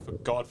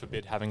God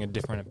forbid, having a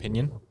different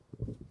opinion.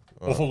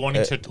 Or for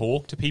wanting to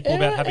talk to people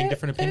about having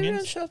different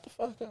opinions. Shut the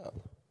fuck up.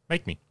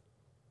 Make me.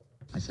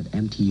 I said,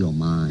 empty your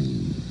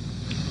mind.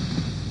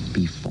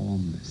 Be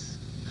formless,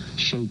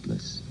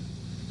 shapeless,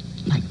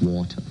 like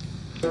water.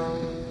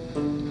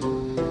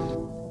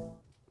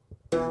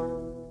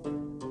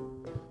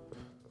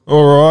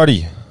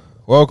 Alrighty.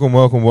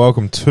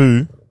 Welcome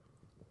to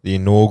the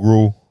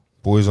inaugural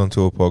Boys on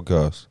Tour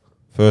podcast.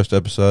 First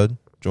episode.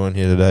 Joined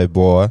here today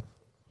by...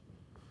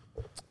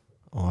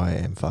 I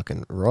am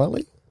fucking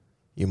Riley.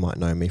 You might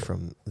know me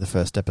from the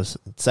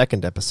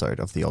second episode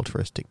of the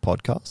Altruistic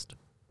podcast.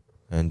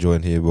 And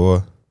joined here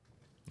by...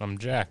 I'm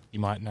Jack. You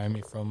might know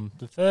me from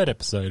the third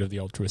episode of the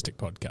Altruistic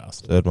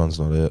podcast. Third one's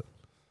not out.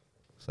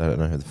 So I don't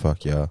know who the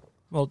fuck you are.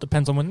 Well, it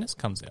depends on when this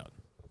comes out.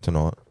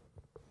 Tonight.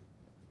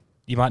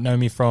 You might know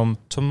me from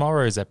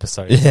tomorrow's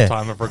episode at the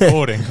time of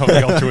recording of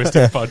the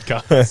Altruistic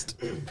podcast.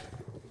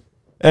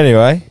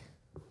 Anyway.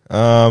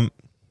 I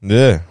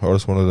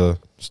just wanted to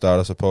start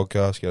us a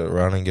podcast, get it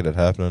running, get it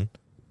happening.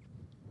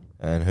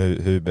 And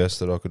who best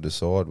that I could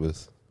decide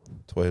with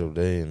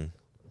Tweedledee and...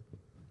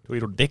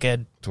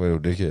 Dickhead.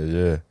 Tweedledee,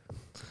 yeah.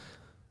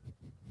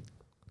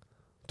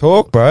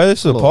 Talk, bro. This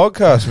is a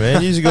podcast,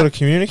 man. You just got to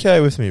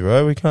communicate with me,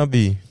 bro. We can't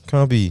be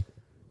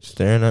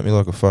staring at me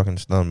like a fucking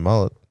stunned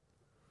mullet.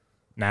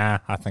 Nah,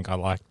 I think I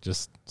like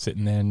just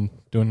sitting there and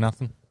doing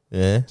nothing.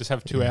 Yeah. Just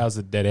have 2 hours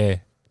of dead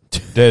air.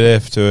 Dead air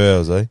for 2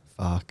 hours, eh?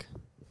 Fuck.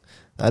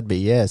 That'd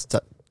be, it's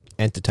an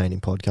entertaining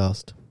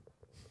podcast.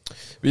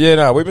 But yeah,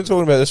 no, we've been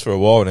talking about this for a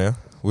while now.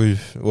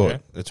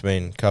 It's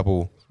been a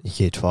couple...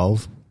 Year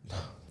 12.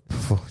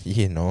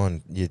 Year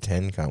 9, year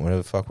 10, whatever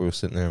the fuck we were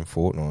sitting there in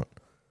Fortnite.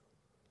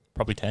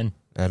 Probably 10.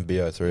 And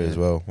BO3 as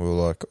well. We were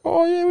like,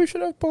 oh yeah, we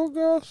should have a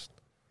podcast.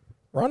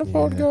 Run a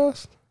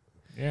podcast.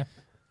 Yeah.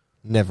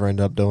 Never end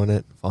up doing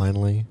it,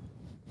 finally.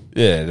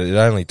 Yeah, it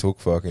only took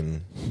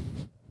fucking...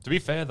 To be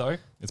fair, though,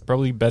 it's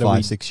probably better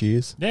 5-6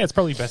 years. Yeah, it's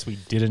probably best we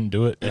didn't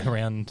do it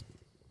around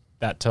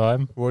that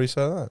time. Why do you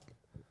say that?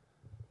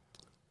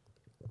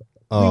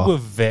 We were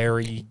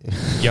very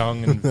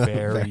young and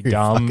very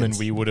dumb, and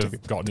we would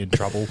have gotten in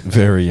trouble.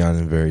 Very young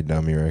and very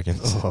dumb, you reckon?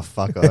 Oh,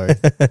 fuck.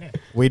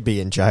 We'd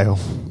be in jail.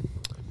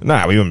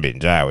 Nah, we wouldn't be in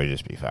jail. We'd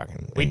just be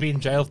fucking... We'd be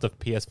in jail if the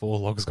PS4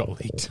 logs got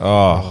leaked.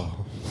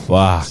 Oh,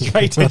 fuck.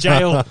 Straight to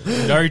jail,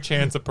 no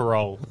chance of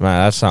parole.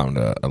 Man, that's something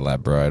to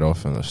elaborate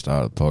off in the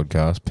start of the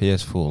podcast.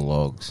 PS4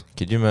 logs.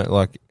 Could you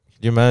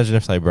imagine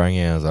if they bring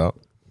ours up?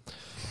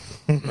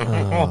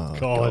 Oh,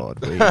 God.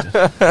 We'd...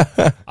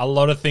 A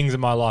lot of things in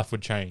my life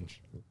would change.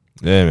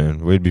 Yeah, man,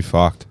 we'd be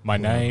fucked. My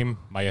name,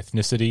 my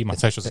ethnicity, my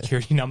social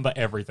security number,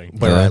 everything.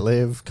 Where I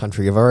live,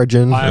 country of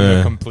origin. I am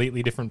a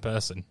completely different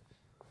person.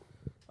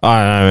 I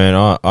don't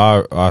know,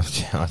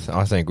 man.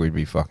 I think we'd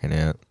be fucking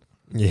out.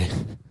 Yeah.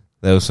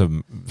 There was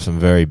some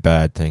very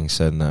bad things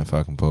said in that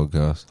fucking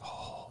podcast.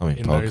 In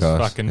podcast. those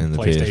fucking in the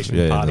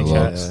PlayStation party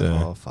chats.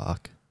 Oh,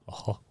 fuck.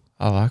 Oh.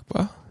 I like,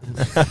 bro.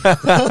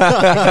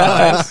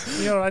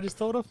 You know what I just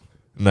thought of?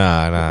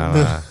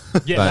 Nah.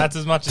 Yeah, that's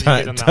as much as you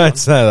get on that Don't one.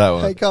 say that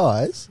one. Hey,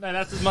 guys. No,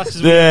 that's as much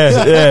as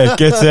Yeah,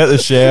 gets out the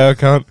shower,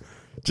 cunt.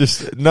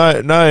 Just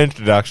no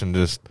introduction.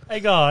 Just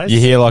Hey, guys. you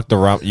hear like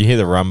you hear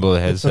the rumble of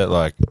the headset,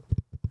 like,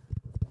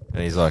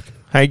 and he's like,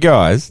 "Hey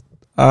guys,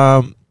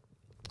 I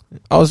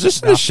was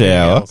just in the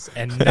shower."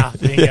 And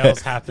nothing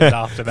else happened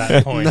after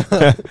that point.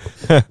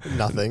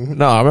 Nothing.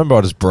 No, I remember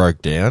I just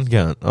broke down.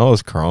 Cunt. I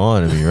was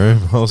crying in my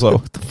room. I was like,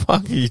 "What the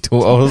fuck are you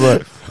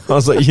talking?" I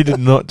was like, "You did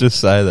not just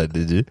say that,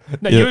 did you?"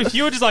 No, Yeah.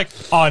 you were just like,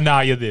 oh, nah,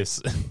 you're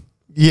this.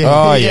 Yeah.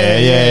 Oh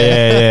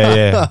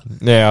yeah.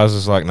 Yeah, I was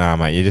just like, nah,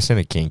 mate, you're just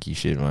into kinky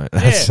shit, mate.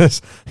 That's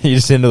just, you're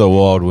just into the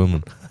wild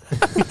women.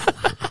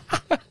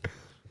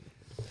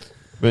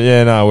 But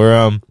yeah, no,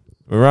 we're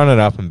running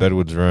up in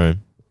Bedwood's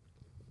room,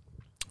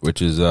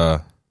 which is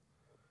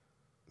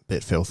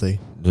Bit filthy.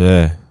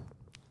 yeah.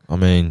 I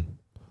mean,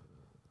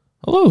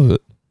 a little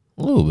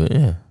bit,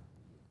 yeah,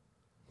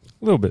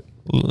 A little bit.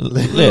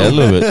 yeah, a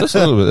little bit, just a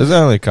little bit. There's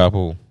only a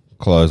couple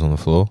clothes on the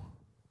floor.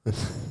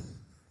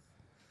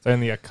 It's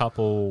only a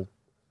couple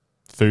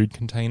food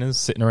containers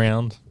sitting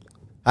around.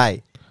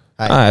 Hey.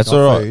 It's not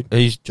all right. food,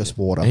 He's just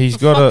water. He's What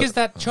the got fuck is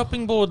that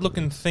chopping board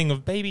looking thing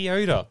of Baby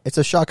Yoda? It's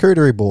a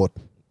charcuterie board.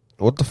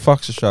 What the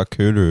fuck's a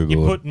charcuterie You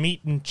board? put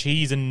meat and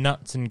cheese and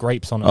nuts and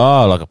grapes on it.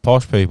 Oh, like a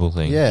posh people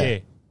thing. Yeah.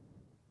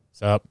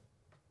 Sup?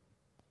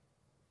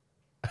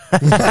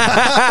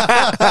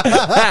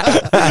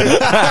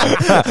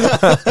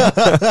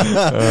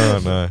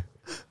 Oh no.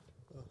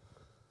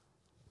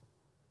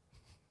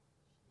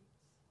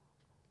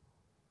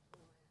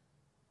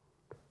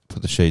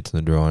 Put the sheets in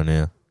the dryer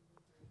now.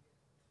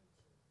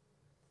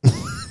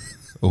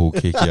 We'll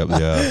kick you up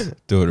the ass.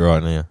 Do it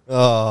right now.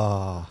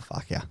 Oh,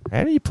 fuck yeah.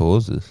 How do you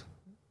pause this?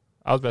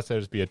 I was about to say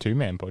just be a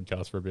two-man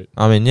podcast for a bit.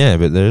 I mean, yeah,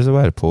 but there's a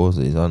way to pause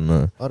these. I don't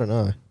know. I don't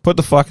know. Put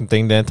the fucking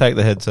thing down. Take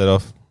the headset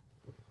off.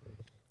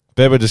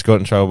 Beba just got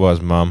in trouble by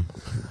his mum.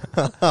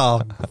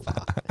 Oh,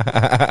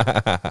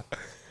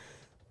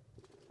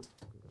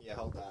 yeah,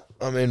 hold that.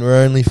 I mean,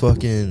 we're only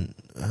fucking...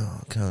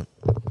 Oh, I can't.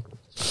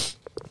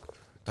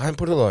 Don't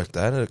put it like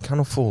that. It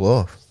can't fall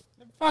off.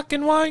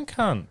 Fucking won't,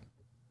 cunt.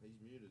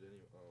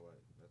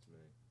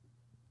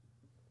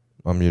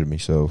 I muted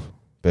myself.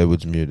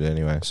 Bedwood's muted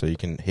anyway, so you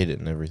can hit it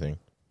and everything.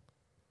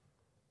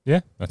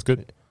 Yeah, that's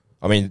good.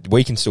 I mean,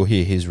 we can still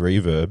hear his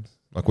reverb.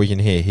 Like, we can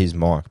hear his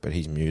mic, but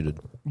he's muted.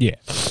 Yeah.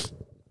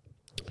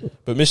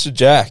 But Mr.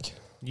 Jack,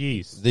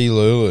 Yes. the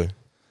Lulu,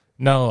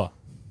 No,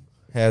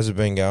 how's it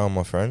been going,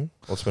 my friend?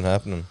 What's been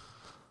happening?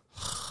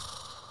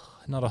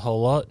 not a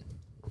whole lot.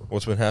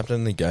 What's been happening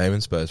in the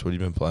gaming space? What have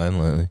you been playing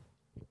lately?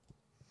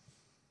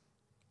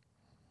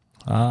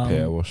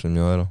 Power Wash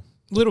Simulator.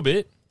 A little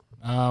bit.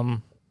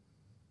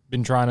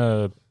 Been trying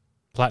to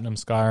platinum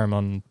Skyrim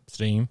on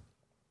Steam.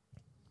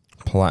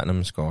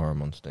 Platinum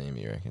Skyrim on Steam,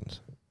 you reckons?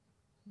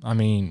 I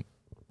mean,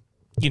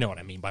 you know what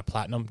I mean by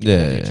platinum. Yeah,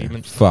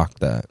 Achievement. fuck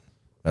that.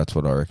 That's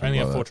what I reckon. I only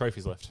by have 4 that.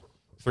 trophies left.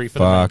 3 for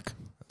Fuck. the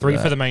main, 3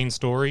 that. for the main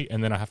story,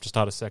 and then I have to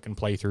start a second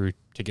playthrough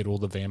to get all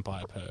the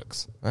vampire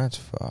perks. That's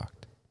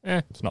fucked.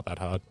 It's not that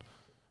hard.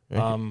 You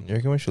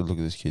reckon we should look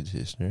at this kid's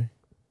history?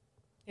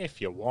 If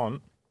you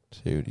want.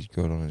 See what he's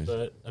got on his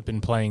But I've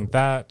been playing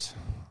that.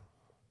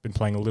 Been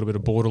playing a little bit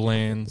of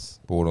Borderlands.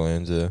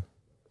 Borderlands there.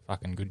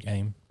 Fucking good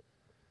game.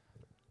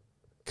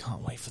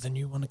 Can't wait for the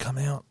new one to come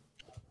out.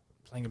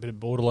 Playing a bit of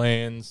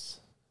Borderlands,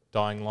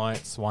 Dying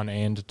Lights 1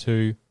 and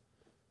 2.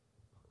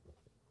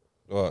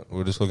 Right,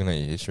 we're just looking at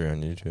your history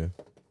on YouTube.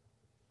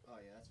 Oh,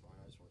 yeah, that's fine.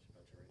 I just watched a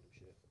bunch of random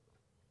shit.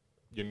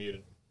 You're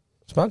muted.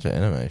 It's a bunch of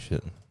anime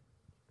shit.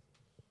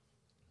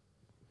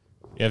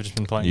 Yeah, I've just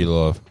been playing You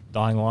love.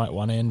 Dying Light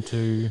 1 and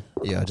 2.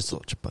 Yeah, I just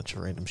watched a bunch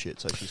of random shit,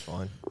 so she's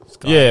fine.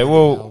 Yeah,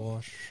 well- Power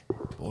Wash,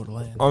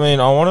 Borderlands. I mean,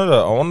 I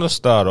wanted to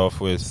start off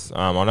with.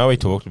 I know we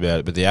talked about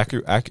it, but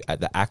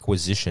the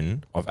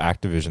acquisition of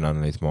Activision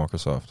underneath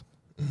Microsoft.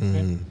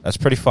 That's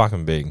pretty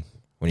fucking big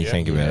when you Yeah.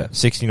 think about Yeah. it.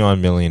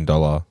 $69 million. I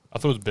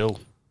thought it was Bill.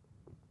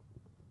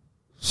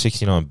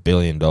 $69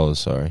 billion,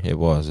 sorry. It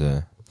was,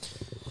 yeah.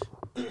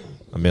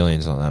 A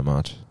million's not that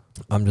much.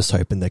 I'm just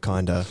hoping they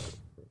kind of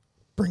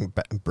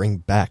bring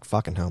back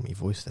fucking hell me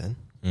voice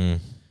then.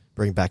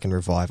 Bring back and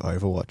revive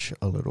Overwatch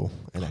a little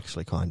and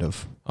actually kind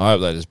of. I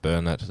hope they just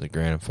burn that to the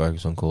ground and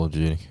focus on Call of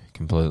Duty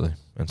completely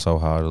and so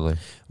heartedly.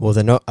 Well,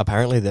 they're not.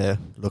 Apparently, they're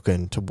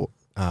looking to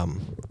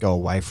go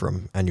away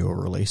from annual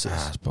releases.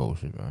 That's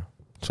bullshit, bro.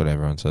 That's what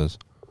everyone says.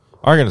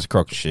 I reckon it's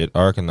crock shit.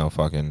 I reckon they'll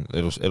fucking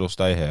it'll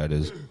stay how it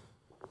is.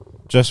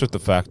 Just with the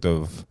fact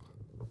of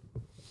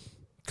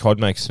COD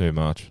makes too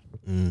much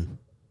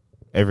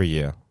every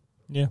year.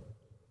 Yeah.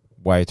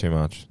 Way too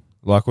much.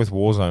 Like with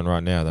Warzone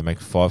right now, they make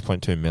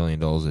 $5.2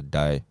 million a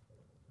day.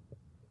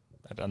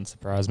 That doesn't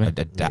surprise me. A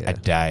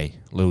day.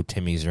 Little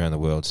Timmies around the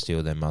world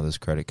steal their mother's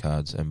credit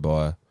cards and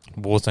buy.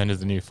 Warzone is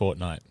the new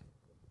Fortnite.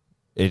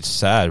 It's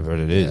sad, but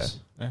it is.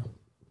 Yeah.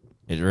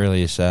 It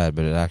really is sad,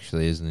 but it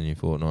actually is the new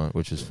Fortnite,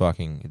 which is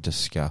fucking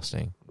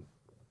disgusting.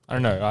 I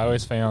don't know. I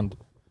always found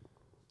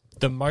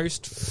the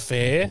most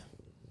fair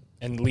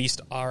and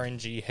least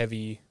RNG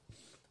heavy.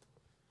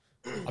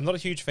 I'm not a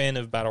huge fan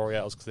of battle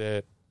royales because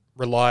they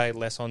rely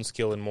less on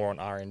skill and more on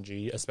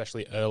RNG,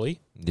 especially early.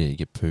 Yeah, you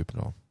get pooping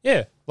on.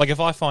 Yeah. Like if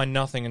I find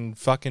nothing and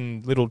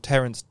fucking little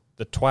Terrence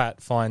the twat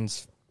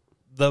finds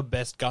the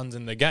best guns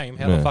in the game,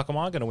 how the fuck am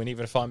I going to win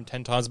even if I'm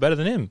 10 times better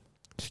than him?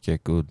 Just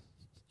get good.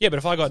 Yeah, but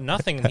if I got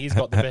nothing and he's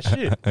got the best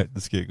shit,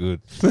 Just get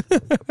good.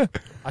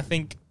 I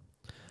think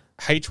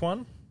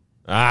H1.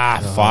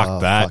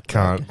 Fuck that,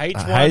 cunt. H1.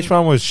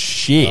 H1 was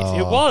shit.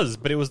 It was,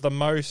 but it was the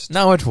most.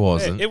 No, it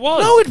wasn't. It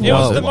was. No, it was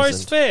wasn't. the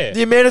most fair.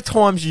 The amount of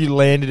times you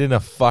landed in a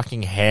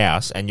fucking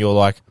house and you're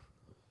like,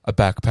 a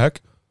backpack,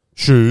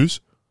 shoes,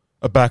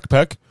 a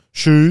backpack,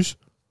 shoes,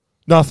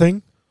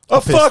 nothing, a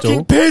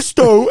fucking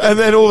pistol, and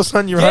then all of a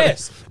sudden you run.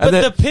 Yes, but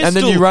the pistol and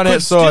then you run could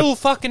outside. still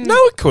fucking. No,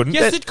 it couldn't.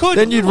 Yes, it could.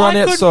 Then you'd run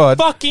I outside.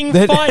 Could fucking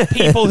Then- fight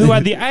people who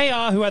had the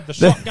AR, who had the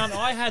shotgun.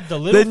 I had the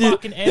little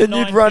fucking M9 then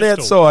you'd run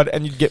pistol. outside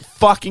and you'd get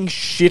fucking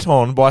shit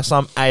on by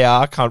some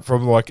AR cunt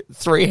from like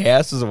 3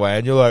 houses away,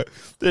 and you're like,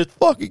 "This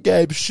fucking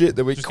game's shit."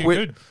 That we Just get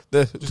quit. good.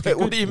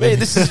 What do you mean?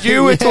 This is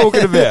you we're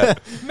talking about.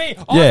 Me,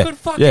 Yeah, I could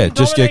fucking yeah,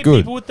 just dominate get good.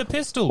 people with the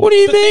pistol. What do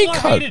you the mean, thing I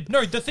cunt? hated.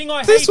 No, the thing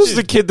I This hated. was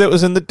the kid that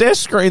was in the death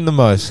screen the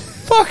most.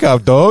 Fuck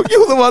up, dog.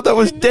 You're the one that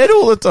was dead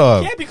all the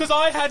time. Yeah, because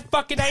I had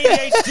fucking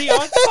ADHD.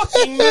 I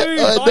fucking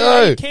moved. I I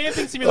know. hate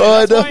camping simulator.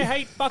 I That's why know. I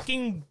hate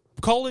fucking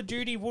Call of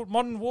Duty,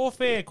 Modern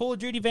Warfare, Call of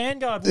Duty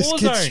Vanguard, This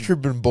kid's Warzone.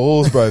 tripping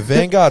balls, bro.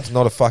 Vanguard's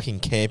not a fucking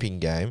camping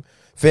game.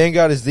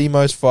 Vanguard is the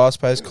most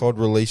fast-paced COD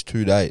released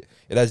to date.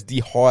 It has the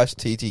highest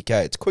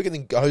TTK. It's quicker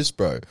than Ghost,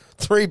 bro.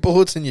 3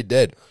 bullets and you're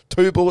dead.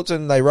 2 bullets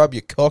and they rub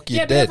your cock, you're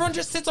Yeah, but dead. everyone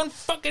just sits on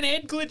fucking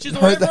head glitches,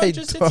 or No, everyone they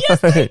just don't.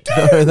 sits. Yes, they do.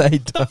 No, they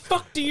The don't.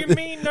 fuck do you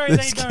mean? No,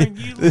 they don't.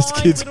 You This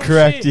lying kid's little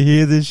cracked. shit. You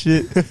hear this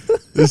shit?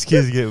 This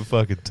kid's getting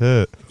fucking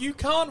turt. You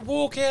can't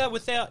walk out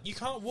without. You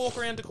can't walk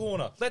around the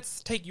corner.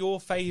 Let's take your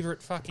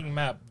favorite fucking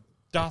map,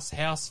 Dust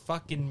House,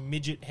 fucking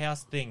midget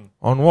house thing,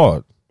 On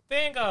what?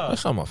 Vanguard.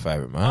 That's not my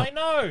favourite I map.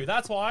 know.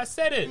 That's why I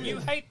said it. You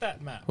hate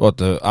that map. What,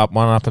 the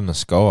one up in the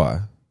sky?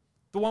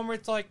 The one where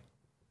it's like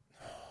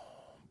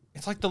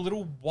the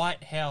little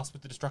white house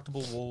with the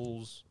destructible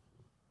walls.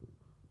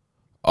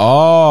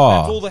 Oh,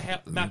 That's all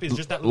the map is,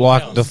 just that little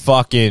like house. the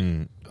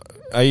fucking.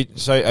 Are you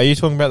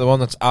talking about the one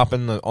that's up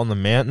on the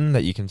mountain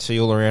that you can see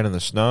all around in the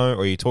snow, or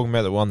are you talking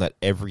about the one that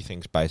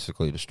everything's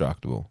basically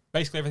destructible?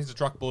 Basically, everything's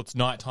destructible. It's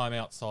nighttime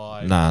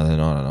outside. Nah, they're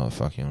not. I don't know what the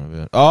fuck you're on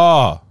about.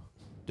 Oh,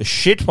 the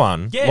shit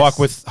one, Yes. like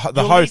with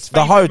the Your least the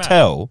favourite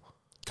hotel.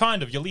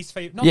 Kind of your least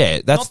favorite. Yeah,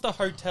 that's- not the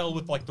hotel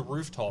with like the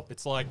rooftop.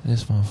 It's like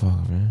This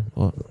motherfucker, man.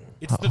 What?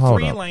 it's the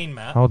Hold up. 3-lane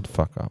map, Hold the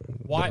fuck up.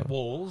 white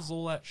walls,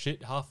 all that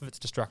shit. Half of it's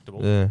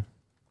destructible. Yeah.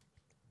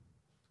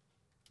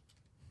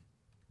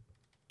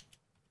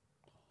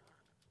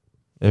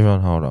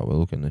 Everyone, hold up. We're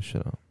looking this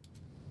shit up.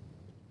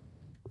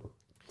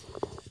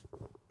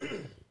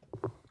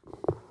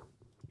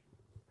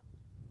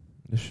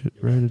 This shit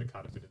rated.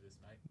 Cut a bit of this,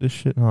 mate. This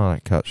shit. No, I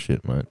don't cut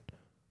shit, mate.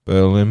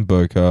 Berlin,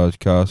 Bocage,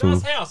 Castle.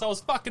 Nice house. I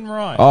was fucking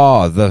right.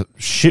 Oh, the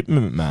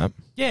shipment map.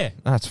 Yeah.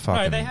 That's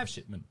fucking. No, they have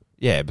shipment.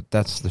 Yeah, but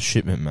that's the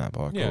shipment map. I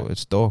call Yeah. it.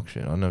 It's dog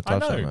shit. I never I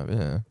touched that know. map.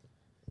 Yeah.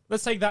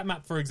 Let's take that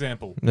map for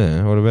example.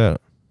 Yeah. What about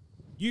it?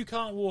 You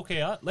can't walk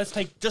out. Let's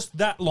take just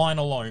that line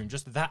alone.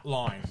 Just that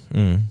line.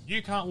 Mm.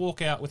 You can't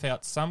walk out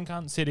without some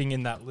cunt sitting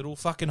in that little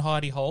fucking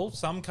hidey hole.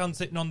 Some cunt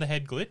sitting on the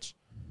head glitch.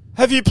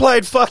 Have you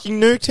played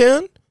fucking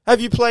Nuketown? Have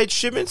you played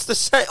shipments? The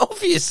same.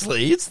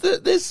 Obviously,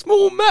 they're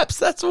small maps.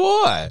 That's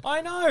why.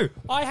 I know.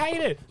 I hate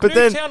it. But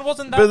then, Nuketown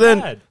wasn't that but then,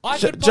 bad. I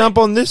could play- jump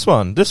on this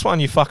one. This one,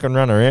 you fucking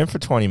run around for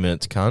 20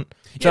 minutes, cunt.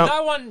 Yeah, Jump,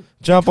 that one.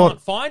 jump you on-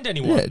 can't find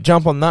anyone. yeah,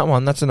 jump on that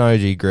one. That's an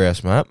OG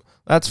grass map.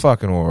 That's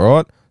fucking all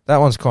right. That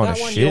one's kind of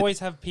That one shit. you always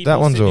have people That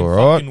one's sitting all in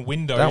right. fucking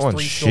windows That one's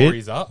 3 shit.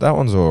 stories up. That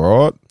one's all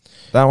right.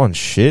 That one's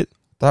shit.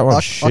 That one's I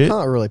shit.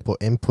 can't really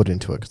put input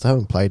into it because I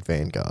haven't played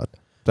Vanguard.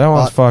 That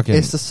one's But fucking.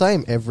 It's the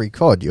same every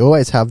COD. You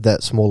always have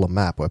that smaller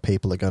map where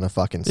people are going to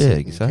fucking sit Yeah, and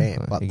exactly,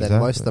 camp. But exactly. then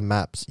most of the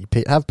maps, you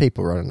have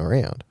people running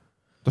around.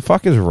 The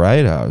fuck is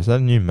Radar? Is that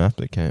a new map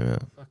that came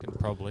out? Fucking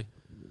probably.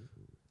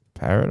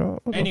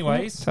 Paradox? What the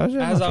Anyways, fuck? Tells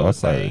you how as much I was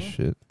play this saying,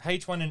 shit.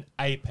 H1 and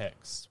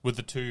Apex were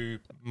the two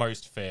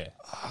most fair,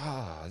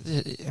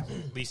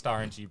 least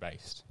RNG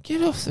based.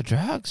 Get off the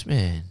drugs,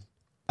 man.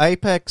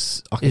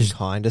 Apex, I can Is-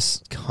 kind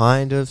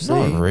of see.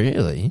 Not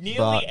really.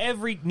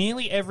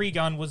 Nearly every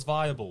gun was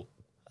viable.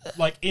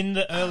 Like in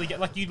the early,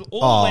 like you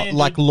all Oh, landed.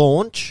 like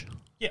launch.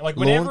 yeah, like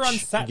when launch, everyone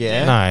sat yeah.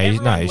 there. No,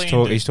 everyone he's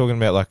landed. talking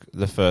about like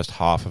the first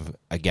half of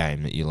a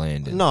game that you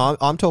land in. No,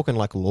 I'm talking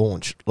like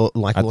launch.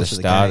 Like at the launch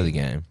start of of the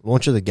game.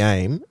 Launch of the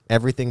game.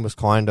 Everything was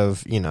kind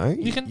of, You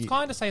can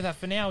kind of say that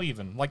for now,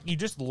 even like you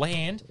just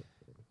land.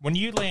 When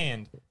you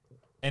land,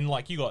 and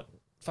like you got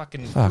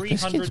fucking Fuck,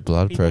 this 300 kid's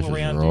blood people pressure's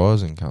around you.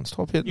 rising, can't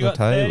stop hitting You the got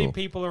 30 table.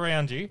 people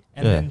around you,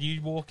 and Yeah. then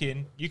you walk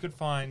in. You could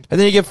find And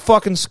then you get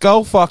fucking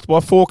skull fucked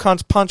by 4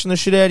 cunts punching the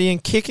shit out of you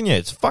and kicking you.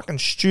 It's a fucking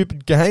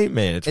stupid game,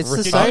 man. It's the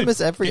ridiculous. same good.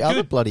 as every Get other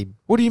good. bloody.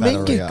 What do you mean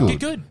Battle get Royale. good? Get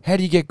good. How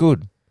do you get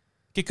good?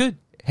 get good,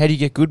 How do you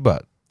get good,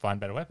 but find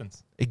better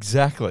weapons.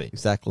 exactly.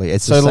 Exactly.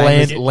 It's So the same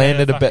land as, Get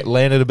landed a better bit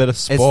landed a better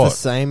it's the spot.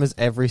 same as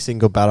every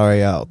single battle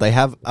royale. They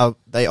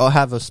all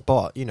have a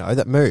spot,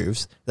 that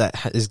moves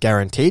that is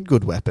guaranteed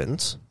good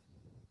weapons,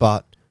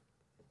 but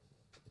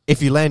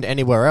if you land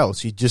anywhere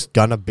else, you're just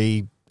gonna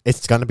be.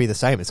 It's gonna be the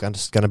same. It's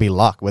just gonna be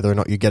luck whether or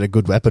not you get a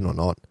good weapon or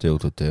not.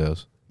 Tilted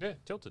towers. Yeah,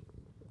 tilted.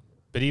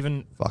 But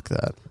even Fuck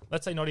that.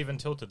 let's say not even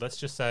tilted. Let's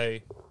just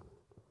say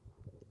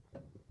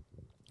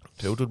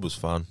Tilted was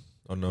fun.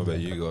 I don't know about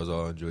you guys.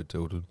 I enjoyed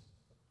Tilted.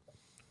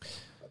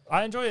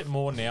 I enjoy it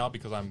more now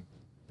because I'm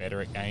better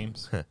at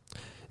games.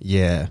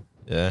 Yeah,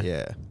 Yeah.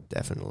 yeah,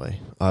 definitely.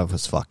 I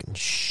was fucking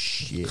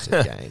shit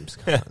at games.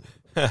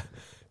 cunt.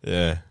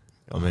 Yeah.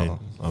 I mean,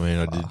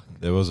 I did. fuck.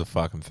 There was a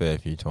fucking fair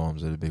few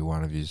times that'd be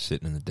one of you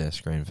sitting in the desk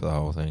screen for the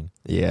whole thing,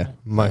 Yeah,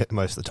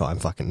 most of the time,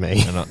 fucking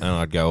me. and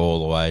I'd go all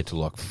the way to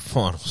like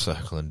final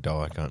circle and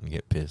die, can't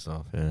get pissed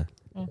off. Yeah,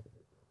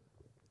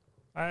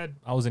 I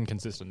was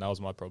inconsistent. That was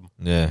my problem.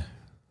 yeah.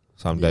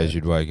 Some Yeah. days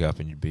you'd wake up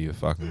and you'd be a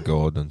fucking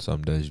god, and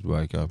some days you'd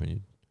wake up and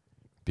you'd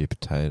be a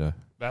potato.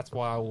 That's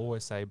why I will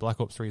always say Black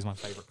Ops 3 is my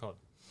favorite COD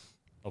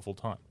of all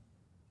time.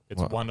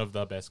 It's What? one of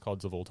the best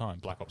CODs of all time.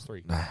 Black Ops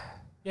 3. Nah,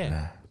 Yeah,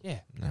 nah, yeah,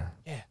 nah,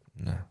 yeah,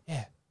 nah,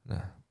 yeah.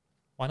 nah.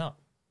 Why not?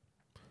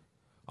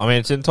 I mean,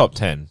 it's in top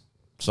 10.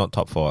 It's not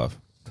top 5.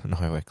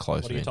 Nowhere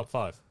close. What are your man. top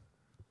 5?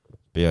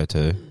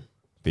 BO2,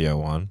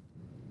 BO1,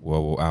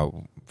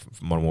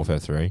 Modern Warfare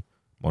 3,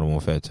 Modern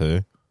Warfare 2,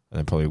 and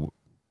then probably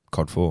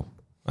COD 4.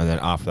 And then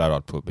after that,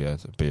 I'd put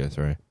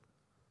BO3.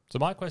 So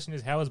my question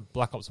is, how is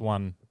Black Ops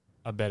 1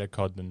 a better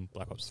COD than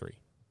Black Ops 3?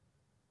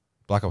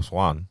 Black Ops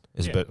 1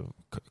 is Yeah. better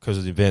because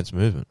of the advanced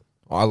movement.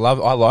 I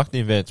like the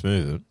advanced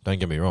movement. Don't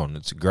get me wrong;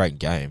 it's a great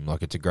game.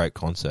 Like it's a great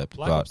concept.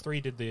 Black but Ops 3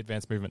 did the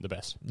advanced movement the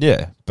best.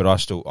 yeah, but I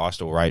still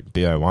rate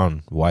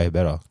BO1 way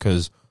better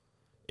because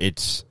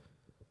it's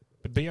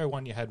But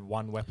BO1, you had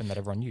one weapon that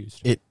everyone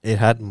used. It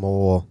had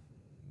more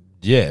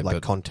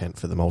but content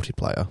for the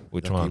multiplayer.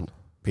 which Like one?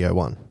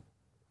 BO1.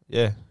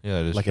 Yeah, it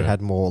is. Like true. it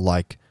had more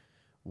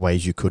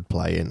ways you could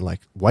play in, like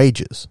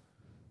wages.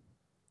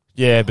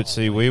 Yeah, but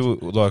see, we were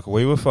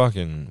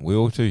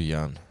too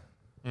young.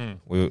 Mm.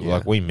 We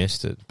Yeah. we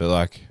missed it. But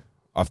like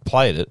I've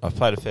played it. I've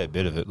played a fair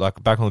bit of it.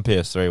 Like back on the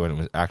PS3 when it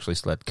was actually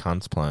still had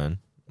cunts playing.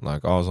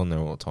 Like I was on there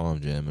all the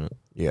time jamming it.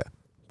 Yeah.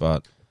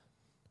 But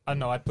I don't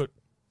know. I'd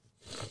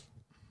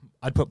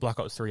put Black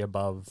Ops 3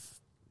 above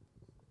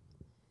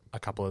a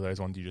couple of those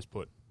ones you just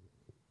put.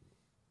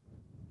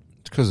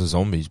 it's because of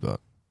zombies. But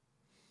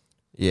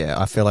Yeah,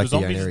 I feel like the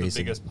the zombies only is the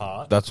reason. biggest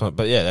part. that's what.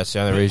 But yeah, that's the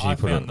only reason I you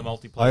put found it. the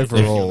multiplayer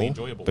Overall- definitely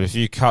enjoyable. But if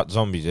you cut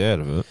zombies out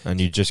of it and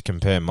you just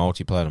compare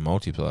multiplayer to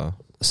multiplayer,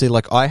 See,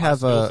 like I I have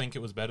still a. think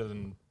it was better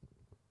than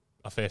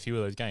a fair few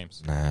of those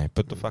games. nah,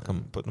 put the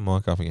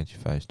mic up against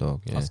your face,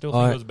 dog. Yeah. I still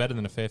think it was better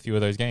than a fair few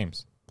of those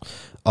games.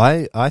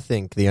 I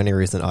think the only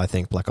reason I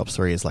think Black Ops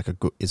 3 is like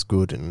is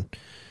good and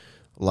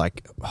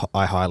like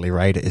I highly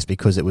rate it is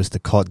because it was the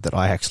COD that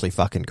I actually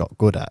fucking got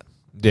good at.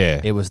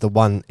 Yeah. It was the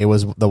one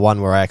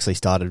where I actually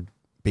started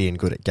being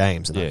good at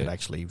games and I Yeah. could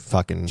actually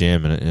fucking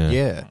Jamming it, yeah.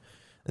 yeah.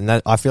 And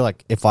that I feel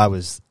like if I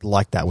was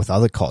like that with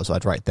other CODs,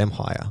 I'd rate them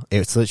higher.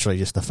 It's literally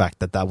just the fact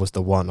that was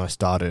the one I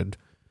started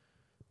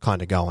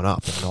kind of going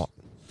up and not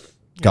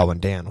going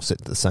down or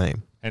sitting the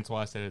same. Hence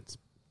why I said it's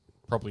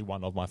probably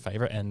one of my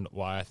favorite and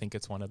why I think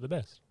it's one of the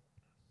best.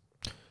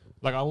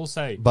 Like I will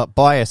say, But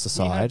bias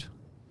aside,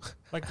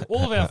 like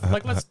all of our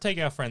like let's take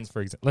our friends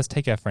for example. Let's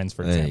take our friends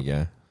for There example.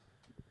 you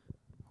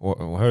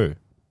go. Who?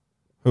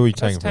 Who are you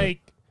taking Let's from?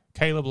 take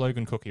Caleb,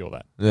 Logan, Cookie, all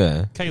that.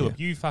 Yeah. Caleb,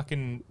 you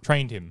fucking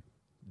trained him.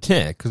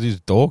 Yeah, because he's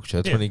dog shit.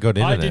 That's Yeah, when he got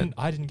internet.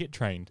 I didn't get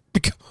trained.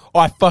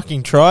 I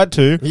fucking tried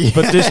to, Yeah.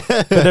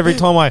 but every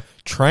time I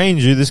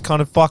trained you, this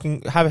kind of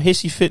fucking have a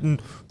hissy fit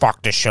and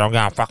fuck this shit. I'm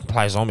going to fucking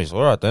play zombies.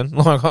 All right then.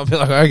 Like I'll be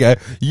like, okay,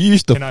 you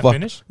used to. Can I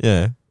finish?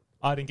 Yeah,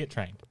 I didn't get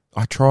trained.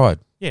 I tried.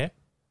 Yeah.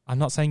 I'm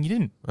not saying you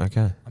didn't.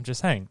 Okay, I'm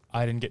just saying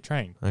I didn't get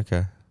trained.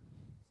 okay.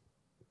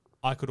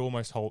 I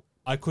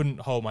couldn't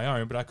hold my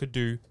own, but I could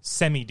do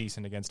semi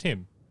decent against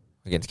him.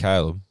 Against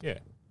Caleb, Yeah.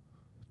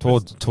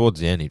 towards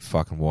the end, he'd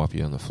fucking wipe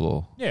you on the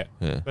floor. Yeah.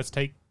 Yeah. Let's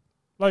take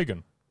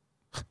Logan.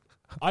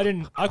 I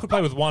could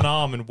play with one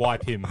arm and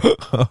wipe him.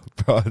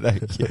 Bro,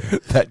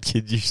 that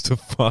kid used to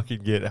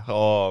fucking get.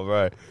 Oh,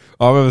 bro,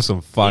 I remember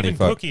some funny.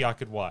 Even Cookie I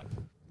could wipe.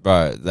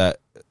 Bro, that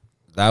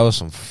was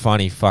some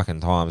funny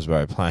fucking times,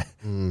 bro.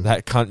 Playing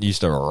that cunt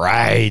used to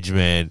rage,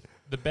 man.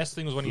 The best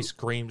thing was when he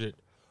screamed it,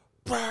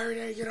 bro,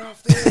 get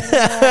off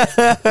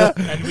there.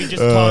 And we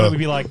just told him, we'd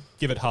be like,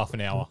 give it half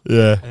an hour.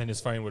 Yeah, And then his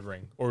phone would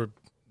ring. Or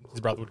his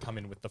brother would come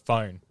in with the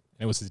phone. And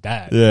it was his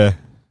dad. yeah.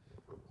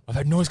 I've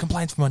had noise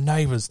complaints from my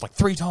neighbours like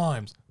 3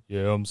 times.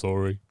 Yeah, I'm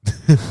sorry.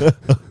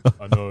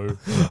 I know.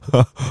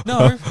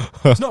 No,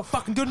 it's not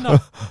fucking good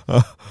enough.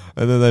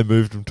 And then they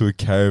moved him to a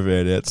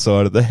caravan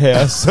outside of the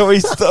house, so he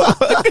stopped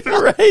fucking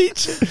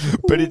rage.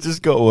 But it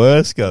just got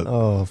worse, guys.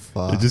 oh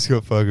fuck. It just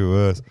got fucking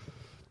worse,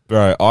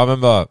 bro. I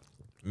remember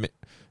me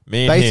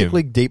and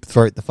Basically him. deep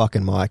throat the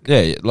fucking mic.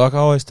 Yeah, like I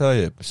always tell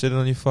you, sit it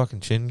on your fucking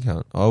chin,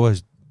 cunt. I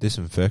always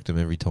disinfect him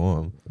every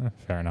time.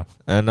 Fair enough.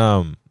 And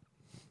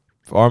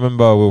I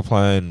remember we were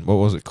playing, what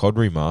was it, COD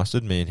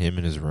Remastered, me and him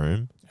in his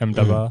room.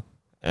 MWR.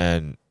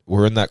 And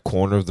we're in that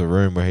corner of the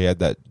room where he had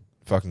that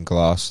fucking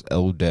glass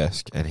L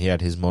desk, and he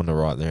had his monitor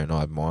right there, and I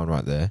had mine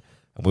right there.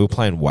 And we were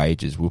playing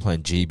Wages. We were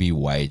playing GB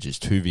Wages,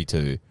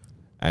 2v2.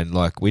 And,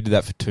 like, we did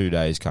that for 2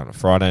 days, kind of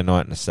Friday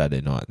night and a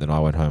Saturday night. Then I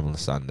went home on a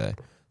Sunday.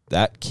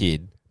 That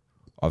kid,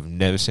 I've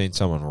never seen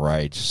someone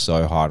rage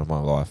so hard in my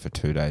life for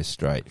 2 days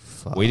straight.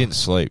 Fuck. We didn't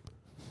sleep.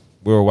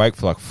 We were awake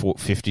for, like,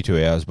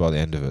 52 hours by the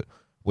end of it.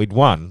 We'd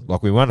won.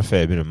 Like, we won a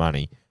fair bit of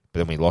money, but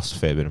then we lost a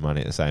fair bit of money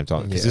at the same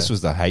time. Because Yeah. this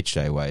was the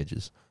HJ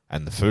wages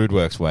and the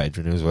Foodworks wage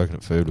when he was working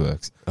at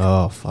Foodworks.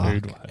 Oh fuck.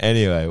 Dude,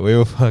 Anyway, we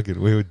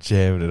were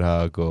jamming it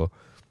hardcore.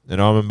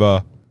 And I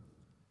remember,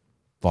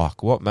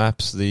 fuck, what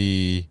map's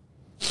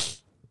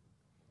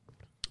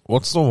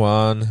what's the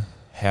one,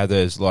 how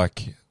there's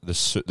like,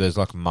 there's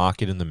like a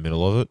market in the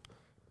middle of it?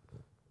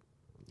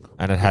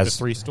 And it the has,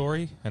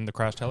 3-story and the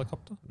crashed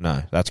helicopter.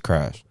 no, that's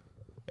Crash.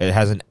 It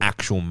has an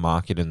actual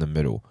market in the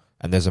middle.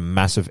 And there's a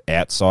massive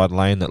outside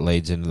lane that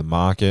leads into the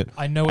market.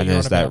 I know what And you're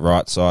there's on that about.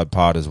 right side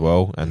part as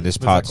well. And this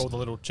Was that part's, called the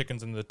little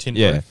chickens in the tin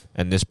yeah, roof?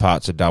 and this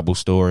part's a double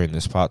story and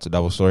this part's a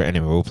double story.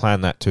 Anyway, we were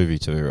playing that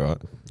 2v2, right?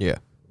 Yeah.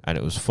 And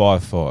it was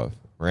 5-5.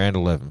 Round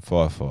 11,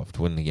 5-5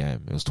 to win the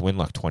game. It was to win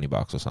like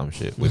 $20 or some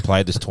shit. We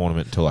played this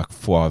tournament until like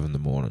 5 in the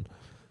morning.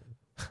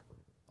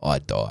 I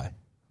die.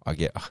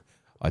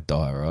 I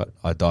die, right?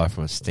 I die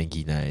from a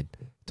stinky nade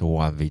to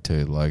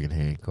 1v2 Logan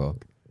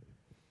Hancock.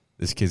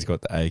 This kid's got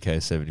the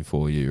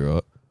AK-74U,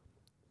 right?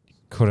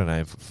 Couldn't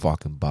aim for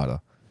fucking butter.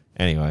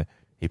 Anyway,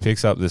 he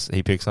picks up his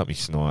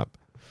snipe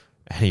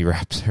and he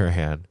wraps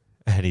around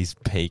and he's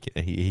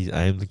peeking. He's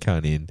aimed the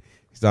cunt in.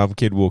 His dumb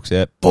kid walks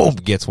out, boom,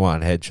 gets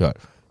one headshot.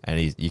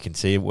 And you can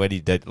see when he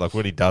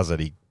does it,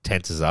 he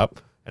tenses up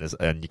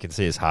and you can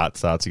see his heart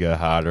starts to go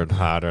harder and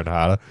harder and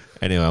harder.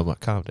 Anyway, I'm like,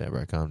 calm down,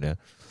 bro, calm down.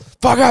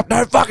 Fuck up,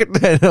 no, fuck it.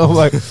 And I'm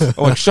like,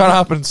 shut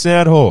up and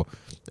sound whore.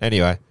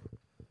 Anyway,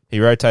 he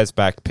rotates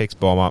back, picks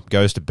bomb up,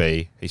 goes to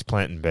B. He's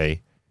planting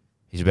B.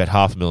 He's about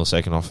half a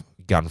millisecond off.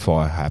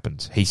 Gunfire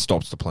happens. He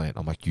stops the plant.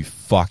 I'm like, you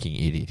fucking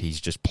idiot. He's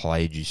just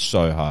played you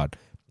so hard.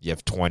 You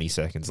have 20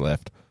 seconds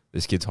left.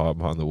 This kid's hiding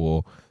behind the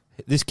wall.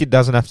 This kid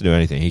doesn't have to do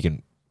anything. He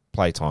can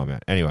play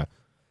timeout. Anyway,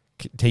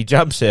 he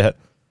jumps out,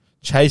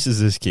 chases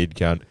this kid,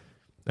 cunt,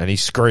 and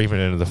he's screaming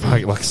into the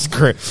fucking, like,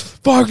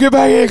 fuck, get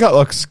back here, cunt,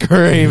 like,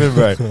 screaming,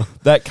 bro.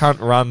 That cunt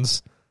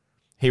runs,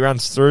 he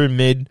runs through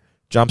mid,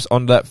 jumps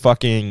onto that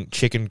fucking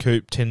chicken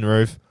coop tin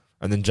roof,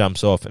 and then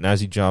jumps off. And as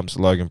he jumps,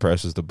 Logan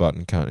presses the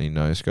button, cunt, and he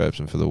no-scopes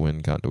him for the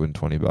win, cunt, to win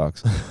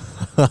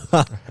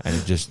 $20. And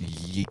it just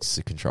yeets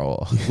the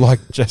controller. Like,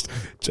 just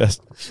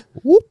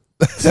whoop.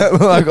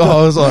 Like, I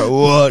was like,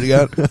 what?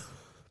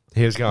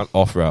 He was going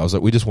off rails.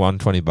 Like, we just won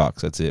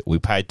 $20. That's it. We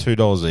paid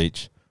 $2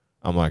 each.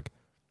 I'm like,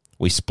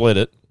 we split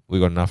it. We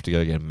got enough to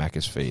go get a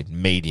Macca's feed,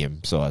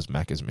 medium-sized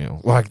Macca's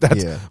meal. Like,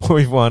 that's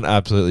we've won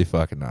absolutely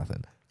fucking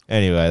nothing.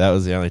 Anyway, that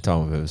was the only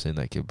time I've ever seen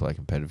that kid play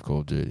competitive Call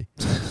of Duty.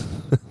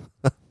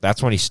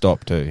 That's when he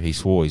stopped too. He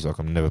swore, he's like,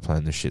 I'm never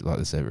playing this shit like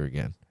this ever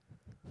again.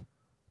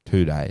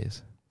 2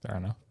 days. Fair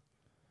enough.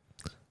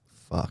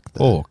 Fuck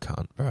that. Oh,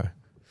 cunt, bro.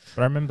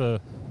 But I remember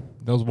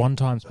there was one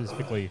time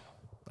specifically,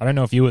 I don't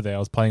know if you were there, I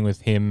was playing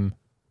with him,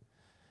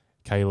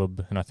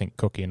 Caleb, and I think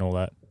Cookie and all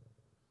that.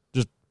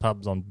 Just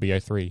pubs on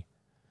BO3.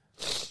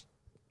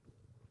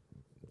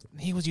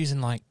 He was using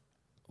like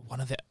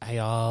one of the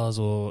ARs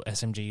or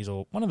SMGs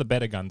or one of the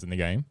better guns in the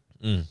game.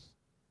 Mm.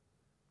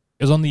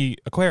 It was on the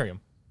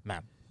aquarium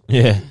map.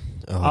 Yeah.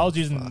 I was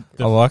using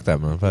I like that,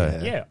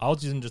 man. yeah, I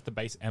was using just the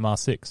base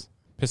MR6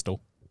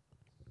 pistol.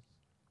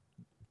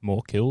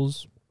 More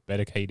kills,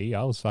 better KD.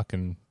 I was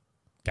fucking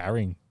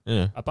carrying.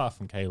 Yeah. Apart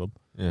from Caleb.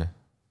 Yeah.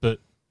 But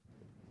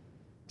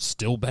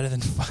still better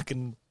than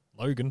fucking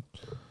Logan.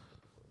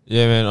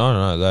 Yeah, man, I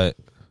don't know.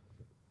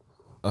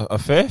 A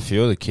fair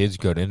few of the kids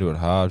got into it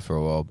hard for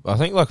a while. I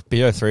think, like,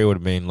 BO3 would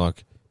have been,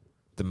 like,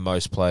 the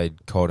most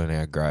played COD in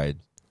our grade.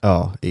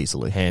 Oh,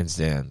 easily. Hands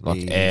down. Like,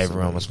 Easily.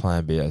 everyone was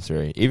playing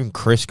BO3. Even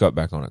Chris got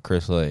back on it,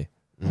 Chris Lee.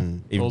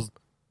 Mm. It was,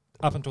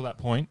 up until that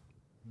point,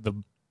 the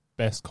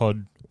best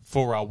COD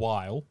for a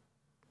while.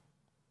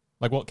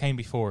 Like, what came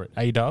before it?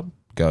 A-Dub?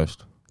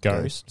 Ghost.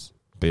 Ghosts?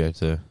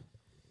 BO2.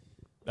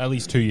 At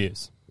least 2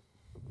 years.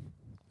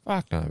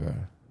 Fuck no, bro.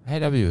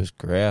 AW was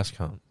grouse,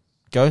 cunt.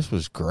 Ghost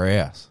was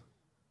grouse.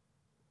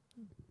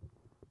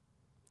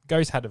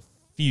 Ghost had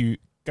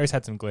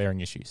some glaring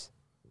issues,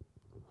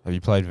 Have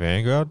you played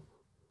Vanguard?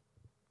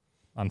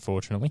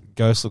 unfortunately.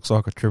 Ghost looks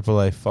like a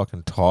AAA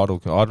fucking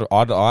title.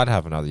 I'd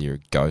have another year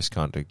of Ghost,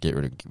 cunt, to get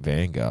rid of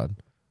Vanguard.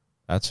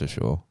 That's for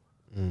sure.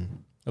 Mm.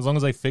 As long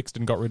as they fixed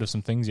and got rid of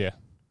some things, yeah.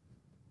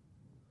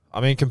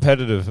 I mean,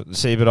 competitive.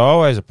 See, but I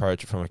always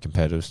approach it from a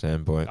competitive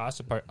standpoint.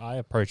 I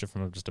approach it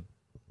from just a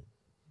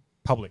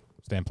public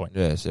standpoint.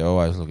 Yeah, see, I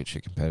always look at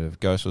shit competitive.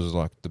 Ghost was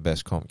like the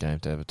best comp game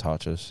to ever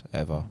touch us.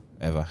 Ever,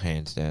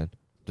 hands down.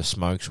 The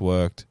smokes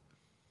worked.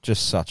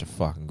 Just such a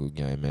fucking good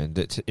game, man.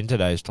 In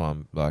today's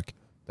time, like,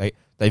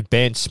 they've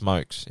banned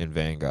smokes in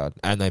Vanguard,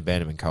 and they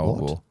banned them in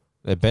Cold War.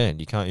 They're banned.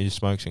 You can't use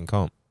smokes in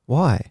comp.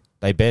 Why?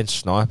 They banned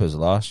snipers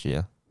last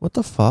year, What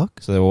the fuck?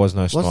 so there was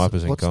no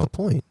snipers in What's the comp.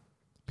 point?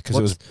 Because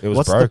it was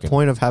What's broken. the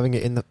point of having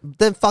it in the...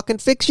 Then fucking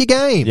fix your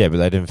game. Yeah, but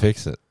they didn't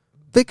fix it.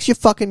 Fix your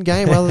fucking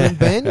game rather than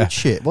ban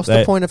shit. What's the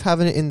They- point of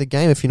having it in the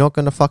game if you're not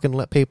going to fucking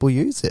let people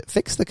use it?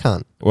 Fix the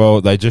cunt. Well,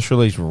 they just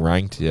released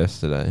ranked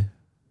yesterday.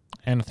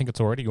 And I think it's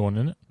already gone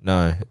in it.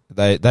 No,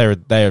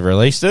 they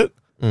released it,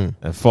 Mm.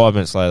 and 5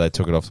 minutes later they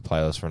took it off the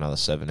playlist for another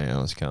 7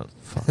 hours. Can't.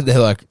 They're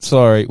like,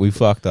 sorry, we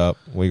fucked up.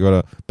 We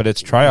gotta. But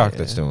it's Treyarch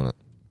that's doing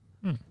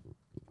it.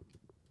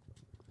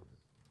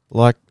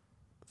 Like,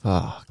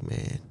 fuck,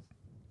 man.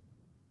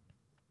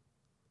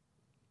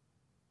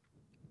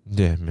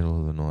 Yeah, middle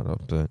of the night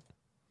update.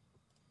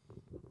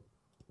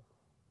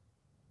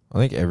 I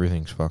think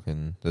everything's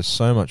fucking... There's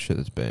so much shit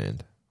that's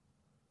banned.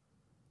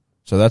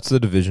 So that's the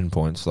division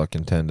points, like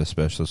Contender,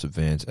 Specialist,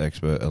 Advanced,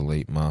 Expert,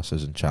 Elite,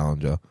 Masters, and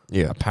Challenger.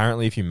 Yeah.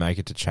 Apparently, if you make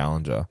it to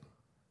Challenger,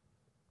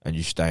 and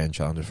you stay in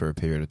Challenger for a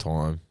period of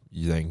time,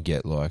 you then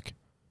get, like,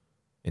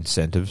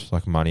 incentives,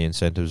 like money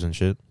incentives and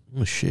shit.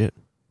 Oh, shit.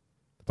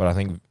 But I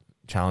think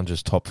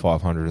Challenger's top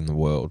 500 in the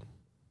world.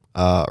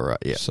 Right,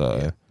 yeah. So...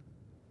 yeah.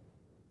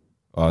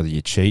 Either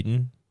you're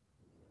cheating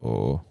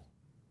or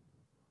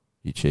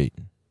you're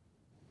cheating.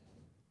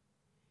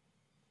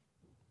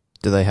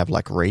 Do they have,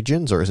 like,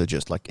 regions, or is it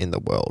just, like, in the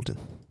world?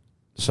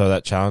 So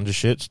that Challenger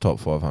shit's top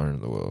 500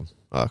 in the world.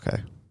 Okay.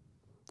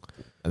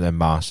 And then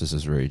Masters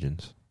is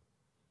regions.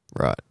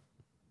 Right.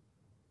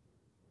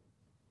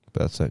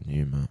 But that's that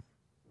new map.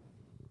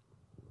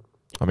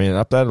 I mean, it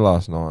updated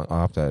last night.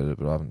 I updated it,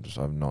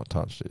 but I've not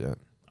touched it yet.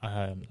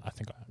 I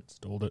think I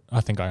uninstalled it. I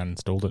think I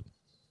uninstalled it.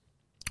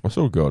 I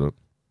still got it.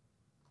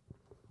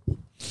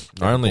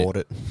 I only bought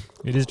it.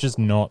 It is just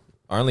not.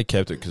 I only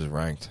kept it because it's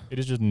ranked. It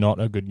is just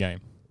not a good game.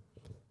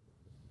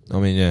 I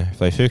mean, yeah, if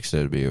they fixed it,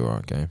 it'd be a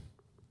alright game.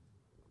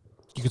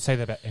 You could say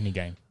that about any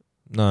game.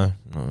 No.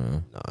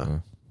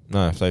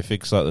 No, if they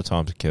fix like the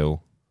time to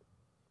kill.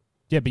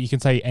 Yeah, but you can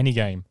say any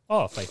game.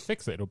 Oh, if they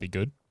fix it, it'll be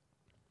good.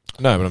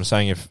 No, but I'm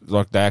saying if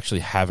like they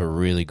actually have a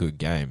really good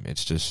game,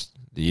 it's just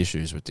the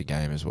issues with the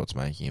game is what's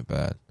making it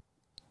bad.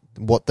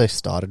 What they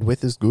started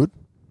with is good,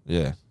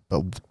 Yeah.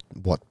 but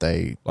what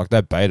they. Like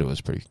that beta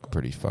was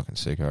pretty fucking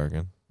sick, I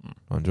reckon.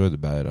 I enjoyed the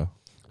beta.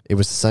 It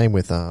was the same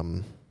with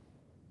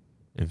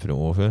Infinite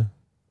Warfare.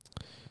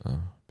 Oh,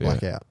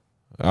 Blackout.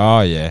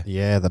 Oh yeah,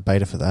 Yeah, the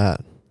beta for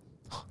that.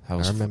 that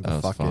was, I remember that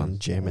was fucking fun.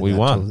 jamming. We that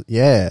won. till-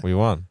 yeah, We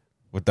won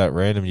with that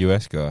random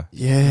US guy,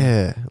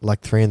 yeah,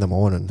 like 3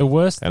 a.m. The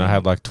worst and I thing-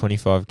 had like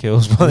 25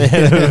 kills by the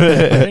end of I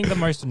it. think the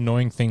most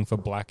annoying thing for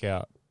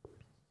Blackout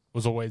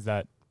was always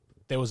that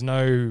there was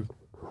no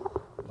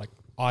like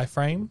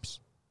iframes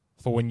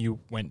for when you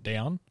went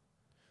down.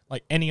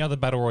 Like any other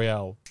battle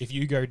royale, if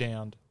you go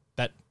down,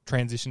 that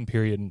transition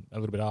period and a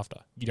little bit after,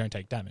 you don't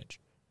take damage.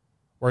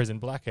 Whereas in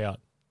Blackout,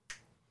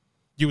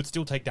 you would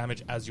still take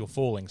damage as you're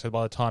falling. So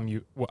by the time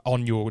you were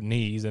on your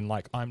knees and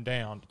like I'm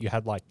down, you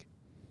had like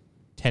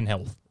 10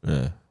 health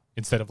Yeah.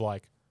 instead of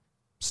like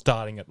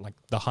starting at like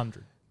the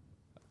 100.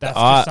 That's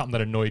I- just something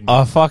that annoyed me.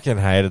 I fucking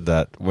hated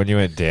that. When you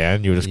went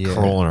down, you were just Yeah.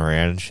 crawling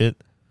around and shit.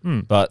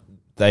 Hmm. But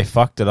they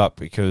fucked it up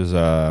because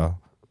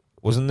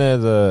wasn't there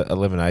the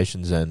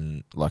eliminations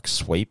and like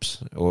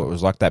sweeps, or it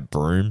was like that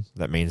broom?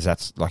 That means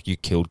that's like you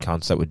killed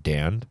cunts that were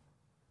downed.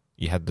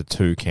 You had the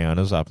 2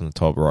 counters up in the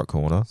top right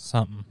corner,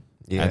 Something.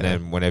 Yeah, and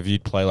then whenever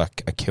you'd play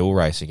like a kill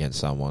race against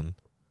someone,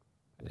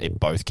 it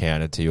both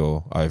counted to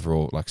your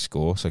overall like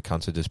score. So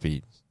cunts would just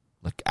be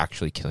like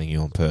actually killing you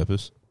on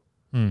purpose,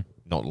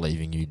 not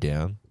leaving you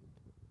down.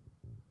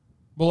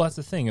 Well, that's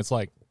the thing. It's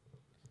like,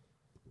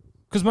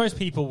 because most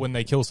people, when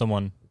they kill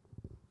someone,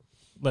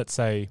 let's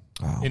say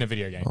Oh, in a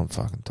video game, I'm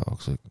fucking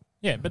toxic.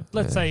 yeah, but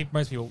let's Yeah. say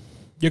most people,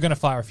 you're going to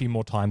fire a few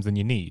more times than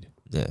you need.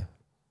 Yeah.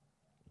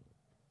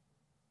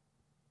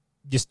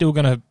 You're still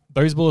going to,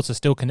 those bullets are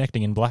still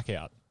connecting in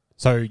Blackout.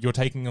 So you're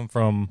taking them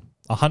from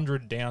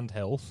 100 downed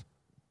health.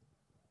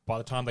 By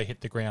the time they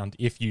hit the ground,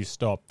 if you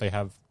stop, they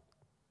have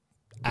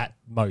at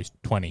most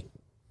 20.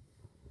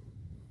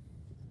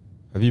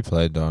 Have you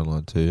played Dying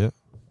Light 2 yet?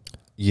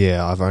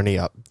 yeah. I've only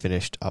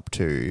finished up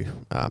to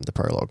the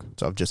prologue,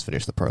 so I've just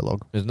finished the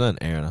prologue. Isn't that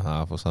an hour and a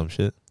half or some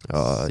shit?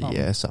 Yeah,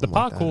 The something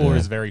like that. parkour Yeah.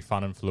 is very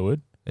fun and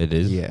fluid. It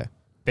is. Yeah,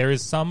 There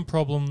is some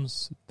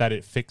problems that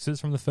it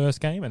fixes from the first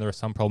game, and there are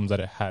some problems that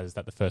it has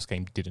that the first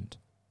game didn't.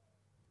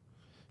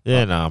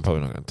 Yeah, no, I'm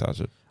probably not going to touch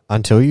it.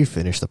 until you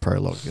finish the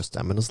prologue, your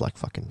stamina's like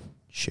fucking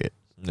shit.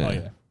 Yeah. Oh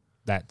yeah,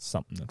 that's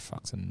something that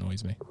fucks and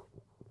annoys me.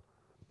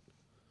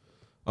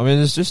 I mean,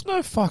 there's just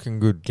no fucking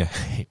good games.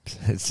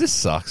 It just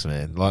sucks,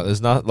 man. Like,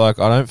 there's not like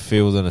I don't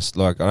feel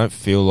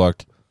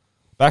like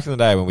back in the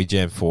day when we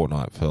jammed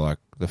Fortnite for like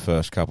the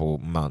first couple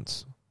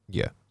months.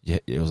 Yeah, Yeah,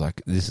 it was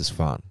like this is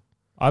fun.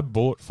 I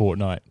bought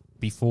Fortnite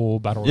before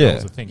Battle Yeah. Royale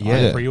was a thing.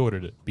 Yeah. I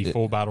pre-ordered it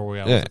before Battle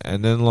Royale was Yeah, a thing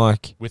and then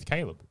like with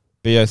Caleb.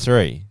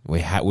 BO3, we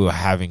were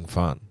having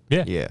fun.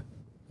 Yeah. yeah.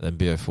 And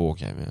then BO4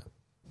 came out,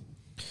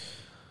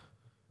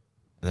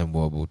 and then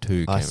World War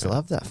 2 came I still out.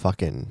 have that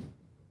fucking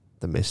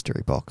the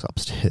mystery box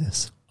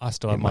upstairs. I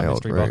still have In my my old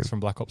mystery room. box from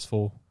Black Ops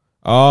 4.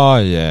 Oh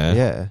yeah,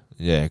 Yeah,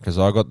 yeah. Because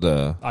I got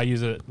the I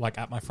use it like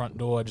at my front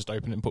door. I just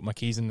open it and put my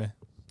keys in there.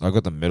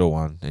 middle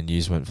one, and you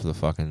just went for the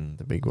fucking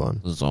the big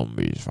one.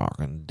 zombies,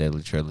 fucking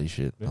deadly treadly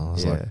shit. Yeah. I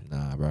was Yeah. like,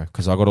 nah, bro.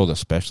 Because I got all the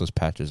specialist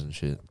patches and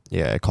shit.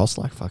 Yeah, it costs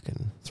like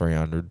fucking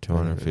 300,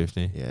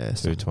 250, yeah,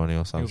 220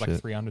 or It some was like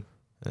shit. 300.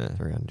 Yeah.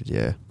 300.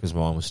 Yeah, Because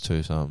mine was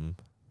 2 something.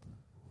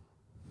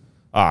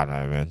 I don't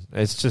know, man.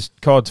 It's just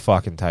COD's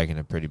fucking taking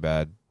a pretty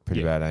bad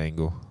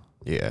angle.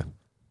 yeah.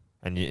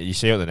 And you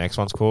see what the next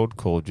one's called?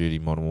 Call of Duty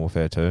Modern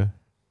Warfare 2.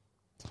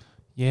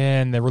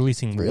 Yeah, and they're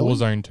releasing Really?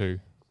 Warzone 2.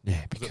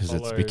 Yeah, because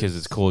it's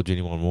follows Call of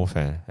Duty Modern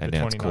Warfare, and the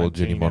now it's Call of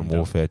Duty 2019 Modern MW.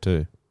 Warfare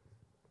 2.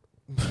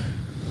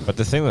 But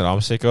the thing that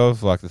I'm sick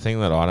of, like the thing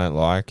that I don't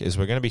like, is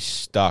we're going to be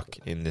stuck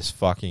in this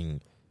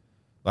fucking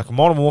like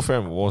Modern Warfare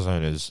and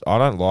Warzone is. I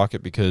don't like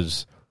it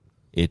because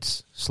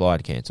it's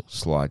slide cancel,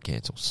 slide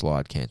cancel,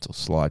 slide cancel,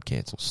 slide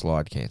cancel,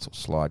 slide cancel,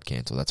 slide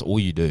cancel. That's all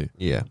you do.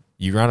 Yeah.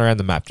 You run around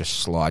the map just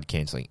slide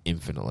cancelling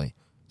infinitely.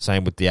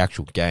 Same with the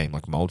actual game,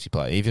 like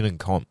multiplayer. Even in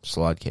comp,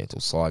 slide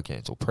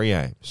cancel,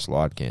 pre-aim,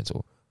 slide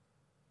cancel.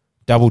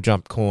 Double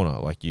jump corner,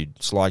 like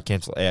you'd slide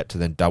cancel out to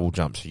then double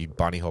jump, so you'd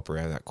bunny hop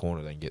around that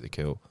corner, then get the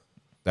kill.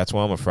 That's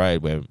why I'm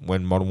afraid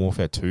when Modern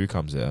Warfare 2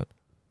 comes out,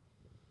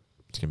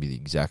 it's going to be the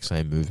exact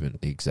same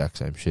movement, the exact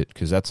same shit.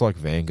 Because that's like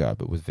Vanguard,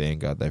 but with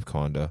Vanguard, they've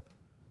kind of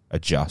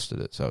adjusted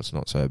it, so it's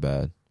not so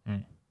bad.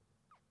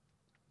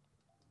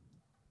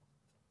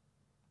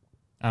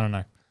 I don't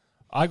know.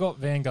 I got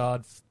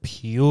Vanguard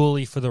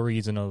purely for the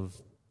reason of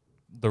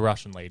the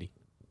Russian lady.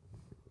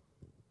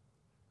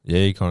 Yeah,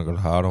 you kind of got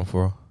a hard on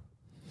for her.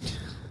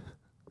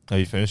 Have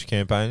you finished the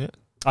campaign yet?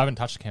 I haven't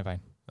touched the campaign.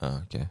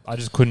 Oh, okay. I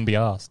just couldn't be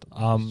asked.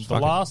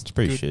 It's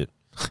pretty shit.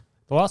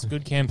 The last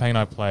good campaign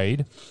I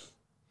played,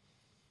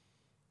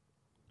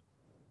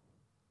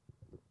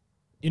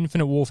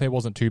 Infinite Warfare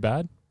wasn't too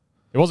bad.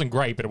 It wasn't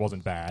great, but it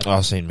wasn't bad.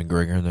 I seen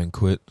McGregor and then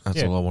quit. That's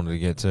Yeah. all I wanted to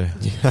get to.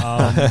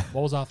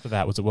 What was after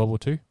that? Was it World War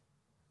II?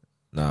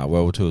 Nah,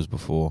 World War 2 was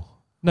before.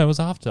 No, it was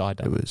after I It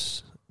died.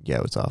 was. Yeah,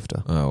 it was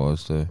after. Oh, it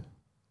was too.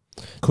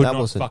 Could that not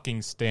wasn't-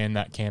 fucking stand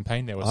that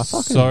campaign. There I was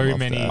fucking so love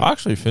many. that. I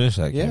actually finished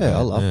that Yeah, campaign.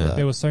 I love that.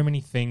 There were so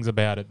many things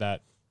about it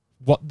that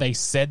what they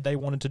said they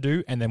wanted to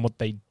do and then what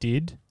they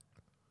did,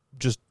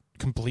 just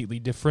completely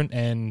different.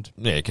 And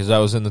Yeah, because that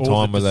was in the all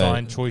time the where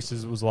design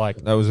choices was like,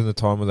 that was in the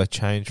time where they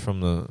changed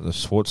from the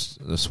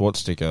SWAT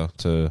sticker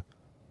to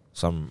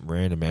some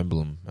random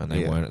emblem, and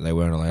they Yeah.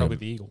 weren't allowed. probably To,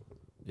 the eagle.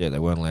 yeah, they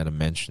weren't allowed to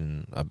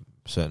mention a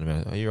certain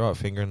amount. Are you right,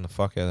 fingering the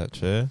fuck out of that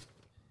chair?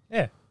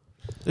 Yeah.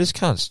 This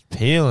cunt's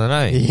peeling,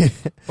 eh? Yeah.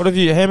 What have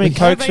you? How many We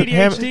have cokes?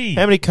 ADHD.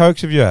 How many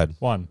cokes have you had?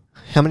 One.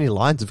 How many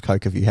lines of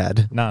coke have you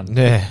had? None.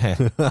 Yeah,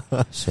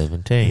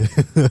 17.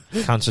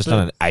 Cunt's just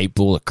done an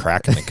 8-ball of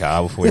crack in the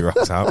car before he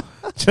rocks up.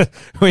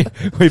 we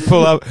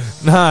pull up.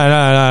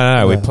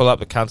 No. We pull up.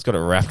 The cunt's got it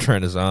wrapped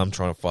around his arm,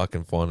 trying to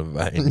fucking find a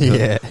vein.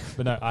 Yeah.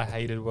 But no, I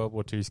hated World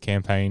War II's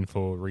campaign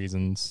for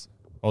reasons.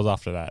 I was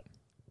after that.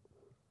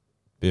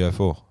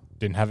 BO4.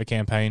 Didn't have a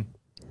campaign.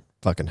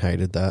 Fucking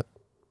hated that.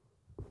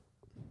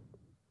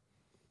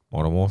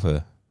 Modern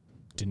Warfare.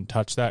 Didn't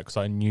touch that because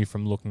I knew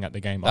from looking at the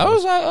game. I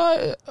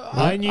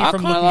knew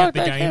from looking at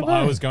the game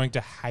I was going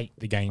to hate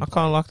the game. I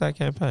kind of like that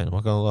campaign. I'm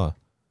not gonna lie. I'm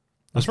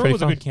That's sure it pretty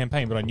was a fun. good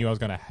campaign, but I knew I was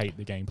going to hate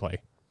the gameplay.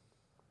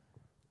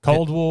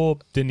 Cold War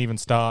didn't even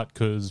start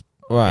because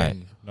Right.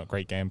 not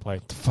great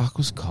gameplay. The fuck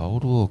was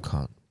Cold War,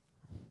 cunt?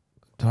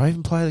 Did I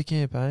even play the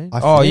campaign?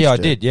 I Oh yeah, I finished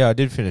it. did. Yeah, I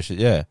did finish it.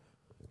 Yeah,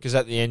 because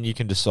at the end you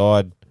can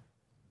decide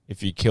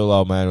if you kill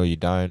old man or you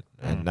don't,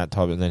 and that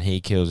type. And then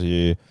he kills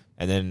you,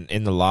 and then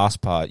in the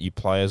last part you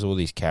play as all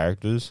these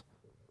characters,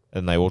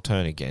 and they all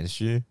turn against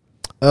you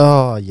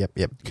Oh, yep.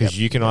 because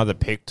you can either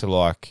pick to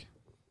like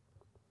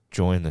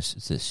join the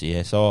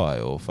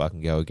CSI or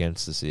fucking go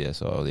against the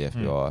CSI or the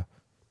FBI.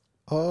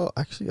 Oh,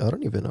 actually, I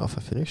don't even know if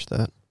I finished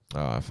that.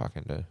 Oh, I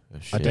fucking do. Oh, I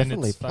shit.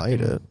 definitely it's played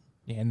fucking- it.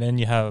 Yeah, and then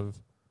you have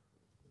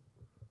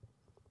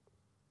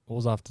what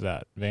was after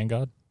that?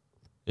 Vanguard.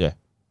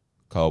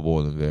 Cold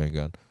War and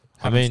Vanguard.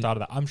 Haven't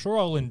started that. I'm sure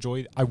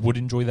I would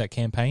enjoy that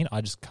campaign.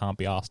 I just can't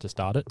be asked to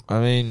start it.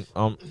 I mean,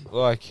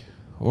 like,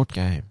 what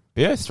game?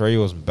 BO3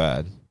 wasn't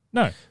bad.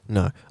 No,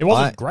 No, it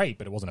wasn't great,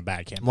 but it wasn't a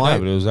bad campaign. My- No,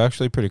 but it was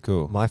actually pretty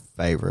cool. my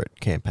favorite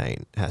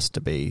campaign has to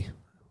be,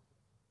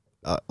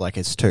 like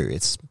it's two.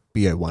 It's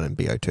BO1 and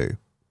BO2.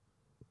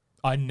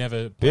 I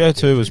never.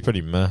 BO2 was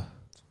pretty meh.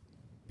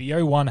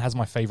 BO1 has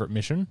my favorite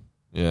mission.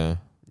 Yeah.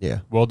 Yeah.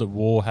 World at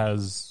War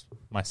has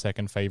my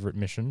second favorite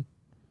mission.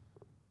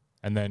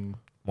 And then,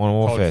 Modern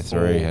Warfare COD 3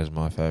 4. has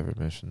my favourite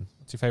mission.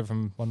 what's your favorite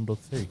from 1 to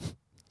 3?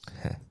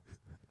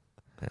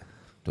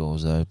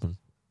 Doors open.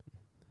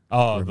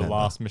 Oh, Remember. the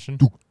last mission.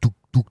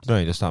 No,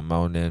 you just start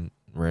mowing down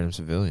random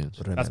civilians.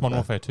 That's Modern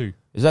Warfare 2.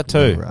 Is that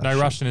 2? Right. No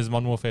Russian is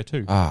Modern Warfare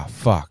 2. Ah,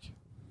 fuck.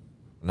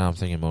 Now I'm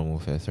thinking Modern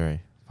Warfare 3.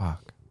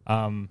 Fuck.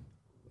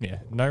 Yeah,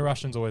 No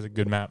Russian's always a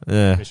good map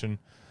Yeah. mission.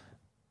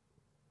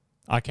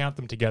 I count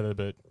them together,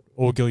 but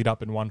all gillied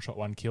up in one shot,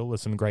 one kill.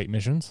 There's some great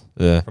missions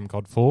Yeah. from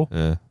COD 4.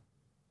 Yeah.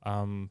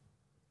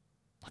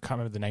 I can't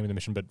remember the name of the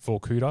mission, but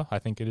Vorkuta, I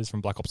think it is,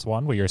 from Black Ops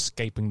 1, where you're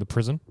escaping the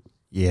prison.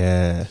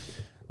 Yeah.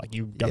 Like,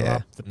 you go Yeah.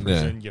 up the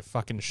prison, you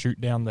fucking shoot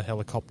down the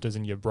helicopters,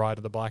 and you ride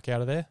the bike out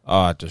of there.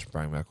 Oh, it just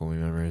bring back all my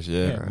memories.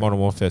 Yeah. Yeah. Modern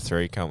Warfare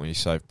 3 can't when you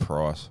save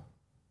Price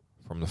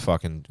from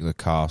the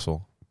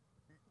castle.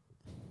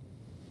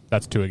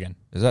 That's 2 again.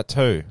 Is that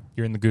 2?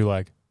 You're in the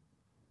gulag.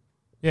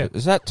 Yeah.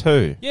 Is that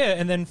 2? Yeah,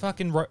 and then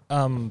fucking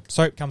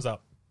Soap comes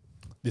up.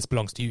 This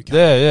belongs to you, cunt.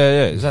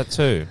 Yeah. Is that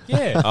 2?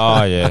 Yeah.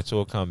 Oh, yeah. It's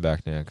all come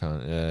back now,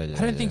 can't it? Yeah.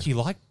 I don't think you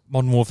like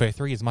Modern Warfare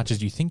 3 as much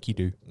as you think you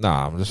do.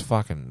 Nah, I'm just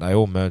fucking. They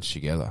all merged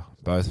together.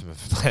 Both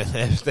of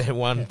them. They're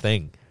one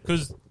thing.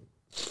 Because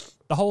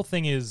the whole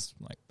thing is,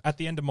 like, at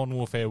the end of Modern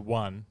Warfare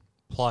 1,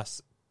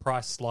 Price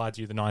slides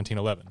you the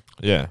 1911,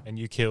 Yeah. and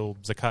you kill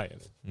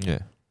Zakhaev. Yeah.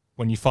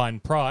 When you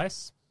find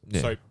Price,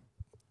 Yeah.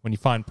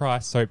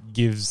 Soap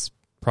gives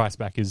Price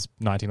back his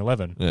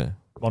 1911. Yeah.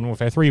 Modern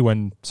Warfare 3,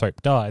 when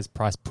Soap dies,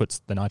 Price puts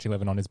the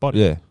 1911 on his body.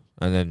 Yeah.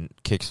 And then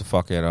kicks the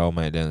fuck out of old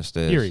mate down the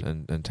stairs Fury.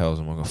 and tells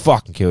him, I'm going to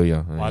fucking kill you.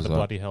 And Why he's the like,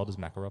 bloody hell does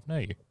Makarov know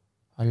you?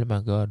 oh my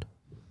God.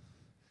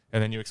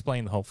 And then you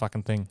explain the whole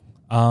fucking thing.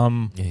 Yeah,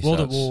 he World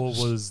at starts War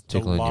was the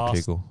tickling your last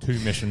pickle. 2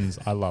 missions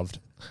I loved.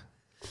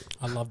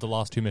 I loved the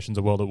last 2 missions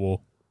of World at War.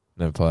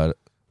 Never played it.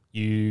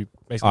 You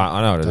basically...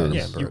 I know what it Don't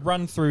is. Yeah, you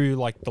run through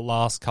like the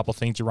last couple of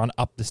things. You run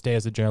up the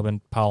stairs of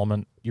German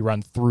Parliament. You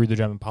run through the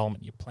German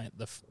Parliament. You plant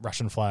the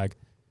Russian flag.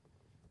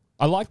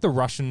 I like the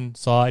Russian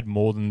side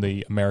more than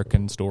the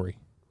American story.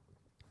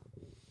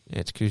 Yeah,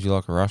 it's because you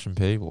like Russian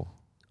people.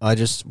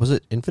 Was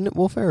it Infinite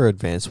Warfare or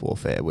Advanced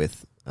Warfare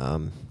with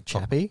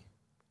Chappie?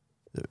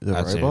 The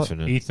That's robot?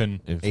 Infinite.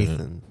 Ethan,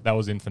 Ethan. that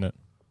was Infinite.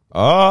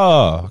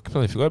 Oh, I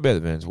completely forgot about the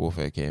Advanced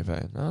Warfare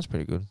campaign. No, that's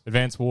pretty good.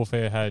 Advanced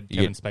Warfare had You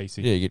Kevin get-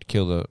 Spacey. Yeah, you get to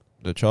kill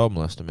the child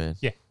molester man.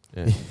 Yeah.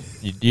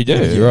 You do.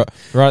 You're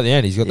right at the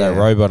end, he's got that Yeah.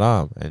 robot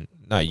arm. And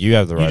no, you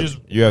have the You robot. just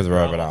You have the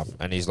run robot off. arm.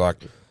 And he's like,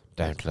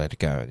 don't let it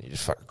go. And you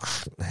just fucking...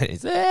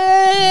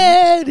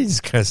 he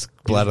just goes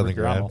blood on the Rip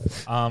your arm ground.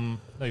 off.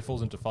 No, he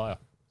falls into fire.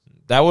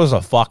 That was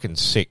a fucking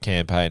sick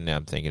campaign now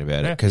I'm thinking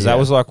about it. Yeah. Because that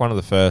was like one of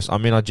the first... I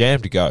mean, I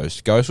jammed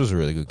Ghost. Ghost was a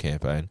really good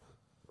campaign.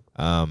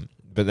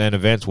 But then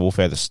Advanced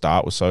Warfare, the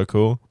start was so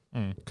cool.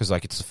 Because,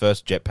 like, it's the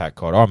first jetpack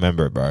COD. I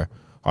remember it, bro.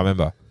 I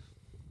remember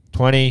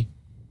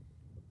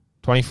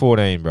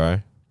 2014, bro.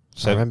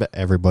 I remember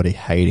everybody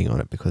hating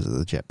on it because of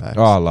the jetpacks.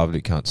 Oh, I loved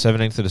it, cunt.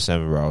 17th of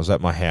December, bro. I was at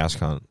my house,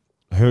 cunt.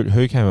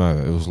 Who came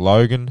over? It was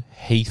Logan,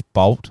 Heath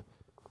Bolt,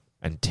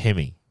 and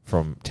Timmy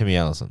from Timmy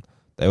Ellison.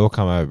 They all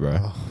come over, bro.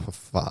 Oh,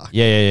 fuck.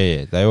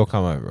 Yeah. They all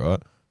come over, right?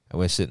 And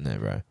we're sitting there,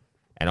 bro.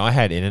 And I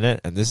had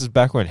internet, and this is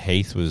back when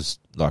Heath was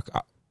like,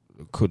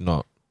 could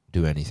not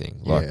do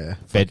anything. Like Yeah,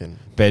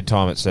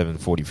 bedtime at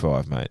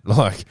 7:45, mate.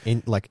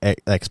 Like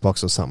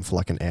Xbox or something for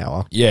like an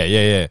hour.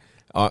 yeah.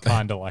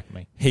 Kind of like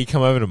me. He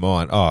come over to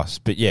mine. Oh,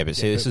 but see,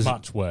 this is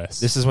much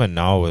worse. This is when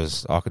Noah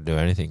was, I could do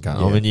anything,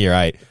 cunt. Yeah. I'm in year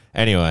 8.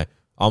 Anyway,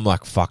 I'm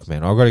like, fuck,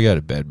 man, I've got to go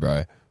to bed,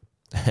 bro.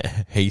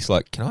 He's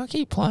like, can I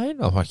keep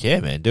playing? I'm like, yeah,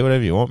 man, do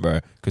whatever you want, bro.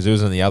 Because it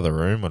was in the other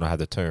room when I had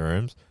the 2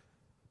 rooms.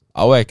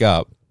 I wake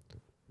up.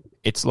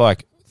 It's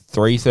like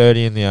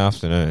 3:30 in the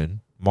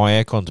afternoon. My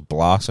aircon's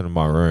blasting in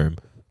my room.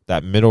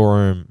 That middle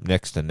room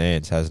next to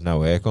Nan's has no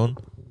aircon.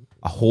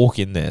 I walk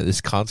in there. This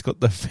cunt's got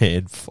the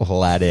fan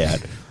flat out.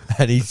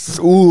 And he's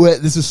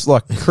sweat. This is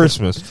like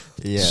Christmas.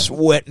 Yeah.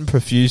 Sweating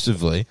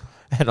profusively.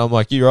 And I'm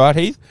like, you right,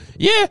 Heath?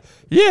 Yeah.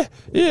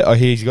 I hear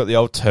he's got the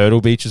old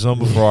Turtle Beaches on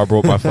before I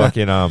brought my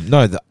fucking,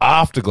 the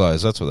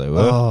Afterglows. That's what they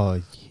were.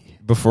 Oh, yeah.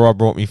 Before I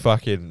brought me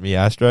fucking me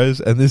Astros.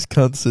 And this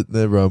cunt's sitting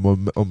there, bro,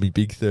 on me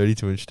big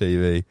 32-inch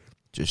TV,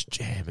 just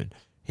jamming.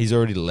 He's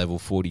already level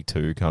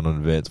 42, cunt, on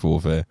Advanced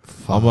Warfare.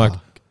 I'm like,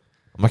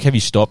 have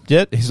you stopped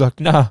yet? He's like,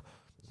 nah.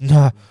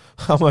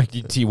 I'm like,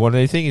 do you want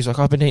anything? He's like,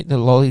 I've been eating the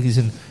lollies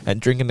and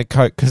drinking the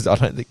Coke because I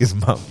don't think his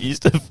mum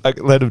used to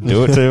fucking let him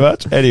do it too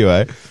much.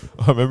 Anyway,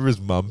 I remember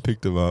his mum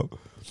picked him up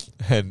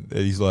and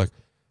he's like,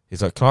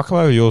 can I come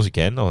over yours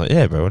again? I'm like,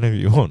 yeah, bro, whenever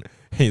you want.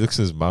 And he looks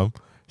at his mum.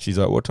 She's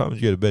like, what time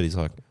did you go to bed? He's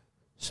like,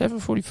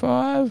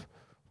 7:45.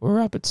 We're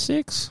up at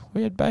 6.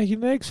 We had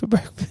bacon and eggs for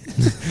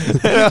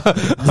breakfast.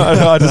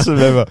 I just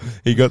remember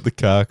he got the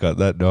car cut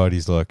that night.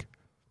 He's like,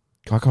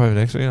 can I come over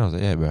next week? And I was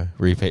like, yeah, bro.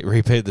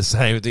 Repeat the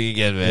same thing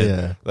again, man.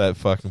 Yeah. That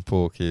fucking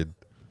poor kid.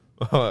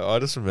 I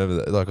just remember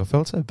that. Like, I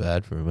felt so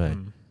bad for him, mate.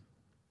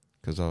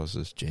 Because I was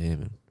just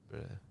jamming.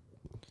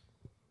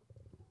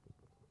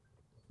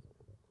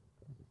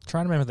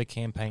 Trying to remember the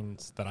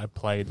campaigns that I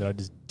played that I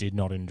just did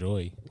not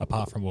enjoy,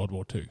 apart from World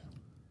War II.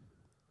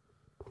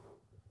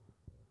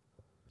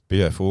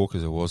 BO4,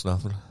 because there was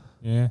nothing.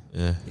 Yeah.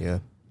 Yeah.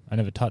 I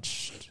never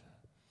touched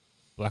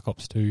Black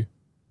Ops 2.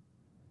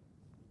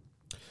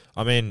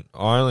 I mean,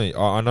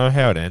 I know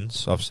how it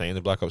ends. I've seen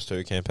the Black Ops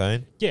 2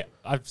 campaign. Yeah,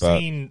 I've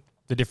seen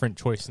the different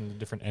choice and the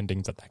different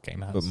endings that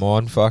game has. But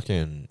mine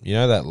fucking,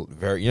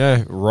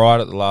 right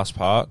at the last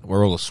part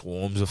where all the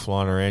swarms are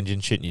flying around you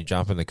and shit and you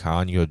jump in the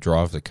car and you got to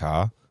drive the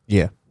car.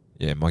 Yeah.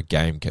 Yeah, my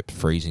game kept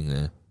freezing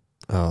there.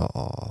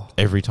 Oh.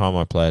 Every time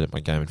I played it, my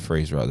game would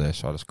freeze right there,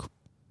 so I just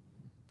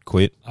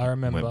quit. I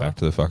remember. Went back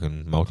to the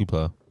fucking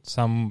multiplayer.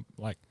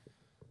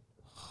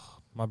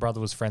 My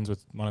brother was friends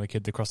with one of the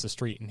kids across the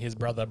street, and his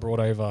brother brought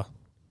over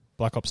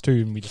Black Ops 2,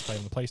 and we just played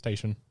on the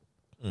PlayStation.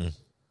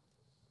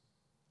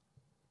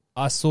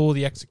 I saw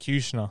the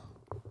Executioner,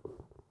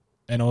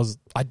 and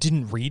I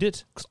didn't read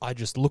it, because I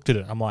just looked at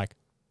it. I'm like,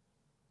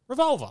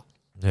 revolver.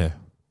 Yeah.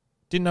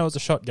 Didn't know it was a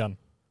shotgun.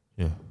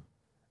 Yeah.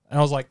 And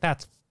I was like,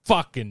 that's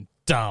fucking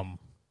dumb.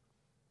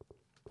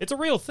 It's a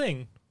real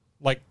thing.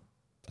 Like,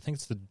 I think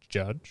it's the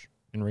Judge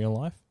in real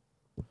life.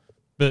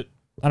 But,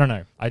 I don't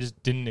know. I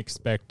just didn't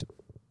expect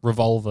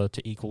revolver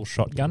to equal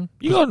shotgun.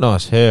 You got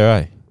nice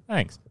hair, eh?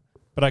 Thanks.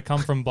 But I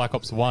come from Black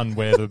Ops 1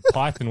 where the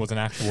Python was an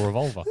actual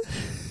revolver.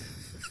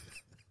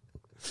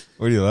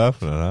 What are you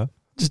laughing at, huh?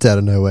 Just out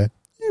of nowhere.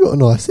 You got a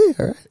nice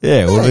hair, right?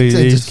 Yeah, well, Yeah,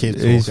 he's just keep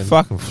talking.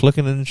 fucking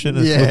flicking and shit.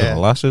 And Yeah. looking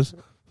luscious.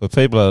 For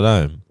people at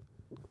home,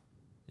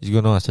 he's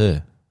got nice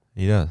hair.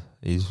 He does.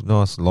 He's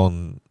nice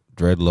long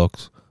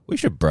dreadlocks. We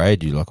should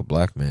braid you like a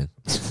black man.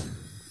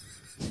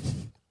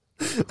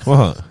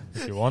 What?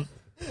 If you want.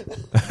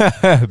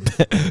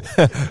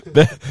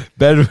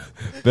 Ben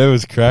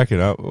was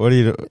cracking up. What do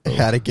you do?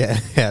 How to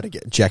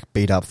get Jack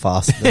beat up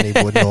faster than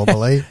he would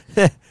normally.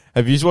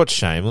 Have you watched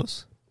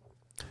Shameless?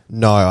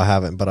 No, I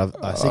haven't, but I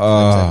see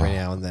clips every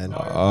now and then.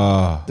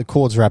 Oh, The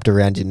cord's wrapped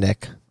around your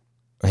neck.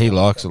 he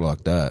likes it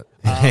like that.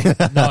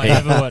 No, I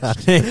never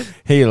watched.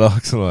 He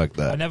likes it like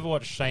I that. never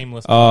watched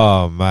Shameless.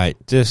 Oh, mate,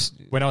 just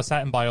When I was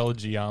sat in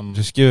biology,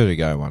 give it a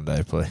go one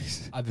day,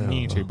 please. I've been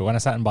meaning to, but when I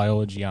sat in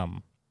biology,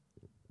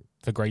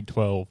 for grade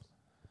 12,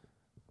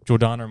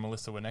 Jordana and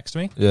Melissa were next to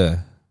me. Yeah.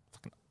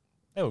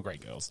 They were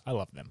great girls. I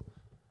loved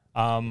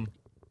them.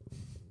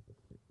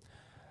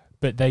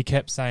 But they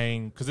kept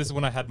saying, because this is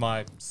when I had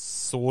my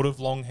sort of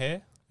long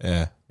hair,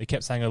 Yeah. they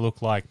kept saying I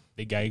looked like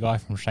the gay guy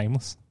from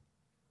Shameless,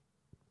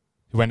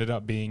 who ended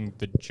up being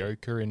the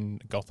Joker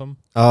in Gotham.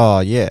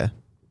 Oh, yeah.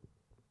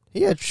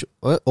 He had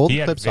all He the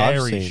had clips I've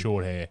very seen.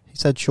 short hair.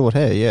 He's had short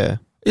hair, yeah.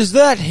 Is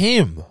that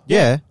him?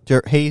 Yeah.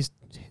 He's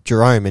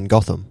Jerome in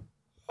Gotham.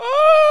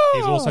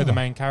 He's also the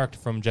main character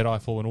from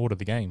Jedi Fallen Order,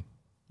 the game.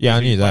 Yeah, I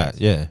knew He that.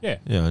 plays. Yeah. Yeah.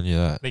 Yeah, I knew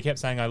that. They kept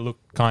saying I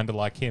looked kind of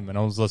like him, and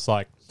I was just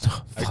like,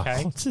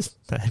 okay. What's his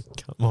name?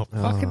 Come on.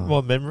 Fucking my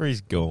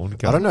memory's gone.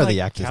 I don't know Like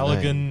the actor's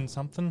Callaghan name.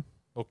 something,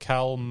 Or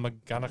Cal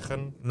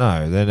McGunahan?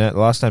 No, then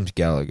last name's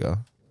Gallagher.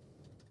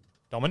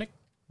 Dominic?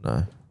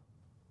 No.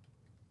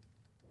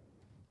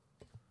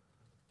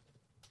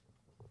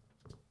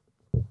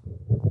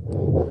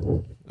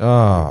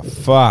 Oh,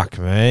 fuck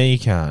me. You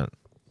can't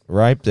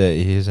rape their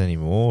ears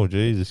anymore.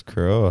 Jesus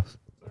Christ.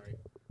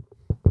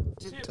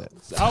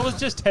 I was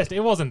just testing.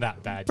 It wasn't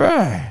that bad. Bro,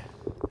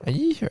 are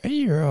you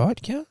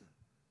alright, cunt?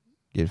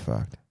 Get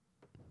fucked.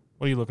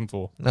 What are you looking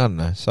for? I don't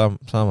know.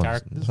 Someone's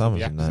Characters, name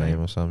the actor's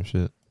name? or some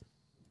shit.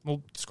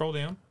 Well, scroll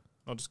down.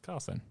 I'll just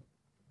cast then.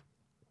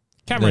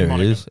 There Cameron it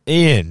Monaghan. is.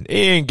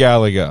 Ian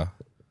Gallagher.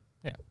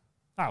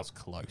 That was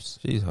close.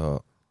 She's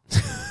hot.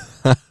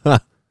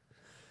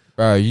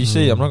 Bro, you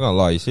see, I'm not gonna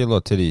lie, you see a lot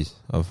of titties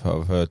of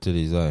her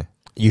titties, though.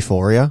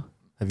 Euphoria.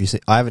 Have you seen?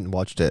 I haven't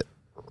watched it,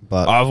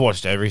 but I've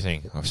watched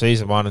everything. I've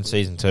season 1 and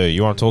season 2.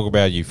 You want to talk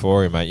about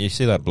Euphoria, mate? You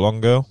see that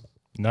blonde girl?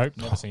 Nope,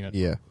 never seen it.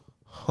 yeah,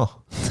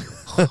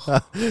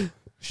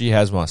 She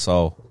has my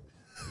soul.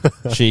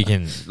 She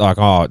can, like,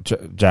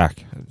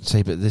 Jack.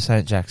 See, but this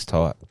ain't Jack's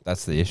type.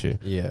 That's the issue.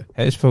 yeah.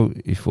 How do you spell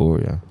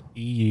Euphoria?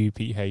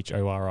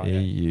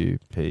 EUPHORIA.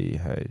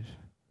 EUPH.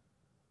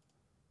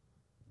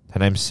 Her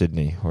name's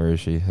Sydney. Where is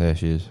she? There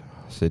she is.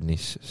 Sydney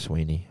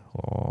Sweeney.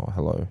 Oh,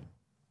 hello.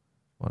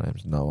 My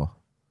name's Noah.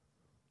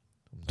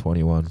 I'm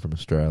 21 from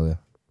Australia.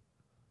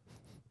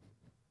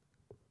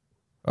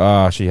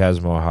 Ah, she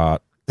has my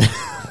heart.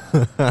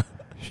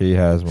 She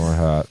has my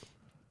heart.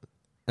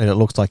 And it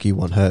looks like you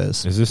want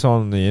hers. Is this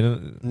on the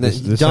internet? No,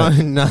 This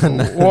don't. No.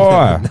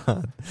 Why?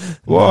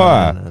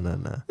 Why?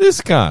 No.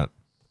 This can't.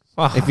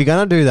 If you're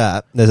gonna do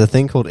that, there's a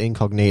thing called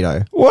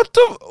incognito. What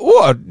the?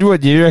 What?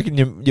 What, do you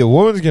reckon your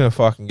woman's gonna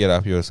fucking get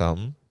up you or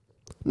something?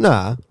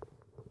 Nah.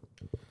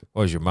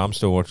 Or is your mum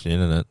still watching the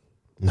internet?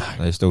 No.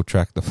 They still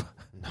track the...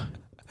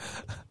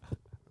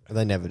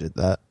 They never did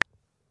that.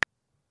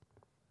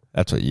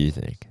 That's what you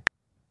think.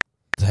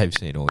 They've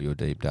seen all your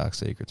deep, dark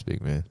secrets,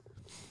 big man.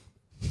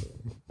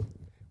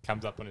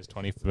 Comes up on his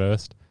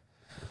 21st.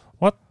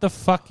 What the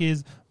fuck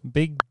is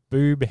big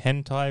boob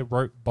hentai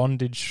rope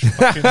bondage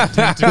fucking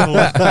tentacle?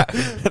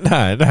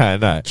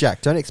 No.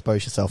 Jack, don't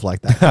expose yourself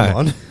like that. Come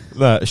on.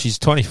 No, she's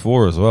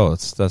 24 as well.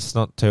 That's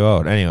not too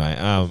old.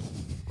 Anyway,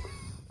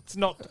 It's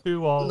not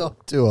too old.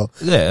 Not too old.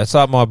 yeah, it's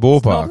up my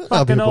ballpark. Not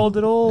fucking old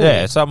at all.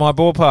 Yeah, it's up my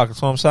ballpark.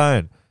 That's what I'm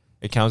saying.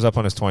 It comes up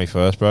on his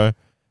 21st, bro,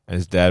 and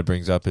his dad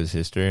brings up his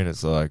history, and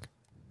it's like,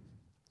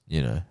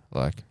 you know,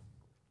 like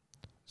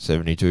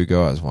 72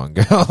 guys, one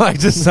girl, like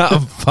just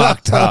something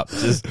fucked up,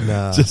 just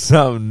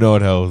something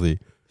not healthy.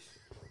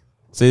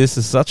 See, this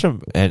is such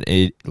an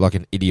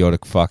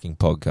idiotic fucking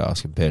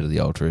podcast compared to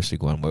the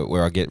altruistic one,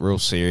 where I get real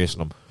serious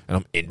and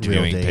I'm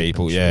interviewing Real deep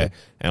people, and yeah, shit.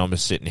 and I'm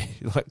just sitting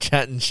here like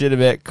chatting shit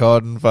about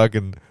COD and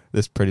fucking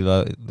this pretty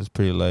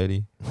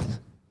lady.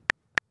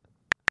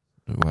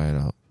 Wait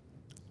up.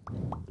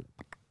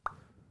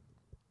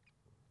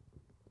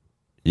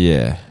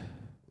 Yeah.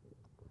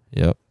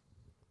 Yep.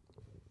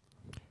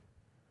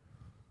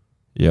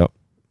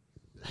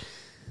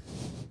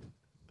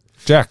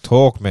 Jack,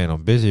 talk, man.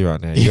 I'm busy right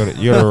now. You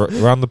gotta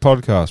run the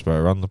podcast, bro.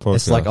 Run the podcast.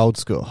 It's like old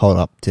school. Hold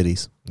up,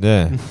 titties.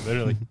 Yeah.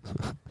 Literally.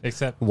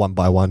 Except One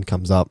by one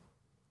comes up.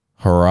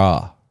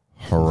 Hurrah.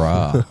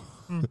 Hurrah.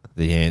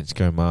 The ants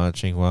go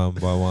marching one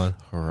by one.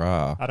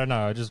 Hurrah. I don't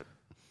know.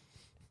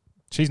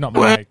 She's not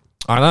my.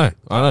 I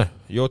know.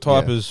 Your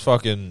type Yeah. is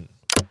fucking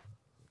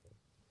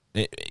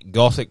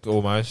gothic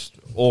almost,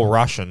 or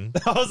Russian,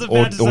 I was Or-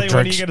 about to say, or when are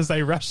drinks- you going to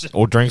say Russian?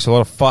 or drinks a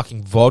lot of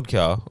fucking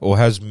vodka, or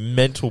has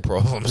mental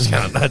problems.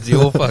 That's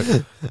your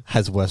fucking...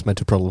 Has worse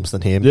mental problems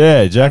than him.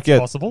 Yeah, Jack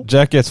possible.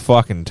 gets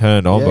fucking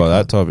turned on Yeah, by cunt.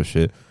 that type of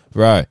shit.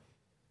 Bro,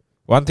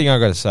 one thing I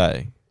got to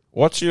say.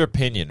 What's your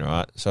opinion,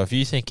 right? So if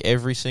you think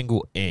every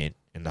single ant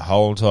in the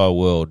whole entire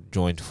world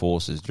joined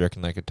forces, do you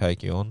reckon they could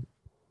take you on?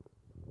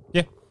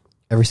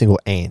 Every single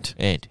ant.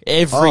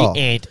 Every Oh.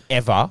 ant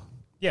ever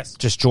Yes.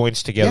 just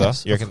joins together.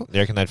 Yes, You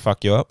reckon they'd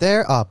fuck you up?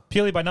 There are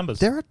Purely by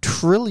numbers.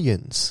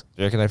 trillions.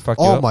 Do you reckon they'd fuck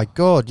you Oh up? my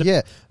god,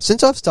 yeah.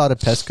 Since I've started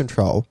pest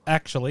control,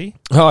 Actually,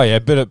 Oh yeah,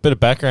 bit of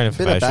background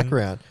bit information. of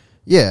background.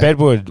 Yeah.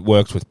 Bedwood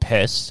works with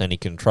pests and he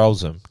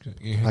controls them.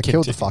 I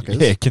killed the fuckers.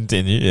 Yeah,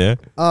 continue. Yeah,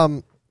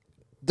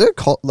 Their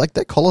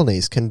their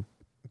colonies can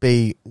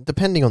be,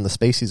 depending on the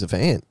species of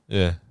ant,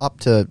 yeah.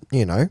 up to,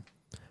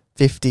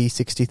 50,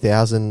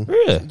 60,000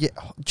 Really? yeah,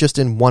 just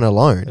in one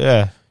alone.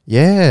 Yeah.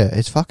 Yeah,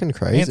 it's fucking ants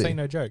crazy. ain't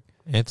no joke.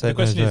 Ants The ain't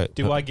no question is, joke.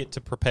 do I get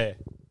to prepare?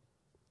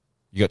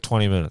 You got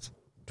 20 minutes.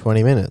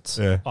 20 minutes.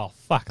 Yeah. Oh,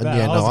 fuck And that.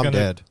 yeah, I was no, I'm gonna,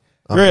 dead.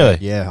 Really?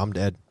 Dead. Yeah, I'm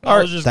dead. I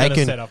was just They going to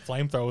can- set up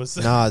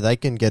flamethrowers. No, they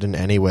can get in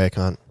anywhere,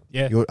 cunt.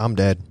 Yeah. I'm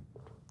dead.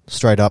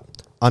 Straight up.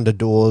 Under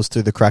doors,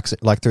 through the cracks,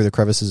 like through the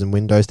crevices and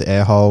windows, the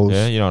air holes.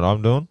 Yeah, you know what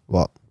I'm doing?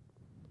 What?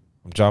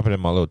 I'm jumping in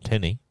my little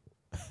tinny.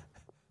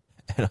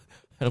 and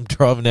I'm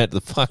driving out to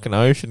the fucking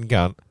ocean,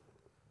 cunt.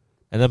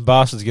 And then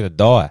bastard's going to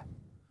die.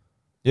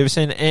 You ever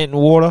seen an ant in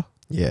water?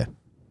 Yeah.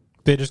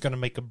 They're just going to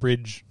make a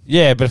bridge.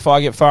 Yeah, but if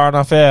I get far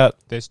enough out...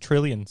 There's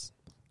trillions.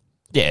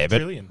 Yeah,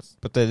 Trillions.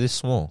 but they're this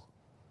small.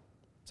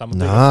 Some are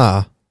bigger.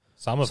 Nah.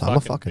 Some are Some are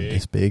fucking fucking big.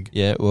 this big.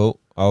 Yeah, well,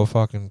 I'll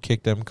fucking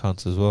kick them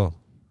cunts as well.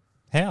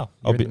 How?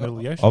 I'll You're be in the middle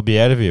of the ocean. I'll be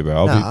out of here,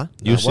 bro.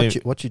 You'll see.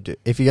 What you do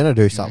if you're gonna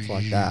do something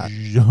like that?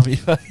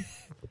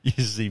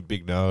 You see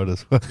Big Noah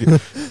as well.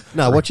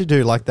 No, what you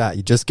do like that,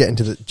 you just get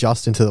into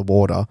the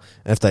water,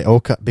 and if they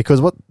all because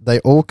they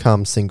all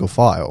come single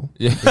file,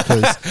 Yeah.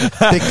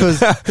 because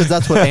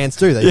that's what ants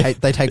do.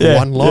 They take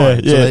one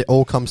line, so they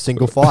all come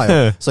single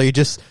file. So you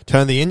just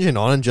turn the engine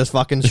on and just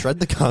fucking shred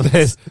the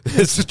cunts.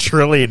 There's a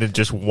trillion in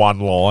just one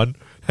line,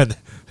 and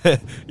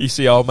you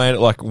see old man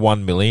at like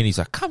 1 million. He's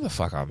like, "Come the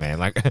fuck on, man!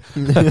 Like,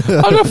 I'm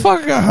gonna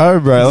fucking go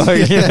home, bro."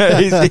 Like, you know,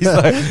 he's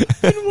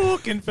like, Been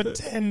walking for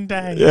 10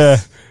 days. yeah.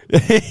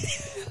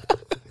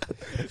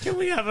 Can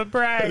we have a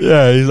break?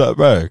 Yeah, he's like,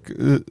 bro,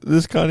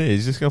 this cunt here,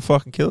 he's just gonna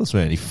fucking kill us,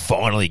 man. He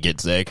finally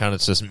gets there, cunt.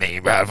 It's just me,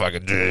 bro.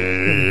 Fucking.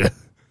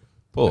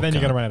 But then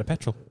you're gonna run out of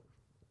petrol.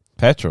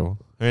 petrol.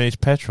 Who needs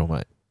petrol,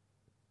 mate?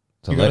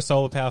 You got a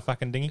solar power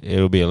fucking dinghy,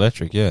 It'll be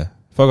electric, yeah.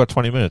 If I got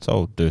 20 minutes,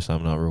 I'll do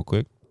something up real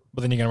quick.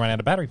 but then you're gonna run out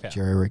of battery power.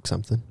 Jerry rig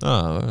something.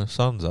 Oh,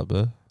 sun's up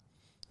there.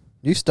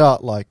 You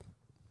start like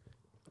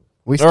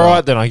we All start.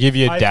 right, then I'll give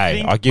you a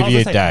day. I'll give you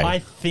a day. I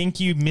think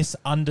you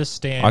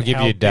misunderstand. I'll give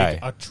how you a day.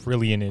 big a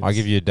trillion is. I'll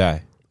give you a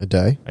day. A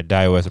day. A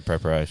day worth of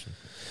preparation.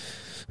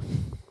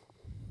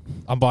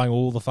 I'm buying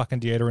all the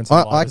fucking deodorants.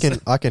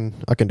 And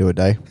I can do a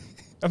day.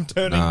 I'm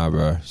turning. Nah,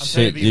 bro. I'm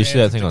turning these You see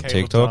that ants thing on into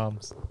Caleb's TikTok?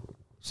 arms.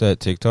 See that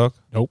TikTok?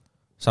 Nope.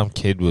 Some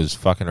kid was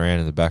fucking around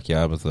in the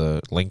backyard with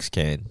a Lynx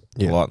can,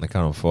 Yeah. lighting the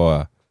cunt on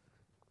fire.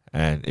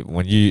 And And it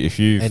went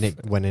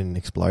in and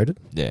exploded.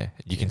 yeah,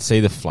 you can see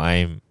the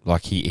flame.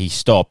 Like he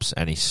stops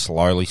and he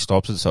slowly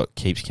stops it, so it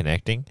keeps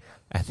connecting.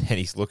 And then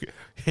he's looking.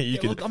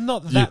 I'm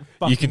not that.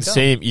 You can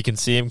see him. You can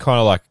see him kind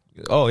of like,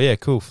 oh yeah,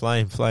 cool,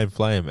 flame.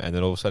 And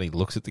then all of a sudden he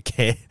looks at the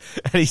can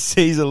and he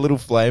sees a little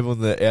flame on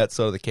the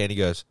outside of the can. He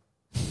goes,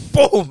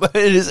 boom!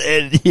 And his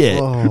head,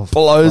 Oh,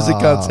 blows the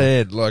fuck. cunt's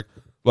hand. Like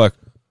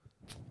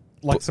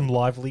like some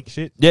live leak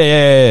shit.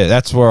 yeah.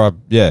 That's where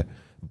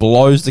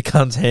blows the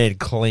cunt's hand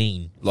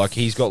clean. Like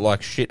he's got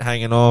like shit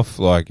hanging off.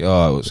 Like,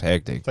 oh, it was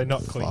hectic. So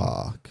not clean.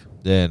 Fuck.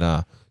 Yeah,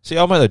 nah. See,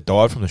 I mate that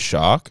died from the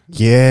shark.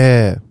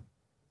 Yeah.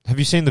 Have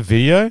you seen the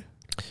video?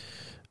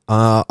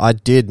 I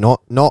did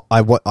not.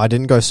 I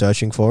didn't go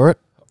searching for it.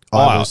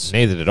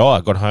 Neither did I.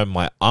 I got home.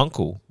 My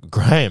uncle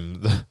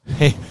Graham,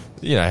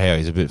 you know how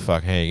he's a bit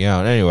fuck. How you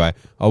going? Anyway,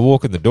 I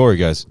walk in the door. He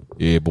goes,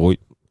 "Yeah, boy,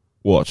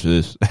 watch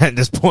this," and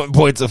just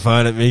points a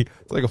phone at me.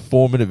 It's like a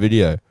 4-minute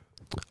video.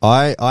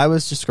 I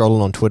was just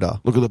scrolling on Twitter.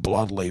 Look at the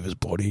blood leave his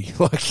body.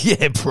 Like,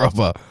 yeah,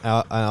 proper.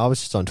 I was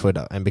just on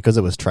Twitter, and because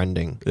it was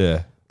trending,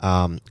 Yeah,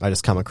 I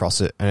just come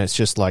across it, and it's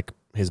just like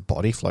his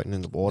body floating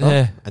in the water,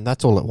 Yeah. and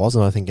that's all it was.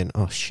 And I'm thinking,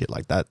 oh shit,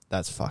 like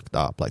that's fucked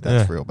up, like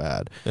that's Yeah. real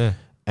bad. yeah.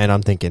 And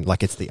I'm thinking,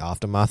 like it's the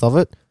aftermath of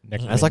it.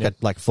 Next And it's like minute.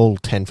 a full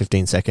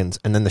 10-15 seconds,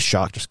 and then the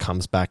shark just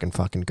comes back and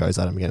fucking goes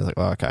at him again. It's like,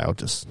 oh, okay, I'll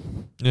just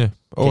Yeah.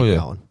 Oh keep yeah.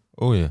 going.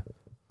 Oh yeah.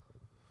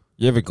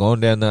 You ever gone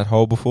down that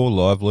hole before,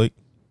 Live Leak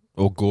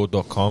or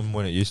Gore.com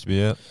when it used to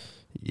be out?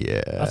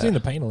 Yeah, I've seen the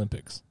Pain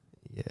Olympics.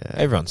 yeah,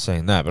 Everyone's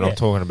seen that, but Yeah. I'm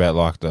talking about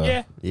like the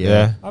Yeah,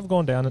 yeah, I've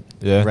gone down it.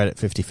 yeah, Reddit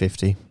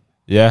 50-50.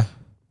 yeah,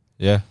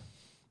 yeah,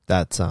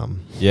 That's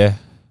yeah.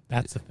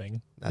 That's the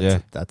thing.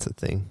 that's a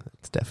thing.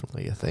 It's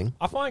definitely a thing.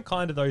 I find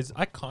find those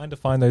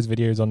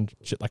videos on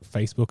shit like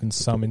Facebook and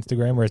some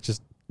Instagram where it's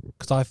just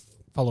because I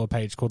follow a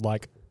page called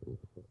like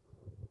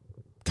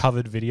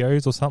covered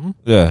videos or something.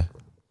 Yeah.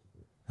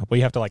 Where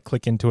you have to like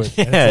click into it.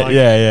 Yeah, And it's like,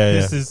 yeah.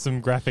 This is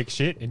some graphic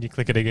shit, and you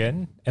click it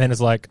again, and then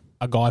it's like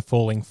a guy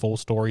falling 4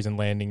 stories and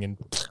landing, and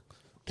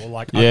or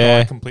like a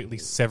Yeah. guy completely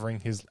severing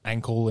his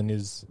ankle and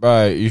his.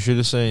 Bro, you should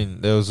have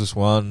seen. There was this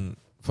one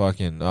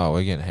fucking. Oh,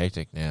 we're getting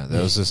hectic now.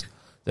 There was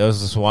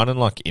this one in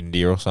like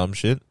India or some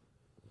shit,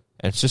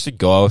 and it's just a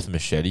guy with a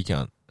machete,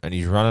 cunt, and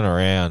he's running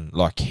around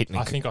like hitting.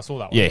 I think I saw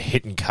that one. Yeah,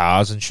 hitting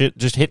cars and shit,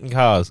 just hitting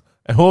cars,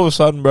 and all of a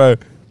sudden, bro,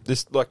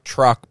 this like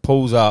truck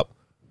pulls up,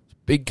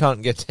 big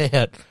cunt gets out,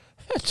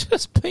 and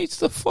just beats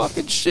the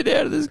fucking shit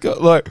out of this guy.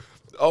 Like,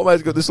 old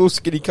mate's got this little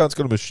skinny cunt's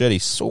got a machete,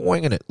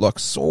 swinging it.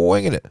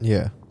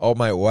 Yeah. Old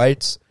mate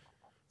waits,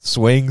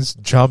 swings,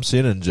 jumps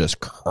in, and just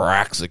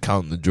cracks the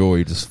cunt in the jaw.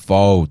 He just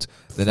folds.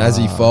 Then as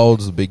he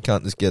folds, the big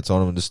cunt just gets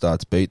on him and just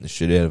starts beating the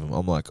shit out of him.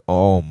 I'm like,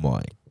 oh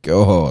my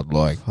god,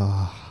 like.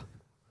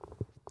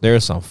 There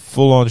is some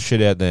full-on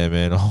shit out there,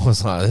 man. I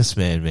was like, this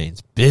man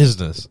means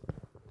business.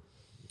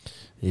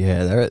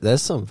 Yeah,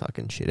 there's some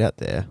fucking shit out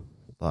there.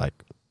 Like,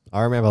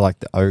 I remember like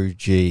the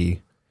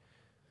OG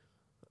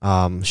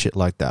shit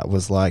like that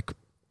was like,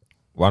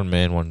 One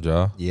man, one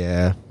jar.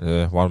 yeah,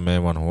 Yeah, one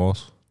man, one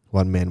horse.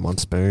 one man, one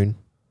spoon.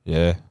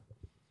 Yeah.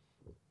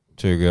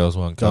 2 girls,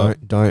 1 cup.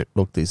 Don't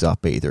look these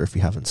up either if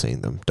you haven't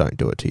seen them. Don't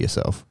do it to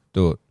yourself.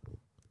 Do it.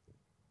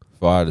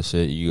 If I had to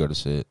see it, you got to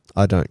see it.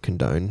 I don't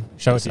condone.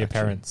 Show it this to your action.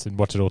 parents and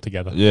watch it all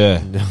together.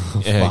 Yeah. No,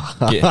 Yeah,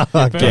 fuck. get- First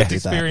Don't do that.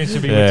 experience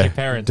should be Yeah. with your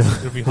parents.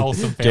 It'll be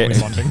wholesome family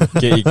Get- bonding.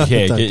 Get your, Don't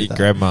get do your that.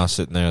 grandma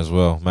sitting there as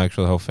well. Make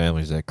sure the whole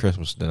family's there.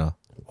 Christmas dinner.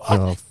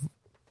 Oh,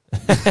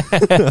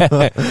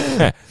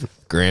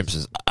 Gramps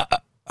is,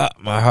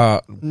 My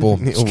heart,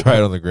 boom,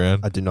 straight on the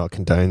ground. I do not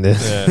condone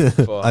this. Yeah,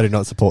 fuck. I do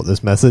not support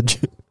this message.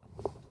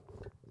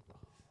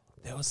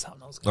 There was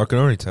something else. I can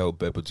already tell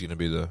Bedwood's going to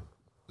be the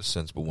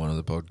sensible one of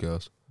the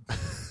podcast.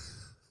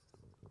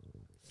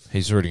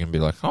 He's already going to be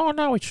like, oh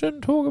no, we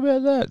shouldn't talk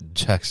about that.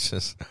 Jack's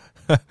just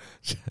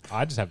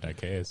I just have no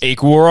cares.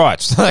 equal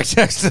rights. Like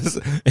Jack's just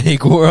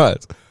equal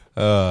rights.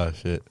 Oh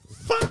shit.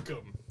 Fuck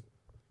them.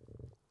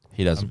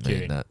 He doesn't I'm mean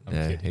kidding. that. I'm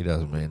Yeah, kidding. he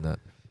doesn't mean that.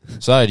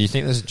 So, do you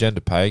think there's a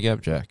gender pay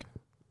gap, Jack?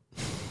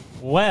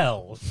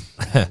 Well,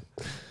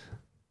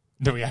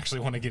 do we actually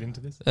want to get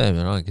into this? Yeah,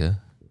 man, I don't care.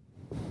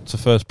 It's the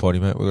first potty,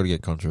 mate. We've got to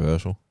get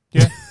controversial.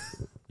 Yeah.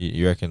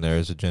 You reckon there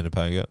is a gender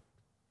pay gap?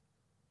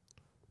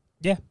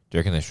 Yeah. Do you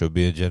reckon there should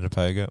be a gender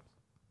pay gap?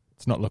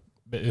 It's not look.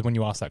 But when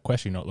you ask that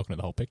question, you're not looking at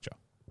the whole picture.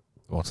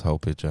 What's the whole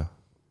picture?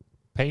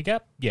 Pay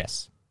gap?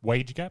 Yes.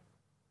 Wage gap?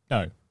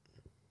 No.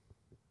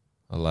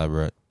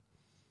 Elaborate.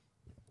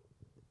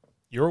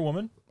 You're a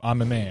woman.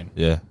 I'm a man.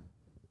 Yeah.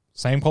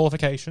 Same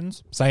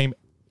qualifications. Same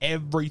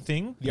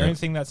everything. The Yeah. only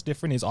thing that's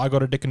different is I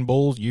got a dick and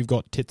balls. You've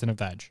got tits and a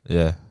vag.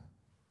 Yeah.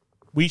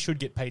 We should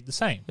get paid the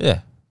same.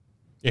 Yeah.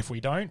 If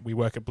we don't, we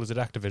work at Blizzard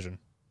Activision.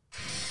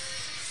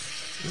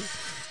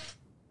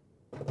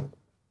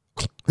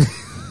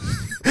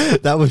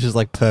 That was just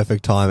like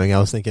perfect timing. I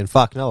was thinking,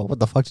 fuck no, what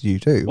the fuck did you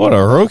do? What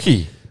a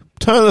rookie.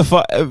 Turn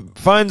the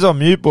phones on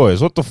mute,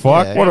 boys. What the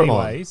fuck? Yeah, what,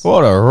 anyways.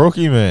 what a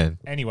rookie, man.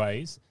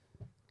 Anyways,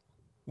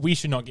 we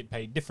should not get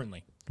paid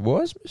differently. Why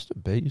is Mr.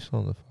 Beast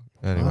on the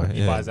phone? Anyway, He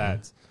yeah. buys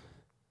ads.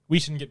 We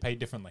shouldn't get paid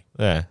differently.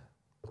 Yeah.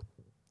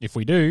 If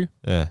we do,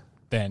 Yeah.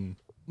 then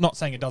not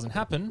saying it doesn't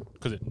happen,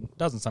 because it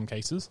does in some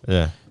cases.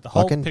 Yeah. The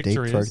whole Fucking deep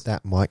picture throat is...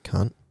 that mic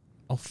cunt.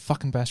 I'll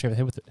fucking bash you over the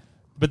head with it.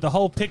 But the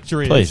whole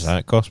picture is... Please don't.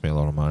 It cost me a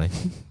lot of money.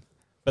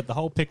 But the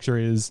whole picture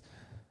is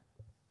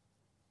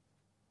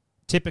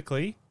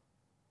typically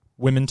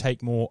women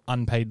take more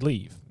unpaid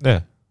leave.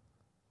 Yeah.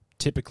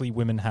 Typically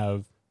women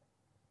have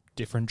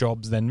different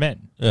jobs than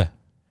men. Yeah.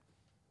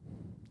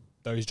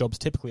 Those jobs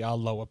typically are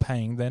lower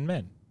paying than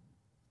men,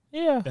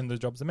 Yeah. than the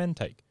jobs the men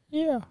take.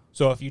 Yeah.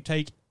 So if you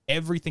take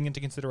everything into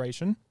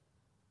consideration,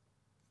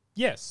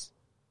 yes,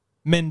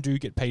 men do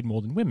get paid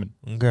more than women.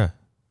 Okay.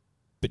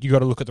 But you got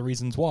to look at the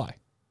reasons why.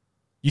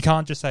 You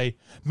can't just say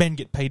men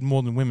get paid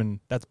more than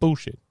women. That's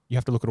bullshit. You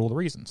have to look at all the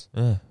reasons.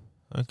 Yeah.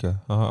 Okay.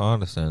 I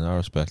understand. I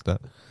respect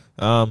that.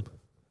 And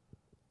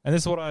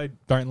this is what I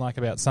don't like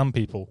about some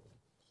people.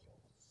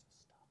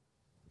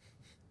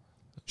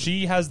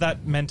 She has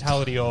that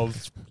mentality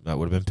of... That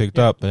would have been picked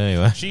up, but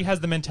anyway. She has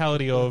the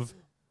mentality of,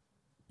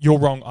 you're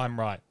wrong, I'm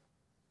right.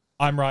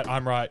 I'm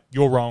right,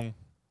 you're wrong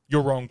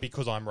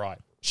because I'm right.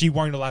 She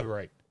won't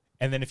elaborate.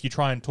 And then if you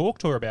try and talk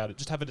to her about it,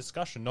 just have a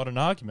discussion, not an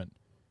argument.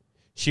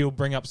 She'll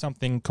bring up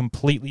something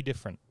completely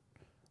different.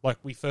 Like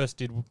we first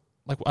did...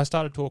 Like I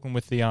started talking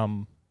with the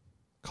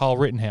Kyle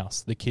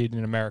Rittenhouse, the kid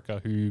in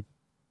America who,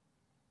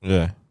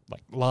 Yeah.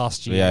 like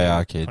last year... The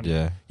AR kid,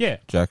 yeah. Yeah.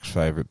 Jack's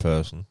favourite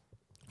person.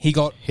 He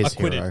got His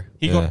acquitted. hero.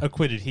 He Yeah. got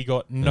acquitted. He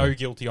got no Yeah.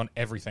 guilty on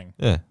everything.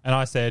 Yeah. And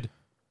I said,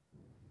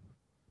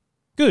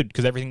 good,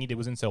 because everything he did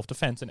was in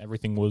self-defense and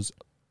everything was...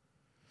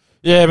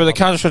 Yeah, but the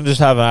cunt shouldn't just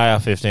have an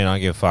AR-15. I don't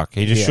give a fuck.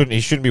 He just Yeah. shouldn't.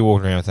 He shouldn't be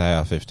walking around with an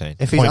AR-15.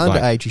 If he's Point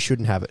blank. underage, he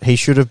shouldn't have it. He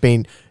should have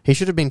been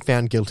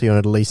found guilty on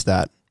at least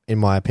that, in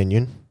my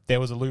opinion. There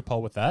was a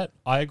loophole with that.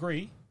 I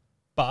agree.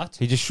 But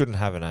He just shouldn't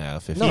have an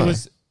AR-15. No.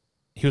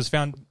 he was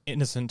found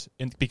innocent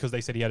because they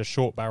said he had a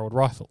short-barreled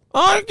rifle.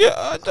 I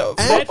don't.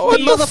 And what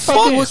the the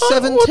motherfucker was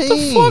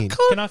 17.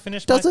 Can I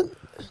finish? Doesn't...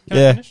 Can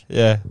I Yeah. finish?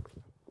 Yeah.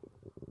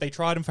 They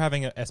tried him for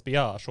having an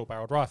SBR,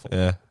 short-barreled rifle.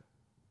 Yeah.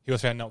 He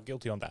was found not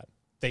guilty on that.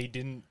 They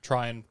didn't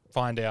try and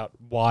find out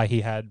why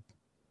he had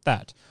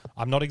that.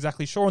 I'm not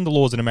exactly sure on the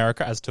laws in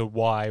America as to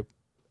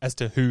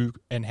who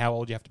and how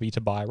old you have to be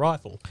to buy a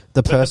rifle.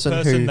 The But person the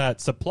person who...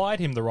 that supplied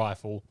him the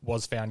rifle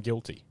was found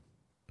guilty.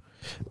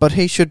 But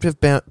he should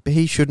have been...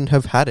 He shouldn't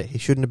have had it. He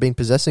shouldn't have been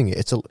possessing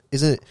it.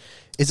 Is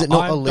it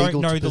not I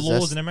illegal don't know to the possess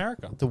laws in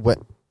America.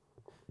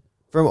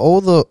 From all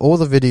the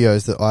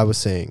videos that I was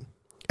seeing,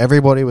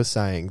 everybody was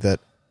saying that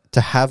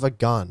to have a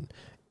gun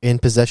in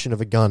possession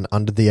of a gun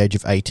under the age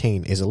of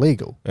 18 is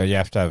illegal. You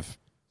have to have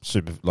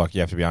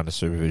you have to be under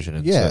supervision.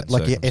 In Yeah, certain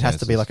like it has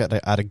to be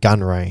circumstances. like at a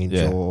gun range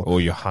Yeah.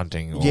 or you're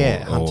hunting. Or,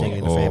 hunting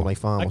in a or family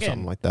farm or Again,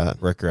 something like that.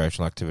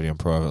 recreational activity on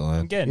private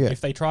land. Again, Yeah. if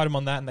they tried him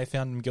on that and they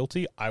found him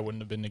guilty, I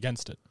wouldn't have been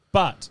against it.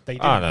 But they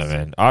didn't. I don't know,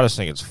 man. I just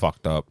think it's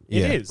fucked up. It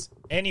Yeah. is.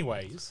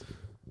 Anyways,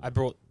 I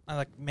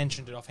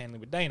mentioned it offhandedly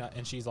with Dana,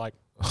 and she's like,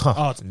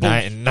 "Oh, it's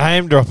bullshit."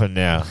 Name dropping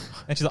now.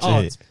 And she's like,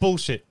 "Oh, Gee. it's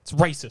bullshit. It's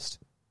racist."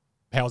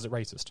 How is it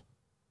racist?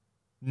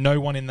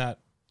 No one in that,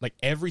 like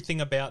everything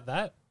about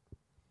that,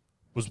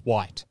 was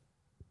white.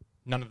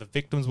 None of the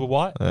victims were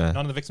white. Yeah.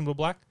 None of the victims were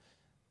black.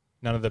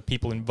 None of the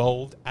people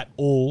involved at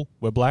all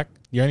were black.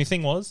 The only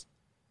thing was,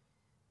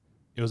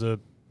 it was a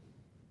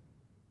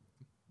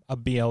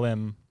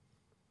BLM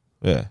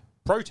Yeah.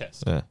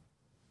 protest. Yeah.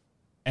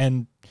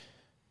 And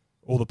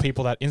all the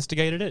people that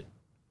instigated it,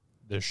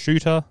 the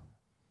shooter,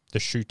 the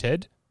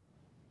shooted,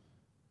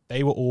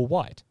 they were all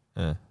white.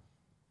 Yeah.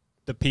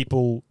 The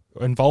people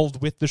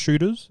involved with the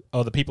shooters,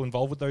 or the people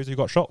involved with those who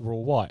got shot, were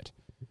all white.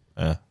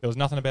 Yeah. There was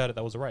nothing about it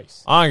that was a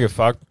race. I don't give a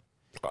fuck.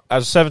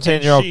 As a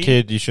 17-year-old And she-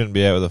 kid, you shouldn't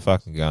be out with a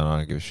fucking gun. I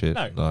don't give a shit.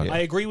 No, Like, I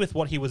agree with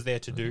what he was there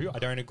to do. I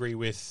don't agree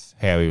with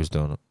how he was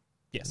doing it.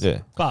 yes.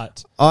 Yeah.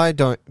 But I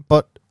don't,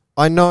 but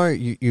I know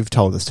you've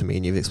told this to me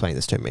and you've explained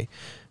this to me.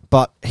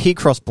 But he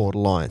crossed border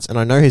lines, and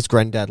I know his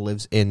granddad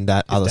lives in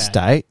that His other dad.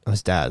 state. Or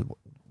his dad,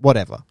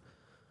 whatever.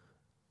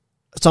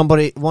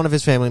 One of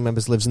his family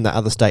members lives in that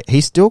other state.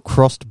 He still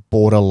crossed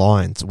border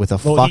lines with a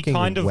well, fucking he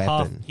kind of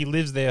weapon. he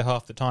lives there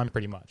half the time,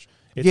 pretty much.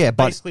 It's Yeah,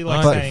 but- basically I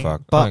like don't saying give a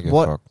fuck. I But don't give a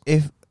what fuck.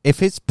 if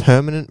his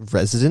permanent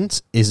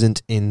residence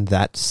isn't in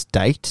that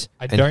state?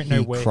 I and don't know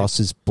he where-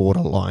 crosses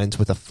border lines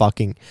with a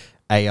fucking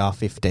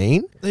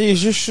AR-15. You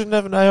just shouldn't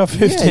have an AR-15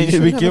 Yeah, you to shouldn't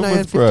have begin an with,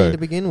 AR-15 bro. to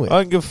begin with.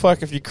 I don't give a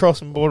fuck if you're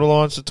crossing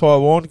borderlines to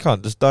Taiwan,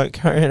 cunt. Just don't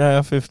carry an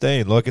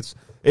AR-15. Like,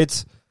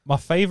 it's my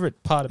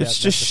favorite part about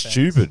just self-defense-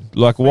 stupid.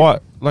 Like, why?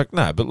 Like,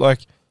 no, but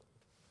like,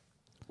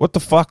 what the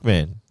fuck,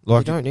 man?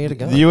 Like, You don't need a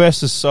gun. The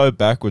US is so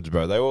backwards,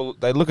 bro.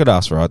 They look at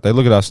us, right? They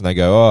look at us and they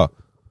go, "Oh,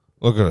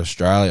 look at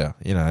Australia.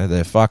 You know,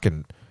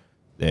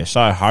 they're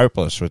so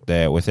hopeless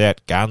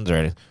without guns or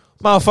anything."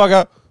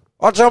 Motherfucker,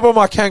 I'll jump on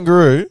my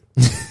kangaroo.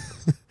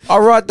 I'll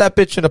ride that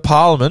bitch into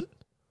Parliament.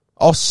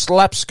 I'll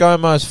slap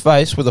ScoMo's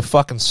face with a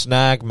fucking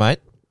snag, mate.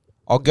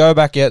 I'll go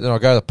back out and I'll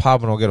go to the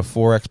pub and I'll get a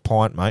 4X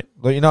pint, mate.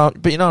 But you know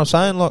what I'm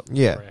saying? Like,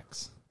 Yeah.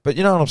 Correct. but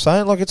you know what I'm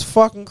saying? Like, it's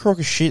fucking crook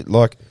of shit.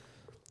 Like,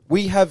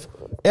 we have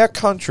our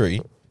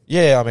country.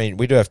 Yeah, I mean,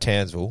 we do have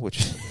Townsville,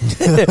 which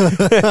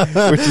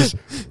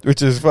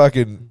which is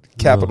fucking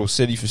capital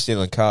city for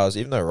stealing cars.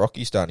 Even though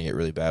Rocky's starting to get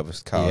really bad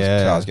with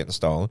Yeah. cars getting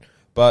stolen.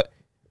 But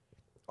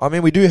I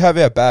mean, we do have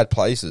our bad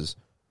places.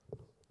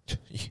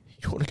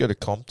 You want to go to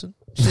Compton?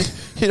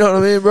 You know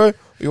what I mean, bro?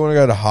 You want to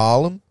go to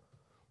Harlem,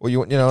 or you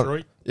want,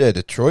 Detroit. yeah,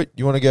 Detroit.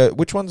 You want to go?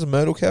 Which one's the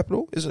myrtle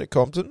capital? Isn't it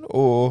Compton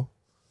or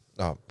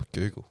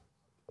Google?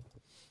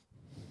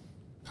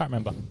 Can't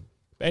remember.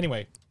 But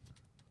anyway,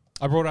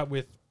 I brought up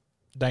with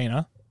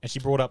Dana, and she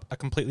brought up a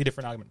completely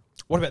different argument.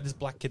 What about this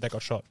black kid that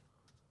got shot?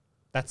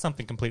 That's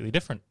something completely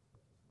different.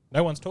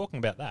 No one's talking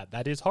about that.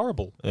 That is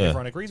horrible. Yeah.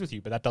 Everyone agrees with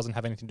you, but that doesn't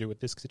have anything to do with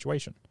this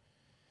situation.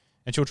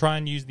 And she'll try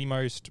and use the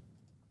most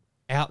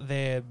out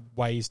there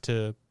ways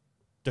to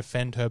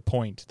defend her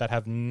point that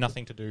have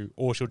nothing to do,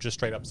 or she'll just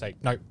straight up say,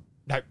 no,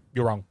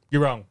 you're wrong.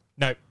 You're wrong.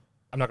 No,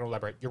 I'm not going to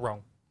elaborate. You're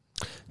wrong.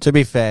 To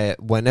be fair,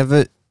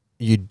 whenever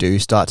you do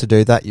start to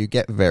do that, you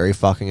get very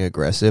fucking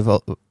aggressive a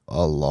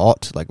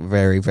lot, like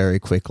very, very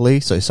quickly.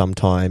 So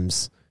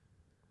sometimes,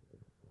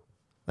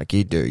 like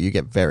you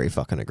get very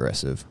fucking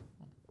aggressive.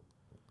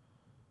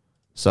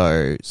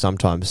 So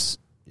sometimes,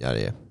 yeah,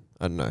 I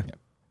don't know. Yeah.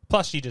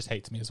 Plus, she just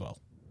hates me as well.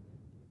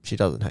 She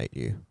doesn't hate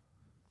you,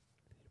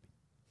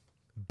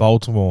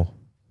 Baltimore.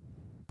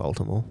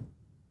 Baltimore.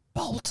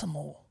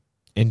 Baltimore.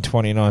 In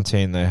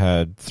 2019, they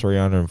had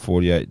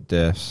 348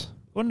 deaths.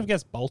 Wouldn't have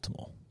guessed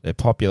Baltimore. Their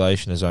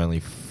population is only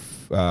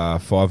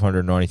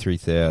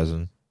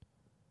 593,000.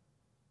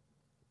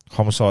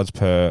 Homicides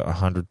per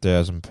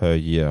 100,000 per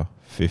year,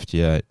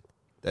 58.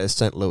 There's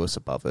St. Louis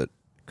above it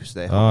because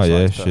their Oh,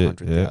 yeah, homicides per shit,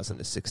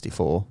 100,000 is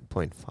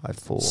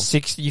 64.54.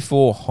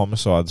 64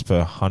 homicides per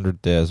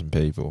 100,000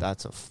 people.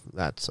 That's a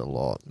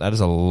lot. That is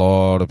a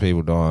lot of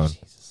people dying.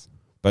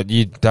 But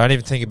you don't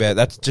even think about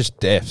that's just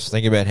deaths.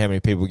 Think about how many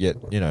people get,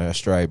 a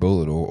stray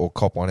bullet or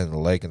cop one in the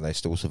leg and they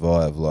still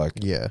survive. Like,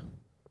 Yeah.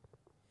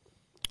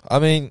 I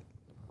mean,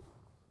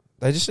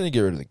 they just need to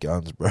get rid of the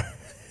guns, bro.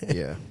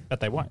 Yeah. But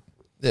they won't.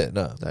 Yeah,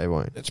 no. They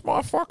won't. It's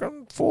my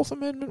fucking Fourth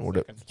Amendment or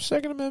the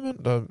Second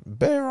Amendment,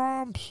 bear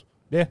arms.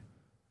 Yeah.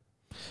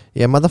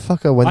 Yeah,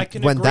 motherfucker, I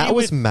can when that agree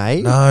was with-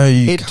 made, No,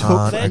 you It took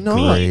can't Let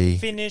No. me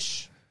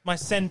finish my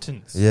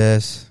sentence.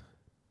 Yes.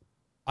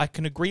 I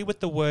can agree with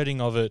the wording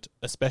of it,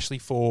 especially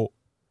for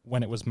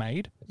when it was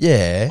made.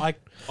 Yeah.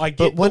 I get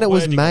but when the it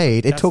was wording of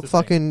made, it That's took the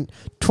thing. fucking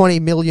 20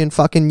 million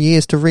fucking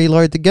years to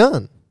reload the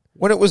gun.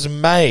 When it was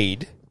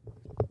made,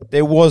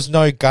 there was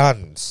no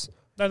guns.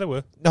 No, there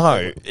were.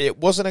 No, it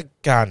wasn't a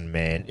gun,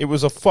 man. It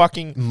was a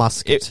fucking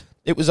Musket.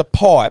 It was a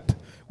pipe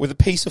with a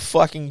piece of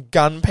fucking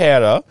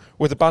gunpowder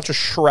with a bunch of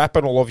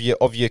shrapnel of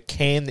your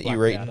can that Black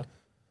you're eating. powder.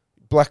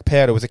 Black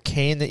powder with a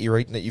can that you're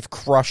eating that you've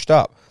crushed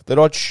up. That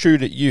I'd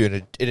shoot at you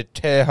and it'd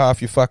tear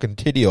half your fucking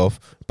titty off,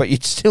 but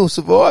you'd still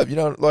survive.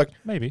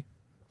 Maybe.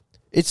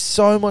 It's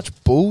so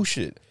much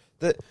bullshit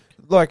that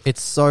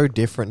It's so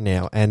different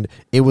now, and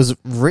it was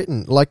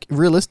written, like,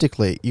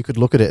 realistically, you could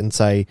look at it and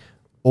say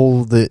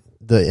all the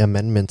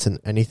amendments and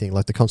anything,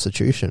 like the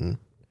Constitution,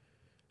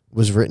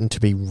 was written to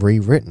be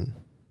rewritten.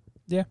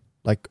 Yeah.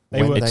 Like,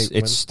 They when were- they...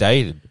 it's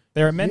stated.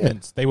 They're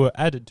amendments. They were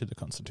added to the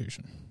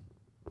Constitution.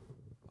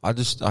 I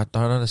don't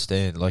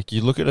understand. Like,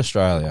 you look at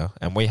Australia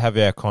and we have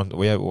our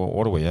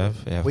what do we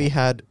have? we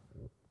had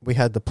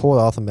the Port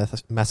Arthur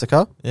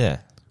massacre, yeah.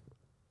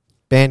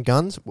 banned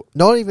guns.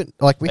 Not even,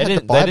 like, we had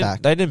the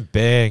buyback. They didn't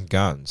ban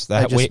guns.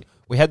 They just-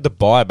 We had the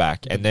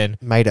buyback, and then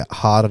Made it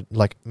harder,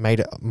 like, made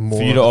it more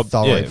for you of a to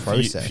thorough for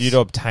process. you to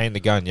obtain the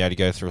gun, you had to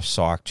go through a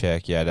psych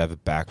check. You had to have a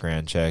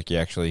background check. You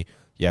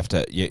You have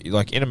to,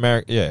 like in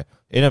America,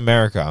 in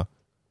America,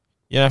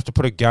 you don't have to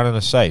put a gun in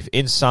a safe.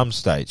 In some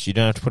states, you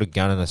don't have to put a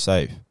gun in a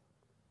safe.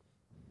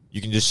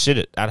 You can just sit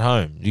it at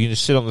home. You can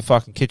just sit on the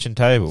fucking kitchen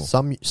table.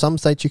 Some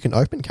states you can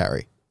open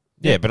carry.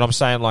 Yeah, but I'm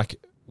saying like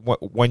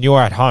when you're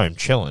at home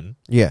chilling,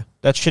 Yeah.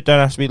 that shit don't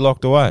have to be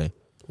locked away.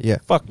 Yeah.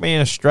 Fuck me, in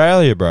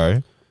Australia,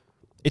 bro.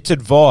 It's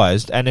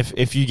advised, and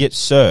if you get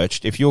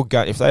searched, if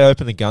they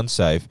open the gun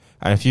safe,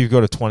 and if you've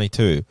got a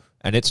 22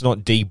 and it's not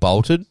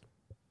debolted,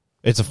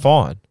 it's a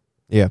fine.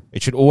 Yeah.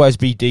 It should always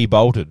be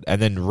debolted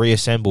and then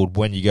reassembled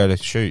when you go to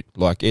shoot.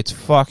 Like, it's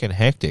fucking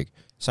hectic.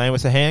 Same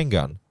with a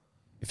handgun.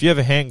 If you have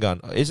a handgun,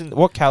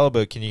 what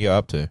caliber can you go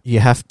up to? You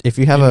have if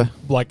you have a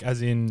like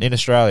as in In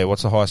Australia,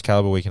 what's the highest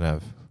caliber we can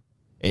have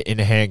in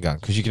a handgun?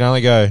 Because you can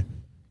only go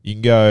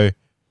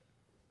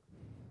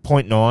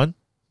 0.9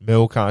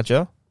 mil, can't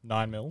you?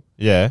 9 mil.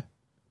 Yeah.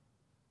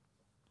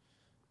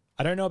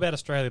 I don't know about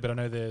Australia, but I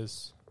know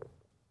there's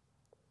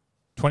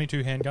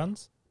 22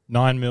 handguns,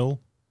 9 mil,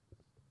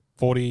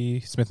 40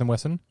 Smith &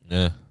 Wesson,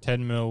 Yeah.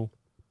 10 mil,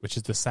 which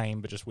is the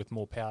same but just with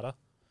more powder.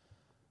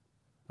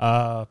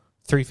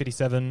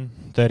 357,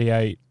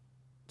 38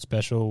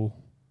 special,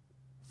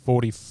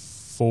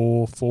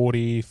 44,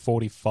 40,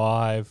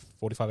 45,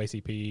 45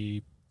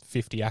 ACP,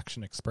 50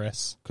 Action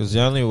Express. Because the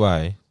only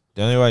way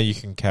you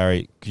can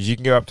carry, because you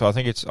can go up to, I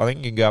think you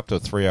can go up to a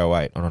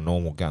 308 on a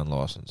normal gun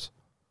license.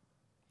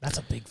 That's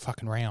a big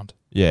fucking round.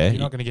 Yeah. You're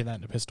not going to get that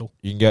in a pistol.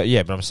 You can go,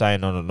 yeah, but I'm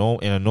saying in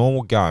a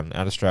normal gun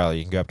out of Australia,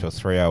 you can go up to a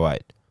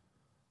 308.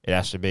 It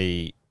has to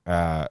be,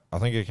 I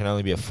think it can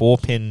only be a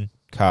 4-pin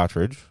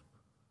cartridge,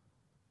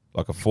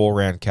 like a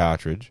 4-round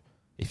cartridge.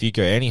 If you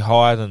go any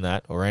higher than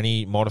that or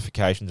any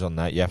modifications on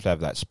that, you have to have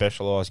that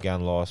specialised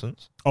gun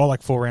license. Oh,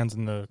 like 4 rounds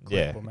in the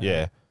Yeah, clip,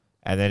 yeah.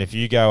 And then if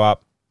you go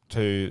up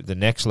to the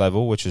next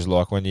level, which is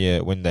like when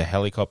the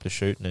helicopter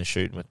shooting and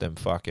shooting with them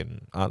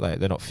fucking, aren't they?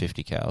 They're not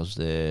 50 cals.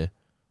 They're,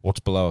 what's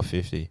below a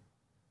 50?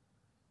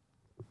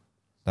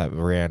 That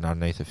round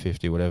underneath a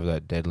 50, whatever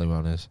that deadly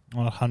one is.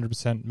 Not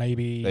 100%,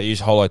 maybe. They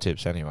use hollow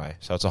tips anyway.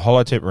 So it's a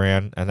hollow tip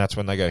round, and that's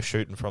when they go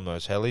shooting from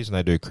those helis, and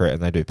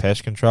they do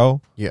pest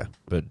control, yeah.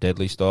 but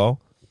deadly style.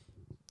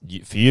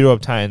 For you to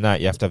obtain that,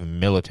 you have to have a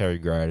military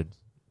graded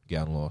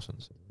gun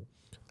license.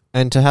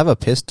 And to have a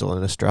pistol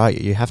in Australia,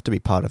 you have to be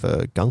part of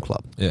a gun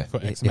club. Yeah,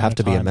 For X you have amount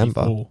to of be a time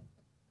member. before.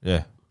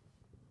 yeah,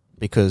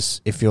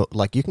 Because if you're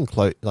you can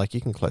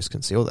close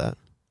conceal that.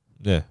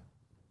 yeah.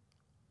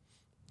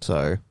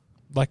 So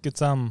Like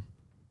it's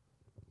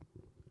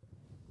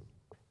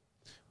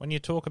when you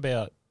talk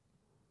about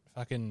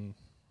fucking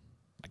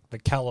like the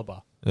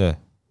caliber, Yeah,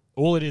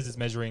 all it is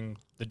measuring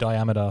the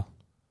diameter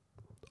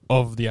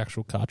of the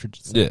actual cartridge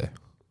itself. yeah,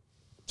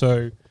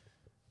 So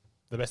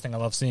the best thing I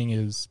love seeing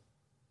is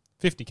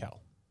 50 cal.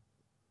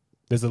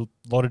 There's a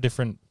lot of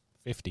different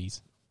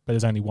 50s, but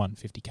there's only one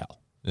 50 cal.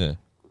 yeah.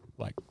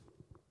 Like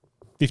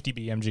 50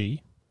 BMG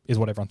is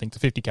what everyone thinks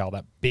of 50 cal,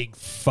 that big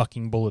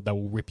fucking bullet that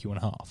will rip you in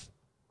half.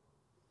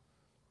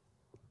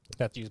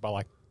 That's used by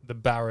like the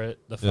Barrett,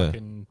 the Yeah.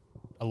 fucking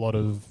a lot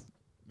of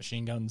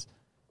machine guns.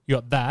 You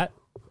got that.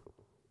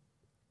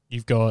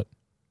 You've got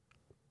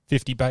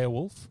 50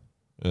 Beowulf,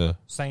 Yeah,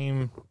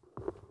 same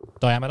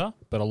diameter,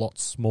 but a lot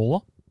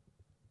smaller,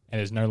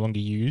 and is no longer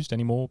used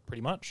anymore,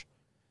 pretty much.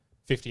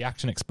 50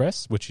 Action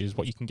Express, which is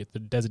what you can get the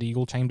Desert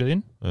Eagle chambered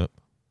in. Yep.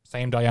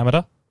 Same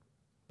diameter,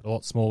 but a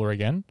lot smaller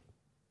again.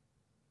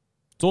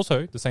 It's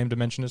also the same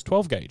dimension as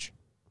 12 gauge.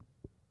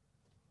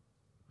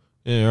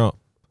 yeah. You're right.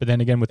 But then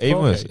again, with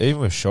 12 gauge,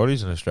 Even with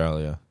shotties in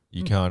Australia,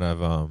 you can't have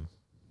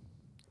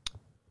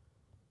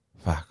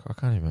Fuck, I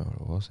can't even remember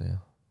what it was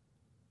now.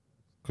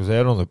 Because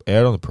out on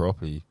the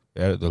property,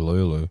 out at the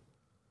Lulu,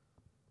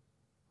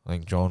 I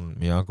think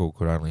my uncle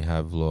could only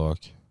have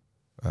like,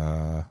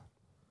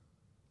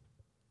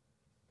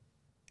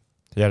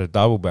 he had a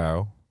double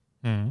barrel,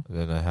 Mm.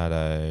 then they had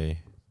a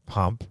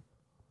pump,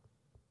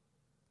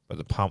 but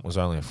the pump was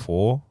only a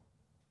 4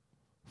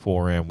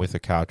 round with a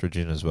cartridge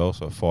in as well,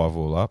 so 5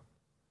 all up.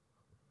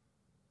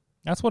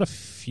 That's what a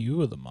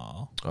few of them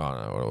are. I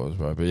don't know what it was,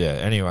 bro. But yeah,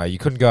 anyway, you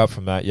couldn't go up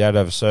from that. You had to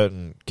have a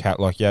certain you had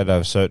to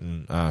have a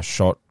certain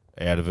shot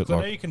out of it. So I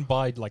know Like, you can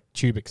buy like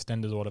tube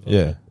extenders or whatever.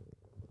 yeah,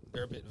 but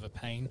they're a bit of a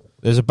pain.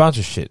 there's a bunch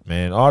of shit,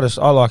 man. I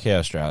like how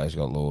Australia's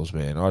got laws,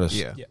 man. I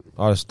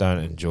just don't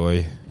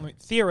enjoy. I mean,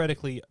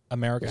 theoretically,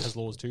 America has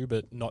laws too,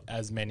 but not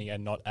as many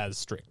and not as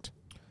strict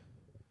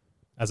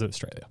as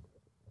Australia.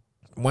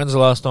 When's the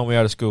last time we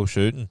had a school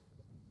shooting?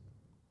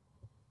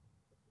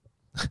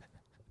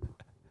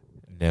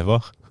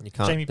 Never. you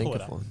can't Jamie, think pull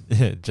it of up. one.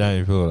 Yeah,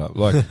 Jamie, pull it up.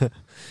 Like,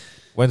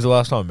 when's the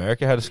last time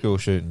America had a school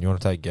shooting? You want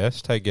to take a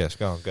guess? Take a guess.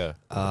 Go on, go.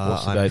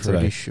 What's the I'm date pretty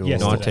today? sure.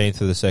 Yes, 19th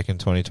of the 2nd,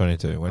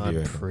 2022. When do you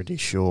I'm reckon? pretty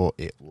sure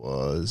it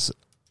was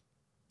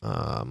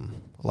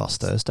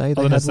last Thursday. I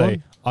They was going had to say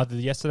one. either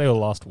yesterday or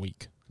last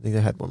week. I think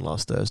they had one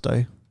last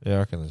Thursday. Yeah, I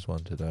reckon there's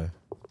one today.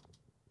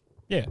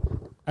 Yeah,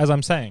 as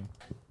I'm saying,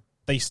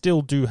 they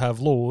still do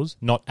have laws,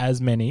 not as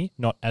many,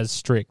 not as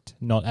strict,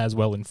 not as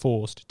well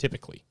enforced,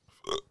 typically.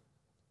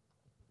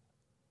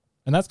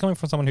 And that's coming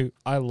from someone who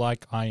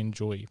I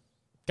enjoy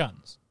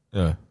guns.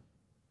 Yeah.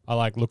 I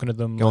like looking at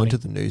them. Going learning- to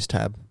the news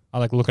tab. I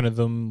like looking at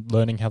them,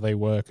 learning how they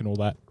work and all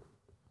that.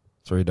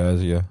 3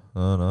 days ago.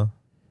 Oh, no.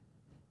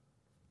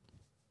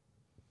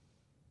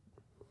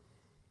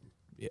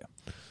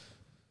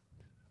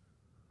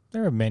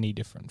 There are many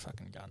different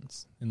fucking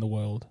guns in the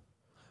world.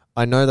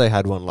 I know they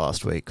had one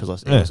last week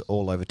because it Yeah. was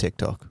all over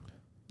TikTok.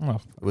 Oh,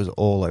 It was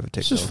all over TikTok.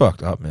 It's just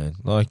fucked up, man.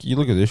 Like, you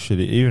look at this shit,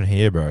 even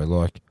here, bro.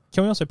 Like,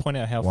 can we also point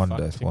out how 1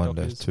 fucked death, TikTok 1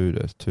 death, is? 2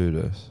 deaths, 2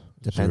 deaths.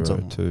 Depends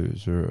 0, on 2,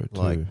 0,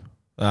 2.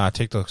 like-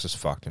 TikTok's just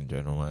fucked in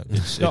general, mate.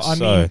 It's, No, it's I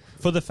so, mean,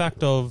 for the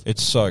fact of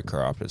it's so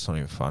corrupt. It's not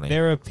even funny.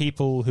 there are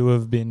people who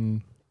have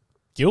been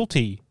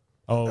guilty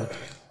of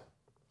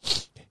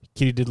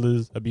kitty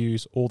diddlers,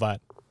 abuse, all that.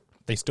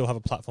 They still have a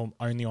platform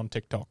only on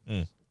TikTok.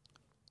 Mm.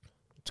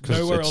 It's 'cause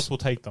Nowhere it's- else will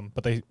take them,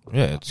 but they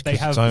it's they 'cause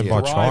have it's owned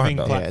by thriving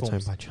China. Yeah, it's platforms.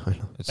 owned by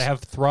China. They have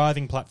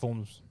thriving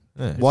platforms.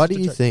 Yeah. Why just do a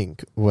you joke.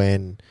 think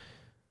when,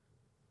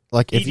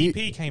 like, if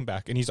EDP came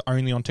back and he's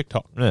only on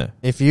TikTok. Yeah.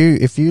 if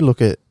you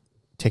look at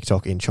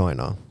TikTok in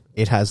China,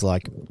 it has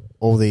like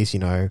all these,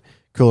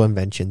 cool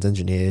inventions,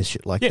 engineers,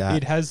 shit like Yeah, that.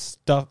 it has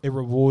stuff. It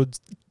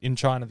rewards in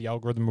China. The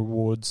algorithm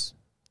rewards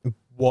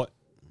what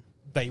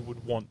they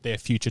would want their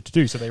future to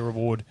do. So they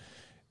reward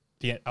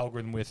the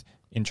algorithm with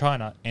in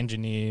China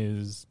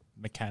engineers,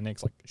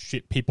 mechanics, like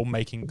shit, people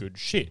making good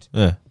shit.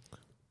 Yeah.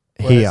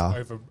 Whereas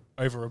Here,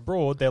 over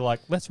abroad, they're like,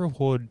 let's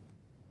reward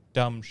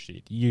dumb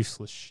shit,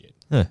 useless shit.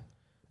 Yeah.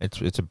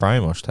 It's a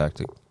brainwash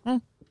tactic. Hmm.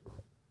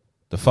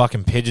 The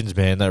fucking pigeons,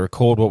 man, they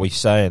record what we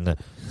say and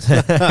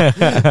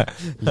yeah,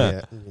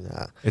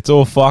 nah. it's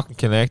all fucking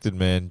connected,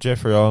 man.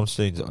 Jeffrey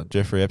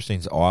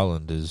Epstein's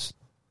island is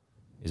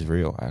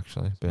real,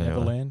 actually. But anyway.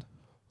 Neverland.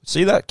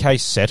 See that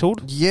case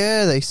settled?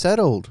 Yeah, they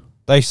settled.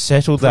 They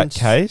settled Prince- that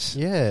case?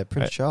 Yeah,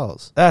 Prince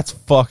Charles. That's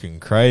fucking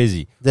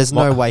crazy. There's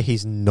My- no way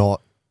he's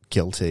not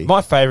guilty.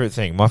 My favorite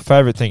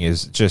thing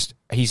is just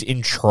he's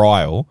in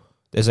trial.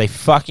 There's a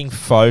fucking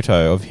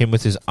photo of him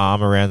with his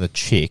arm around the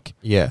chick.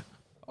 Yeah,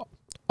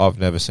 I've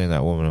never seen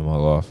that woman in my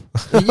life.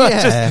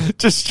 yeah,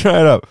 Just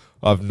straight up.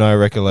 I've no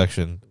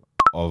recollection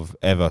of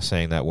ever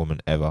seeing that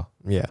woman ever.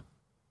 yeah.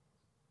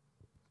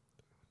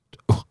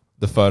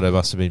 The photo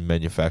must have been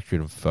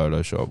manufactured in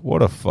Photoshop.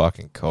 What a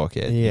fucking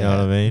cockhead. Yeah. You know what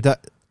I mean?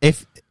 That,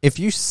 if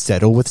you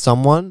settle with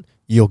someone,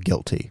 you're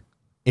guilty.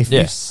 If you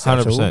Yes,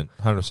 settle,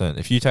 100%.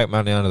 If you take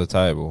money under the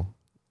table,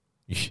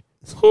 you've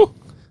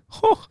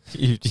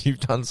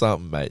done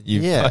something, mate.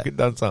 You've Yeah. fucking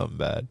done something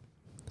bad.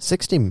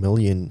 $60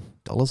 million,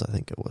 I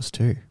think it was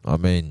too. I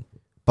mean,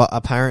 But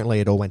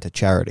apparently, it all went to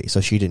charity, so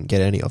she didn't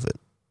get any of it.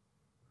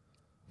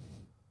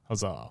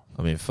 Huzzah.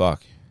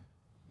 fuck.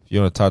 If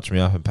you want to touch me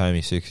up and pay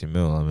me 60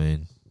 mil, I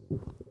mean,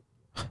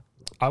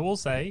 I will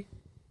say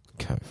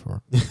go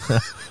for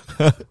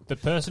it. the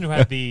person who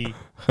had the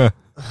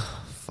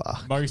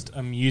Fuck. most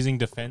amusing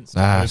defense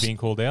Ah, of being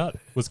called out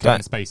was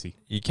Kevin that- Spacey.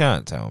 You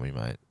can't tell me,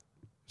 mate.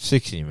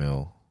 60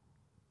 mil.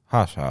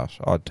 Hush, hush.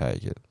 I'd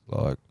take it.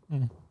 Like,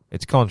 Mm.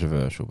 it's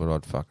controversial, but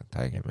I'd fucking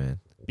take it, man.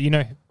 But do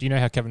you know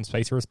how Kevin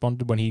Spacey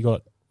responded when he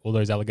got all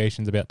those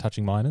allegations about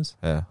touching minors?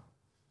 Yeah.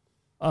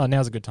 Oh,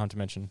 now's a good time to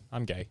mention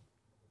I'm gay.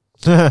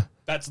 yeah.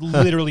 That's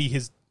literally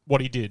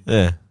what he did.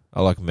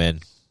 I like men.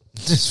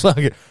 Just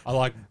fucking. I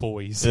like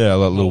boys. Yeah, I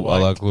like Or I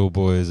like little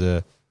boys.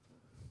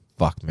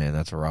 Fuck, man,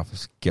 that's rough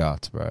as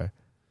guts, bro.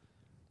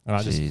 And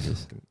I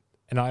Jesus.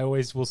 and I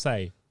always will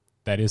say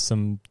that is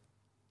some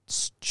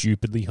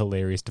stupidly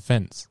hilarious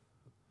defense.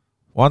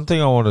 One thing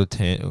I want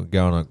to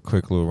go on a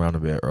quick little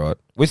runabout, right?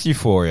 With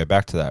Euphoria,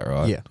 back to that,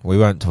 right? Yeah. We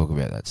won't talk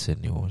about that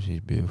Sydney one. She's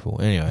beautiful.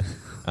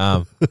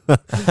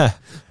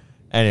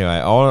 Anyway,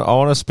 I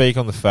want to speak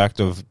on the fact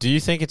of: do you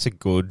think it's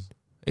good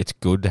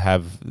to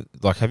have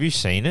have you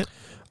seen it?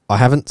 I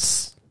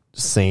haven't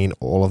seen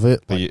all of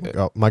it. But Like,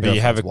 you- my But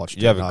you have girlfriend's a watched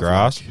you have it. a and I've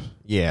grasp. like-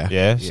 yeah.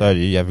 Yeah. So do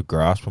you have a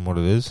grasp on what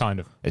it is? Kind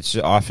of. It's.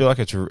 I feel like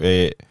it's.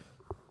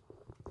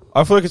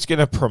 I feel like it's going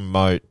to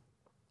promote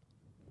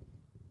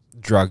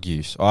drug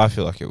use. I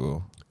feel like it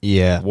will.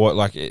 Yeah. What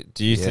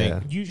do you Yeah.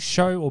 think? You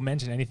show or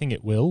mention anything,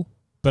 it will.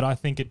 But I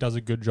think it does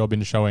a good job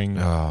in showing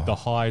Oh. the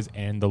highs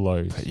and the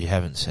lows. But you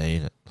haven't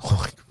seen it.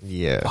 Like,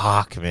 Yeah.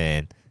 fuck,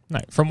 man. No,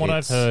 from what I've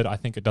It's- heard, I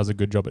think it does a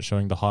good job at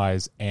showing the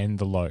highs and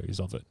the lows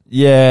of it.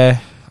 Yeah,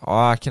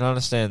 I can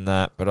understand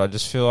that, but I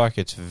just feel like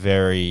it's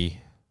very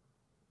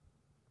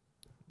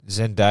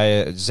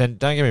Zendaya. Don't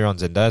get me wrong,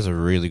 Zendaya's a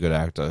really good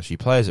actor. She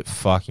plays it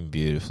fucking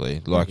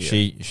beautifully. Like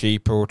Yeah. she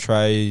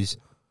portrays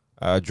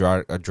a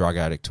drug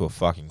addict to a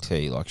fucking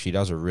T. Like she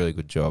does a really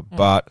good job.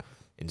 But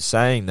in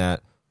saying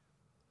that,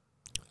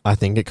 I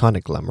think it kind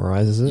of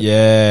glamorizes it.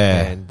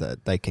 yeah, And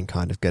that they can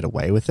kind of get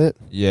away with it.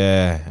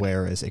 yeah.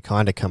 Whereas it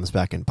kind of comes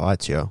back and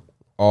bites you.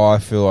 I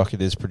feel like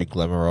it is pretty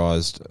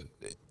glamorized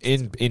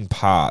in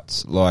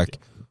parts. Like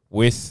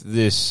with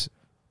this,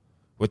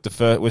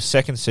 with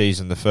second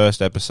season, the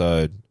first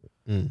episode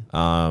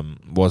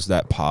was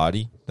that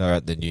party. They were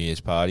at the New Year's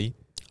party,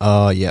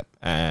 Oh, yep.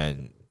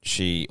 and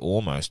she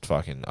almost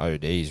fucking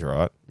ODs,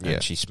 right? Yeah.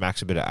 And she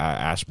smacks a bit of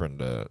aspirin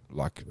to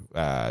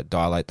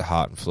dilate the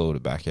heart and fluid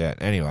it back out.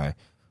 Anyway,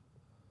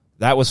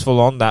 that was full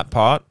on, that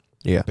part.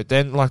 Yeah. But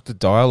then, like, the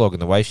dialogue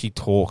and the way she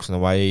talks and the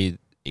way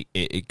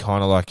it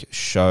kind of, like,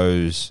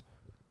 shows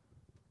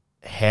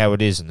how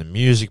it is and the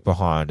music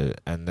behind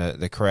it and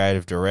the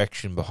creative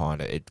direction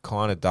behind it, it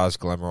kind of does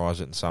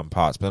glamorize it in some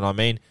parts. But, I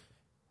mean,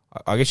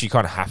 I guess you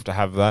kind of have to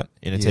have that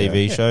in a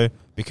TV show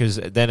because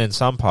then in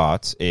some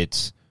parts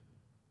it's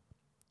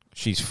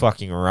she's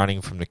fucking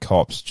running from the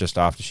cops just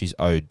after she's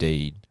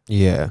OD'd.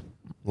 Yeah.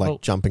 Like Well,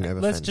 jumping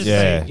over Let's fences. just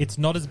say it's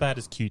not as bad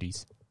as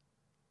Cuties.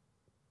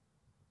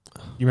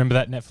 You remember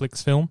that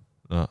Netflix film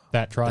No.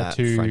 that tried That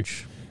to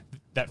French.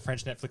 that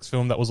French Netflix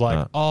film that was like,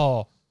 No.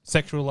 oh,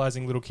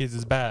 sexualizing little kids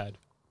is bad,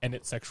 and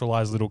it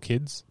sexualized little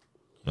kids.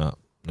 No,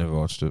 never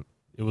watched it.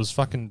 It was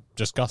fucking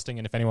disgusting,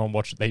 and if anyone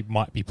watched it, they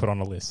might be put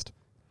on a list.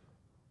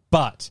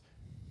 But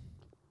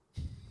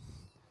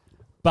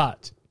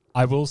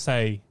I will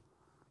say,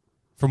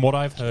 from what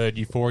I've heard,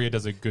 Euphoria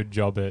does a good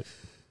job at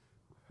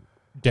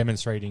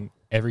demonstrating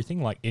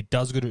everything. Like, it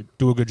does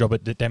do a good job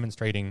at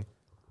demonstrating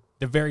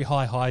the very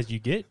high highs you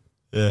get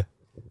Yeah.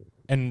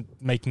 and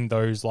making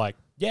those like,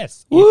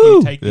 yes, Woo! if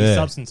you take these Yeah.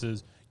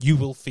 substances, you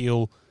will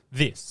feel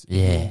this.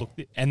 You Yeah. will look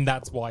and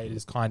that's why it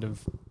is kind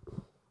of,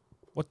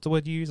 what's the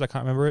word you use? I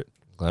can't remember it.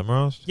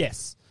 Glamorized?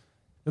 Yes.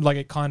 Like,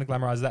 it kind of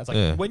glamorizes that. It's like,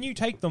 Yeah. when you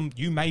take them,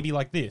 you may be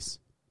like this.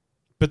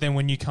 But then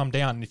when you come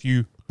down, if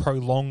you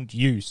prolonged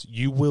use,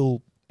 you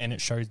will, and it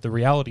shows the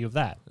reality of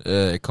that.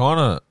 It kind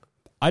of...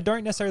 I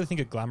don't necessarily think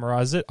it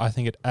glamorizes it. I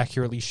think it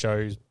accurately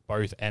shows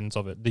both ends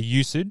of it. The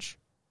usage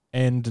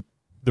and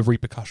the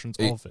repercussions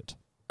of it.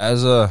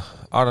 As a...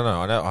 I don't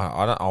know.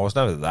 I was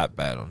never that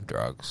bad on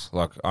drugs.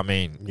 Like, I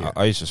mean, Yeah.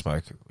 I used to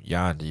smoke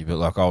Yandy, but,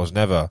 like, I was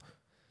never...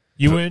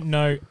 You weren't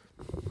no...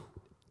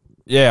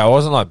 Yeah, I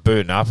wasn't like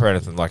booting up or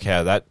anything like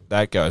how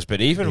that goes.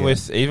 But even Yeah.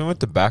 with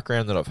the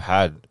background that I've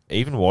had,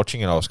 even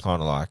watching it, I was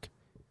kind of like,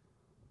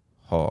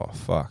 oh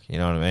fuck, you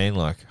know what I mean?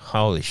 Like,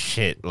 holy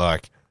shit!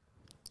 Like,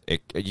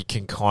 you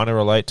can kind of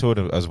relate to it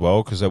as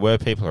well because there were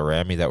people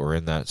around me that were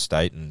in that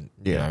state and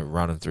you know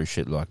running through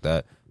shit like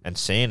that and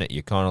seeing it,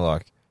 you're kind of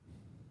like,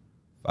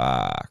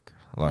 fuck,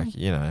 like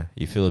you know,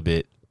 you feel a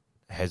bit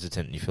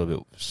hesitant and you feel a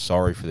bit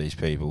sorry for these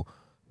people,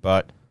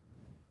 but.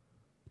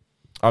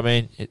 I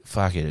mean,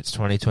 fuck it, it's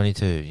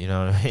 2022, you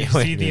know what I mean? Did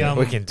you see the,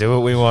 We can do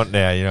what we want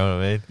now, you know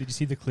what I mean? Did you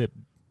see the clip?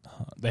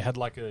 They had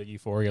like a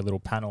Euphoria little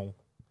panel,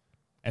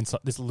 and so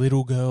this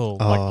little girl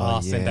like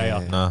asked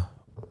Zendaya. No.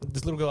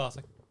 This little girl asked,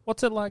 like,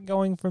 "What's it like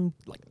going from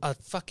like a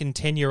fucking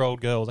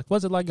 10-year-old girl? Like,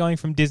 what's it like going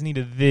from Disney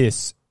to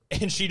this?"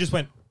 And she just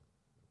went,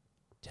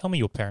 "Tell me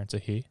your parents are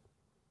here.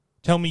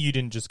 Tell me you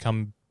didn't just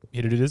come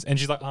here to do this." And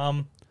she's like,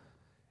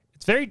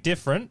 it's very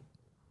different.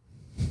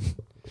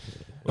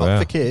 Not Wow.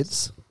 for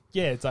kids.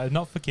 Yeah, it's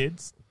not for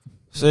kids."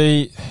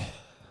 See,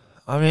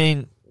 I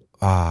mean,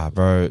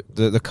 bro,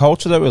 the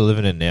culture that we're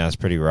living in now is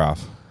pretty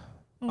rough.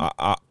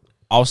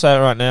 I'll say it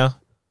right now.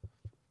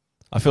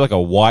 I feel like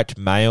a white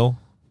male.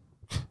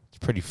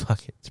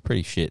 It's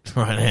pretty shit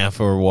right now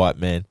for a white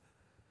man.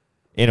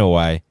 In a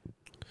way,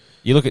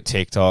 you look at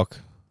TikTok.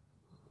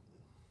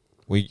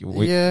 We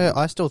Yeah,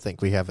 I still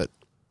think we have it.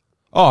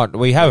 Oh,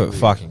 we have it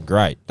fucking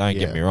great. Don't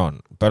get Yeah. me wrong.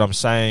 But I'm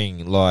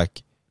saying,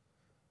 like,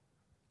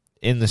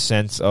 in the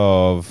sense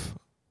of,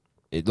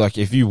 like,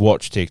 if you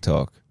watch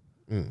TikTok,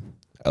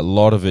 a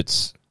lot of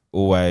it's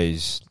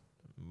always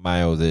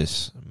male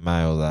this,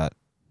 male that.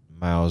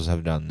 Males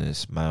have done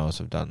this, males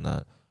have done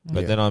that.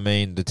 But Yeah. then, I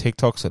mean, the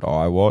TikToks that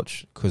I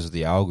watch, because of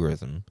the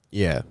algorithm,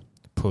 Yeah.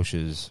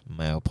 pushes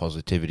male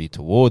positivity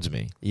towards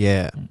me.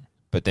 Yeah.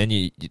 But then,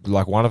 you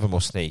like, one of them will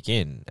sneak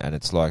in, and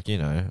it's like, you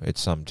know,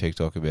 it's some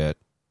TikTok about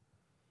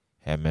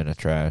how men are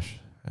trash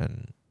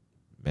and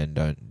men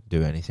don't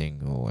do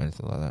anything or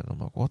anything like that. And I'm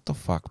like, what the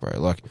fuck, bro?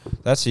 Like,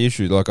 that's the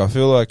issue. Like, I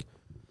feel like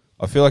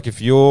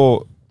if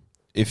you're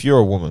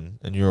a woman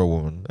and you're a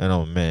woman and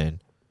I'm a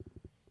man,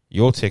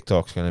 your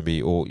TikTok's going to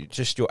be, or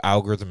just your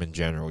algorithm in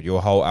general,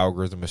 your whole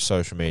algorithm of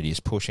social media is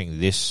pushing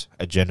this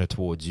agenda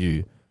towards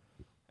you,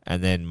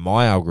 and then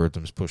my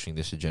algorithm's pushing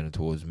this agenda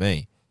towards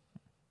me,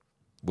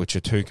 which are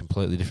two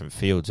completely different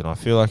fields. And I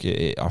feel like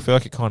it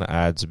kind of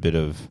adds a bit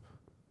of,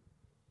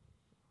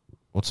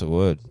 what's the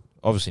word?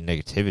 Obviously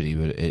negativity,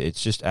 but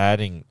it's just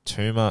adding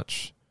too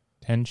much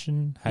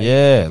Tension, hate,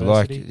 yeah,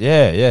 diversity. like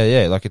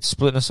yeah. Like, it's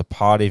splitting us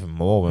apart even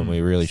more when we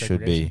really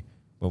segregation.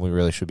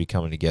 should be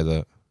coming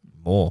together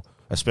more.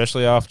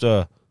 Especially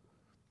after,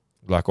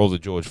 like, all the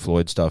George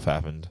Floyd stuff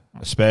happened.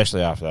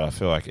 Especially after that, I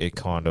feel like it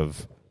kind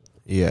of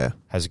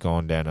has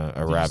gone down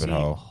a rabbit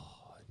hole.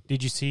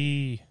 Did you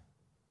see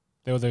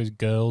there were those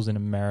girls in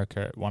America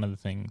at one of the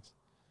things,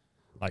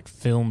 like,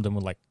 filmed and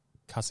were like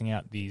cussing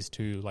out these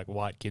two like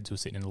white kids who were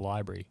sitting in the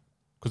library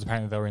because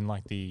apparently they were in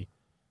like the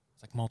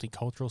like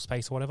multicultural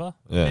space or whatever.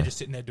 Yeah. They're just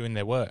sitting there doing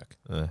their work,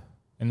 Yeah.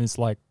 and it's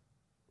like,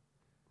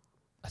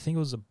 I think it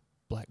was a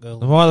black girl,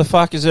 Why the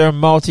fuck is there a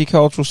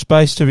multicultural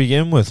space to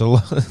begin with?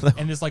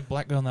 and this like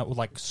black girl that were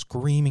like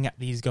screaming at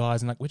these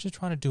guys and like, we're just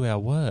trying to do our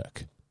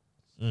work,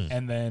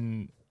 and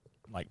then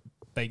like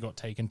they got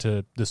taken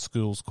to the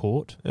school's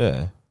court.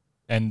 Yeah.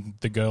 And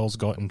the girls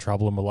got in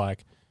trouble and were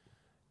like,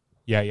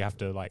 yeah, you have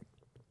to, like,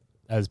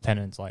 as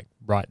penance, like,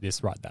 write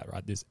this, write that,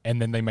 write this.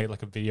 And then they made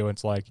like a video and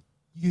it's like,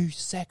 you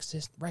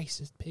sexist,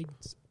 racist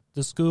pigs,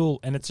 to school.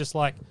 And it's just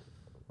like,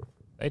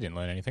 they didn't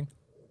learn anything.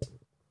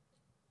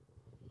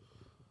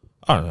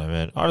 I don't know,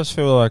 man. I just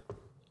feel like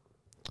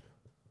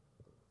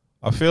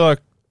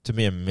to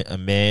be a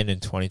man in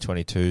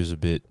 2022 is a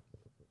bit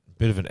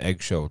of an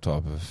eggshell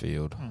type of a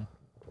field.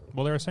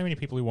 Well, there are so many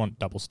people who want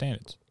double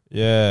standards.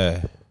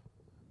 Yeah.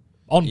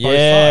 On both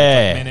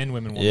sides, like men and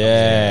women want double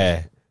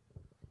standards.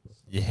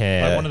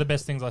 Yeah. Like one of the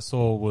best things I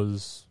saw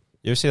was...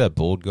 You ever see that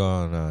bald guy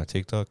on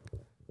TikTok?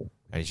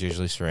 And he's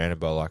usually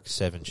surrounded by like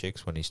 7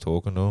 chicks when he's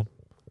talking to them.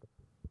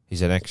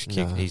 He's an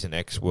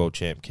ex world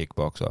champ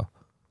kickboxer,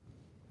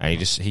 and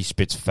he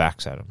spits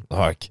facts at him.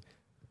 Like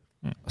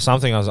some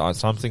things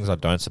I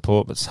don't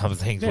support, but some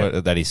things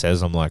that he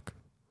says, I'm like,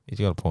 he's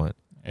got a point.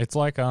 It's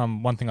like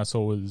one thing I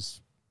saw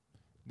was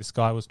this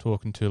guy was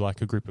talking to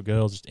like a group of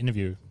girls, just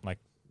interview, like,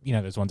 you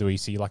know, there's ones where you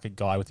see like a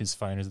guy with his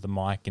phone as the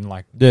mic and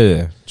like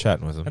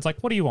chatting with him. It's like,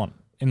 what do you want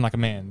in like a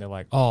man? They're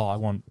like, oh, I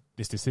want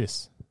this.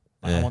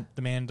 Like, I want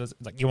the man does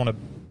like, you want a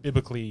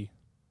biblically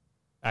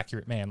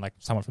accurate man, like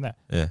someone from that.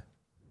 Yeah.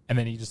 And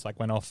then he just like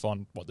went off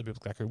on what the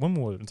biblically accurate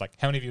woman was. It's like,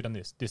 how many of you have done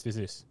this?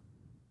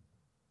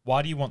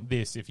 Why do you want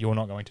this if you're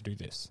not going to do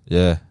this?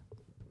 Yeah.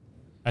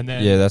 And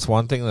then that's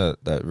one thing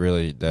that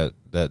really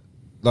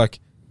like.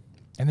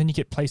 And then you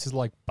get places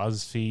like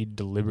BuzzFeed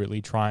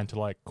deliberately trying to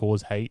like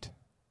cause hate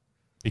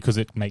because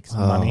it makes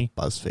money.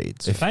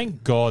 BuzzFeeds.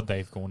 Thank God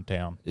they've gone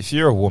down. If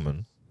you're a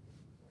woman,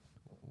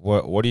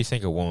 what do you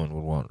think a woman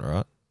would want,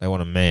 right? They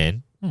want a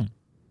man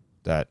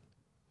that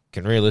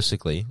can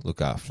realistically look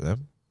after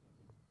them,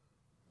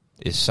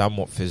 is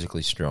somewhat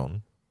physically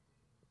strong,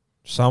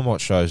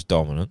 somewhat shows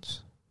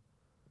dominance,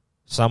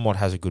 somewhat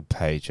has a good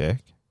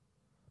paycheck,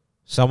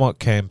 somewhat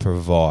can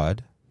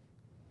provide,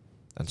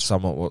 and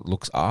somewhat what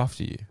looks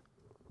after you.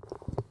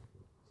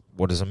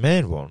 What does a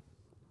man want?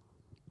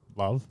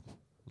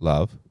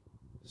 Love.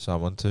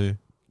 Someone to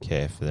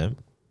care for them.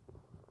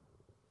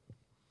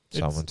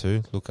 Someone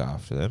to look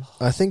after them.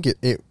 I think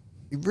it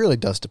really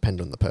does depend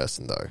on the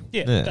person, though.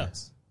 Yeah, it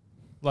does.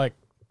 Like,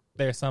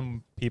 there are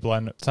some people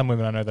some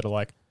women I know that are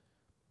like,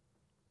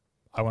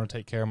 I want to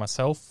take care of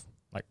myself,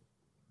 like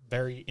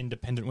very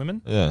independent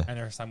women. Yeah. And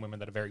there are some women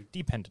that are very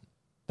dependent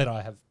that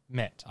I have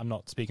met. I'm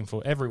not speaking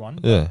for everyone.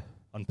 Yeah.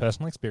 On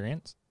personal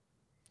experience.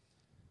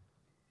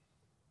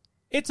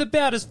 It's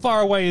about as far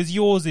away as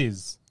yours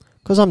is.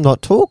 Because I'm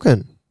not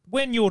talking.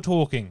 When you're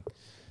talking.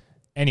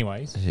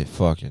 Anyways. Yeah,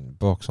 fucking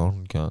box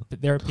on, cunt.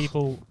 But there are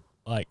people,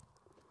 like,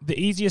 the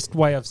easiest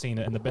way I've seen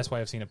it and the best way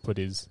I've seen it put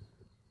is,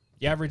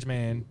 the average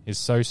man is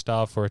so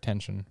starved for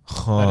attention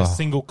that a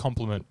single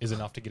compliment is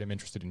enough to get him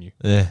interested in you.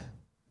 Yeah.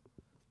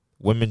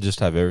 Women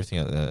just have everything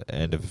at the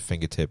end of a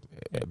fingertip.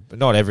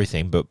 Not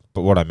everything, but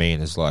what I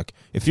mean is, like,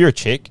 if you're a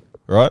chick,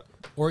 right?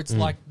 Or it's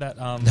like that...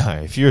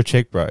 No, if you're a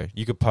chick, bro,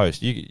 you could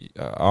post.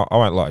 I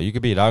won't lie. You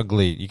could be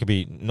you could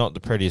be not the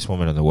prettiest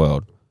woman in the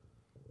world.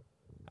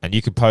 And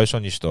you could post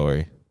on your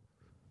story,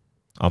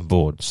 I'm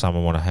bored.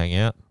 Someone want to hang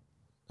out?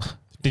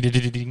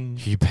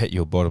 You bet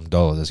your bottom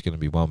dollar there's going to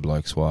be one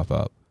bloke swipe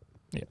up.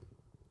 Yeah.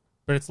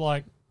 But it's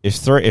like...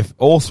 If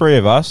all three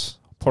of us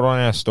put on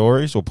our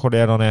stories or put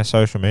out on our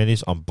social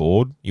medias, I'm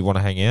bored, you want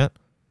to hang out?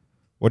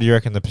 What do you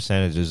reckon the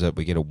percentage is that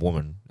we get a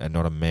woman and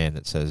not a man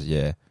that says,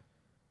 yeah?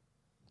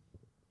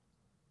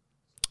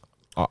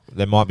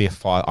 There might be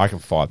I reckon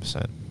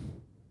 5%.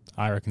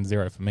 I reckon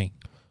 0 for me.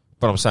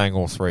 But I'm saying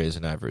all three is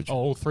an average. Oh,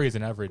 all 3 is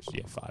an average.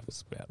 Yeah, 5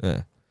 is about.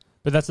 Yeah.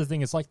 But that's the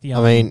thing. It's like the...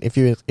 I mean, if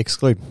you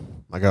exclude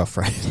my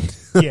girlfriend.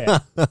 Yeah.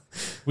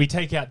 We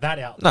take out that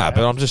out. No,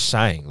 but I'm just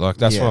saying. Like,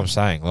 that's Yeah. what I'm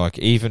saying. Like,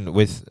 even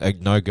with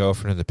no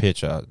girlfriend in the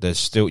picture, there's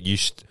still...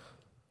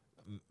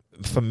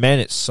 For men,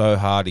 it's so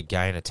hard to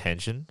gain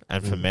attention.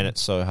 And for men,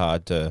 it's so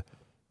hard to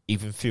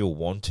even feel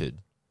wanted.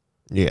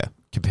 Yeah.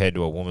 Compared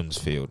to a woman's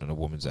field and a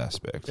woman's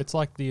aspect. It's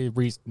like the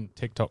recent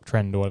TikTok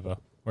trend or whatever,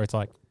 where it's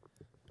like,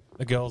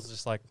 the girl's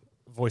just like,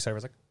 voiceover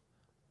is like,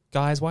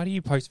 guys, why do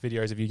you post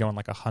videos of you going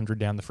like 100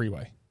 down the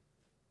freeway?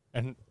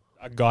 And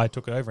a guy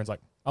took it over and it's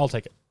like, I'll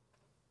take it.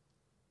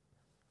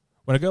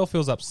 When a girl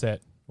feels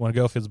upset, when a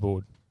girl feels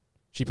bored,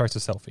 she posts a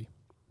selfie.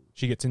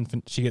 She gets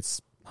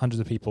hundreds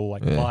of people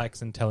like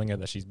likes and telling her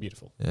that she's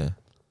beautiful. Yeah.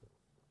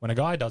 When a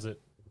guy does it,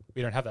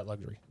 we don't have that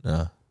luxury.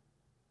 No.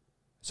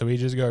 So we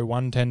just go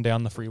 110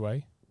 down the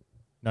freeway,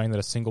 knowing that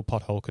a single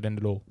pothole could end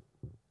it all.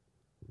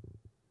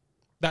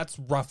 That's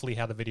roughly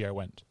how the video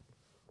went.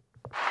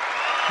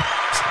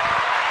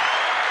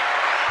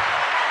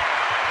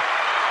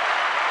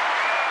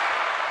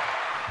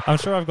 I'm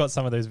sure I've got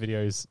some of those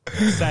videos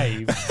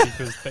saved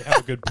because they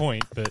have a good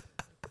point, but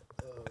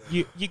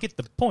you get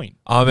the point.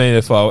 I mean,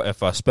 if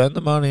I spend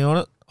the money on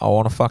it, I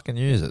want to fucking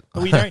use it.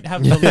 But we don't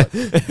have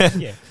the...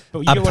 Yeah, but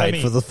you I get what I paid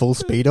mean. for the full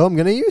speedo. I'm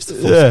going to use the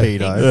full Yeah.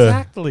 speedo.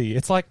 Exactly.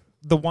 It's like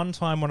the one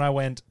time when I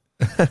went,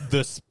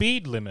 the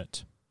speed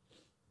limit.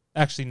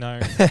 Actually, no.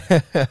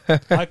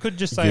 I could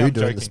just say You I'm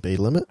doing joking. the speed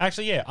limit?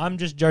 Actually, yeah, I'm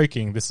just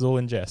joking. This is all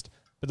in jest.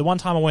 But the one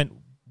time I went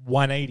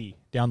 180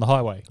 down the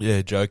highway.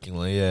 Yeah,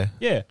 jokingly, yeah.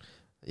 Yeah.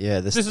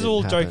 Yeah, This is didn't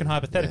all happen. joke and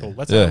hypothetical.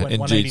 Let's say I Yeah, went in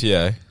 180.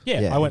 GTA.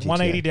 Yeah, I went in GTA.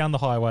 180 down the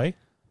highway.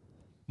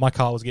 My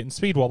car was getting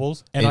speed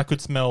wobbles, and In- I could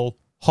smell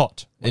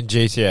hot. In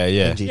GTA,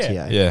 yeah. In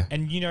GTA. Yeah.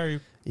 And you know,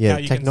 Yeah, how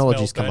you can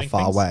technology's smell come a burning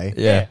far things? way.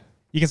 Yeah.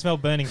 You can smell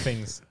burning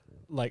things,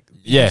 like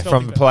you Yeah, can smell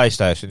from things the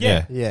PlayStation,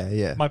 Yeah. yeah.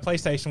 Yeah. My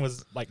PlayStation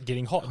was like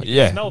getting hot. And you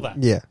Yeah. could smell that.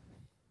 Yeah.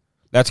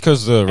 That's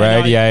because the I-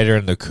 radiator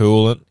and the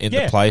coolant in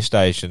Yeah. the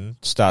PlayStation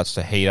starts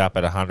to heat up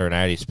at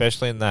 180,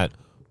 especially in that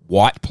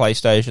white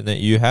PlayStation that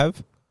you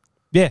have,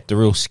 Yeah, the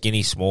real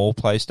skinny, small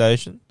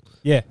PlayStation.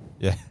 yeah.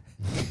 Yeah.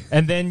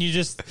 And then you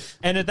just,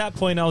 and at that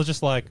point, I was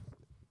just like,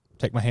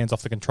 take my hands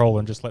off the controller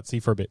and just let's see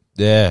for a bit.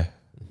 Yeah.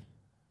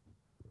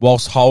 While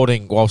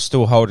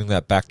still holding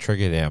that back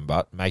trigger down,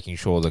 but making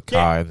sure the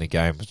car in the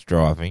game was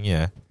driving,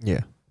 yeah.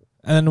 Yeah.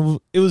 And then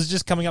it was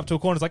just coming up to a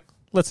corner. It's like,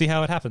 let's see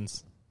how it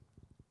happens.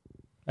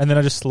 And then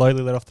I just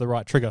slowly let off the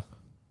right trigger.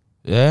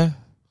 Yeah?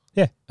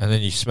 Yeah. And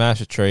then you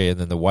smash a tree, and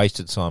then the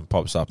wasted sign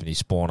pops up, and you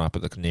spawn up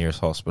at the nearest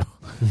hospital.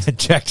 And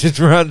Jack just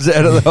runs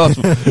out of the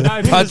hospital,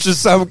 No, punches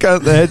some cunt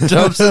in the head,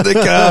 jumps in the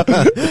car,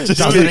 just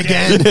Does it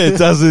again. Yeah,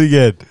 does it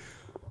again.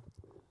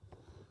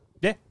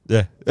 Yeah.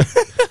 Yeah.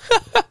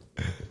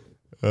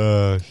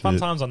 Oh, shit. Fun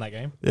times on that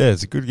game. Yeah,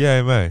 it's a good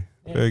game, eh?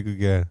 Yeah. Very good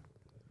game.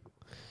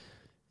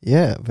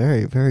 Yeah,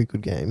 very, very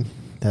good game.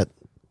 That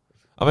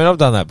I mean, I've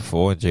done that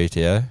before in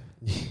GTA.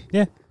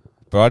 Yeah.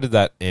 But I did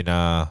that in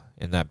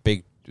that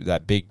big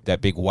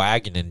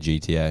wagon in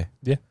GTA.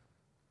 Yeah.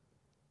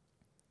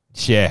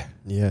 Yeah.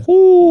 yeah.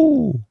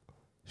 Woo.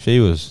 She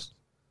was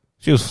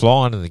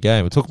flying in the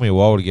game. It took me a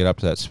while to get up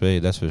to that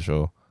speed, that's for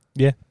sure.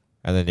 Yeah.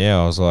 And then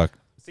I was like,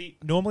 See,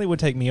 normally it would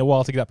take me a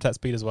while to get up to that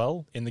speed as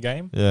well in the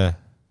game, yeah,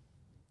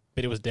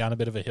 but it was down a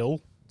bit of a hill,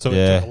 so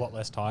Yeah. it took a lot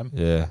less time.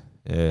 yeah.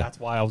 That's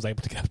why I was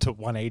able to get up to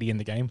 180 in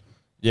the game.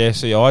 Yeah,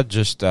 see, I'd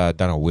just done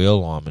a wheel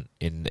alignment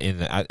in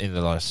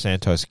the Los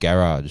Santos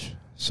garage.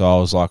 So I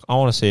was like, I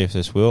want to see if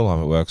this wheel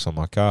alignment works on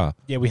my car.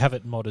 Yeah, we have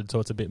it modded, so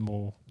it's a bit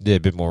more. Yeah, a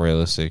bit more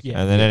realistic. Yeah.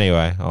 And then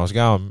anyway, I was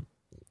going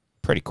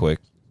pretty quick.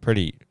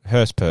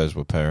 Hearst purrs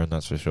were purring,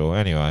 that's for sure.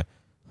 Anyway,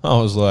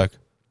 I was like,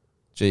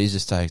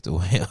 Jesus, take the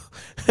wheel.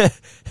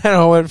 And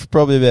I went for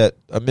probably about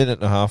a minute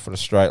and a half in a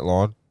straight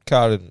line.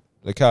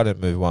 The car didn't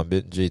move one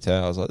bit in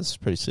GTA. I was like, this is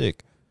pretty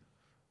sick.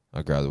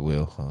 I grabbed the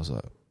wheel. I was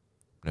like,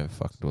 never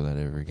fucking do that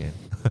ever again.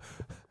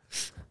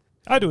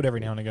 I do it every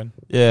now and again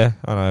Yeah,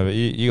 I know, but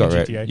you got In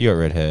red. GTA. You got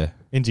red hair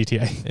in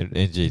GTA.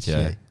 in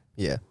GTA.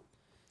 Yeah.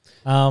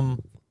 No,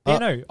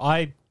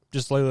 I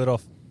just slowly let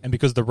off, and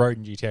because the road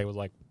in GTA was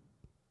like,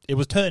 it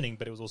was turning,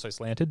 but it was also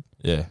slanted.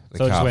 Yeah, the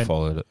So I just car went-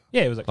 followed it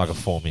Yeah, it was like, like a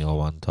Formula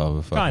One type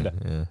of fucking,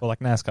 Kinda. yeah. well, like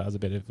NASCAR is a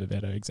bit of a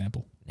better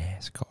example.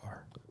 NASCAR.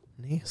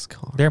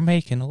 NASCAR. They're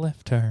making a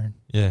left turn.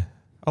 Yeah,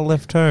 a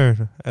left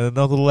turn and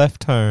another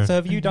left turn. So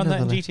have you done that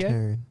in Another left GTA?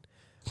 turn.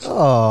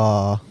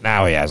 Oh,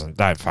 No, he hasn't.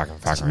 Don't fucking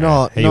fuck around.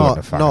 not He wouldn't not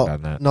have fucking not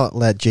done that. not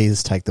let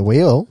Jesus take the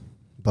wheel,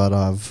 but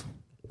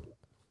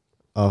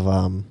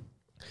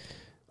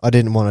I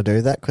didn't want to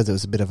do that because it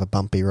was a bit of a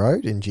bumpy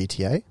road in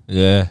GTA.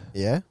 Yeah,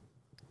 Yeah,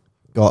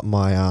 got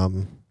my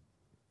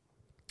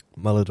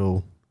my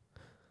little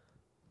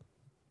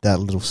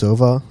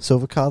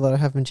silver car that I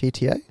have in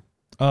GTA.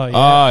 Oh yeah,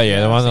 Oh yeah,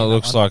 the I've one seen that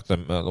looks like the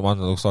one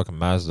that looks like a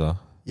Mazda.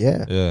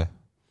 Yeah, Yeah,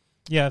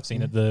 Yeah, I've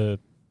seen it. The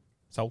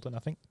Sultan, I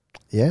think.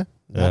 yeah.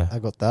 Yeah. I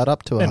got that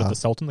up to No, not the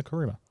Sultan, the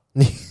Karuma.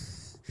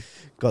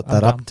 got I'm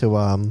that dumb. up to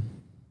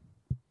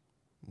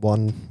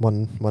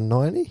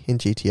 190 in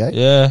GTA.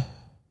 yeah.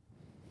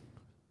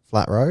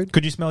 Flat road.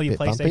 Could you smell your Bit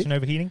bumpy. PlayStation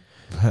overheating?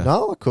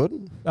 No, I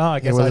couldn't. Oh, I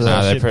guess It I was should a-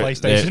 have No, a shit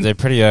PlayStation. they're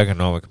pretty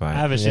ergonomic, mate. I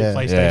have a shit Yeah.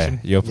 PlayStation.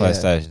 Yeah, your Yeah.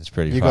 PlayStation's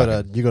pretty. You got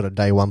a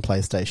day one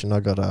PlayStation. I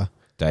got a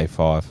day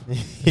 5.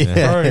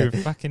 yeah. Bro,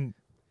 fucking,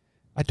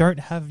 I don't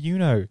have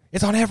Uno.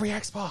 It's on every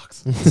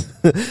Xbox.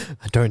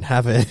 I don't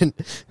have it.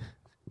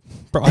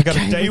 Bro, I got a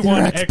came day with your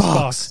one Xbox.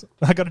 Xbox.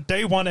 I got a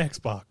day one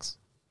Xbox.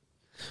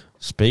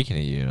 Speaking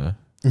of you know,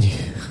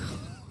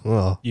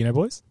 Well, You know,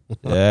 boys?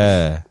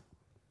 yeah,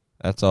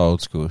 that's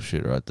old school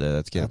shit right there.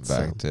 That's getting That's,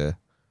 back to.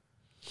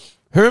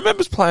 Who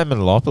remembers playing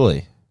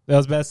Monopoly? I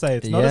was about to say,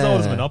 it's not as old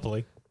as Yeah.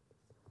 Monopoly.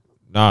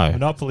 No.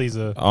 Monopoly's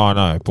a... Oh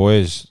no,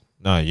 boys.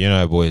 No, you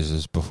know, boys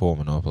is before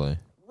Monopoly.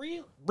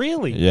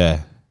 Really?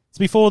 Yeah. It's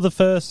before the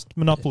first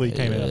Monopoly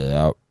came out.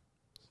 Yeah.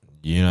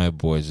 You know,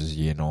 boys is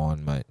year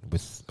 9, mate,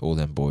 with all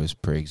them boys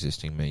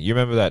pre-existing me. You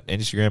remember that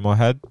Instagram I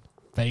had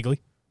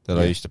Vaguely. that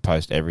I Yeah. used to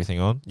post everything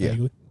on? yeah.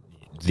 Vaguely.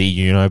 The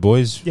You Know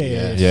Boys? Yeah,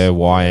 yeah, Yeah,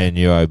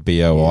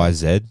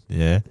 YNUOBOYZ.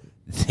 Yeah.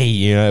 The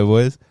You Know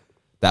Boys.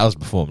 That was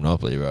before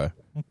Monopoly, bro.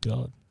 Oh,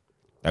 God.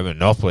 And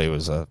Monopoly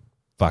was a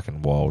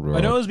fucking wild ride.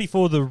 I know it was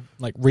before the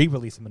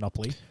re-release of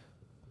Monopoly,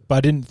 but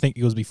I didn't think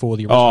it was before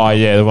the original. Oh,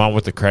 yeah, the one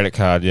with the credit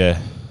card,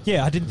 yeah.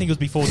 Yeah, I didn't think it was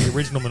before the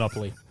original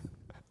Monopoly.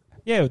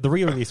 Yeah, the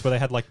re-release where they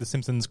had like the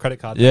Simpsons credit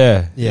card.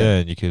 Yeah, Yeah. yeah,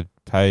 and you could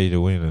pay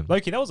to win. And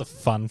Loki, that was a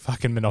fun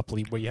fucking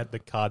Monopoly where you had the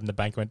card and the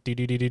bank went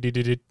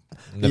do-do-do-do-do-do.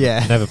 never,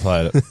 Yeah. never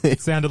played it.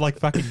 It sounded like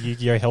fucking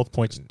Yu-Gi-Oh! Health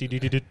points.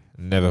 Do-do-do-do.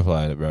 Never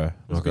played it, bro. was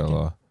Not a good gonna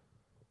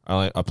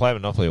lie. I played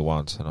Monopoly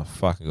once and I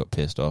fucking got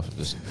pissed off. And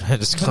just I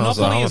was like,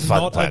 Monopoly I'm is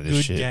fucking not play a this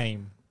good shit.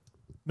 game.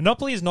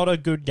 Monopoly is not a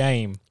good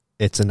game.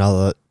 It's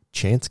another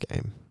chance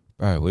game.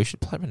 Bro, we should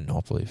play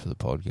Monopoly for the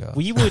podcast.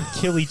 We would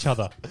kill each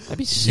other. That'd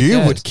be sick You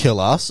as. would kill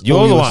us. You're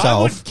or the one. I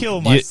yourself. would kill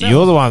You, myself.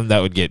 you're the one that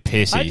would get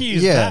pissy. I'd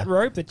use Yeah. that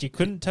rope that you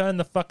couldn't turn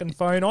the fucking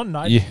phone on. And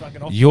I'd be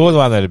fucking off. You're the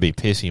one that'd be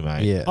pissy,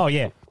 mate. Yeah. Oh,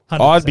 yeah.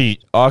 100%.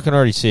 I can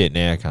already see it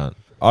now, cunt.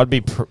 I'd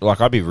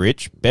be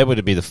rich. Bev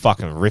would be the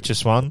fucking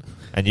richest one,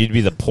 and you'd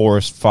be the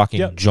poorest fucking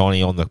Yep.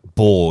 Johnny on the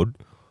board.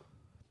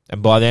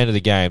 And by the end of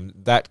the game,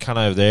 that cunt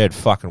over there would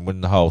fucking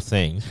win the whole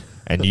thing,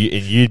 and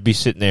you'd be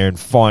sitting there in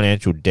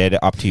financial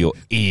debt up to your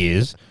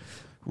ears,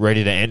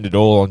 ready to end it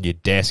all on your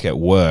desk at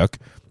work.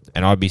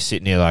 And I'd be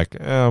sitting here like,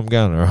 oh, I'm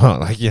going alright,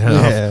 like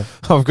Yeah.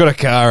 I've got a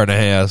car and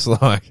a house,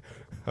 like,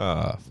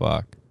 oh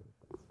fuck.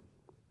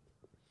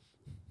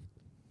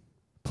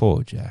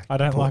 Poor Jack. I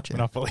don't Poor like Jack.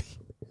 Monopoly.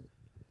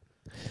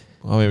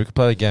 I mean, we could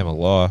play the game of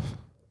life.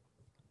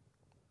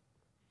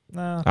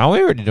 Nah, Aren't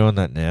we already doing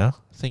that now?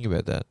 Think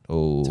about that.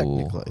 Oh,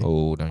 Technically.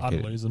 don't I'm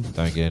get losing.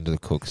 don't get into the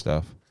cook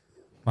stuff.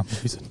 I'm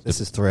losing. This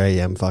is 3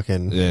 a.m.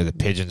 fucking. Yeah, the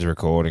pigeons are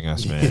recording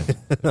us, man.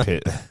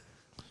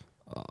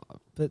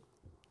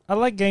 I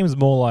like games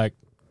more like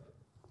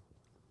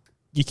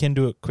you can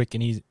do it quick,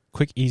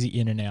 easy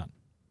in and out.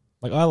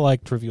 Like I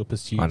like Trivial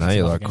Pursuit. I know and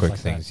you stuff, like games quick that.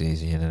 things,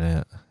 easy in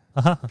and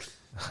out.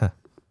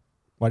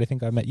 Why do you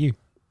think I met you?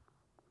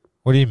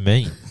 What do you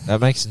mean?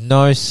 That makes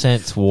no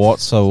sense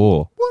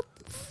whatsoever.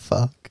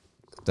 Fuck.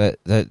 That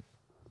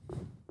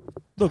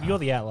Look, you're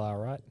the outlier,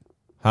 right?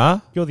 huh?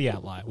 You're the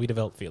outlier. We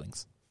develop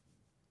feelings.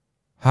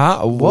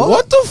 Huh?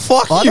 What? the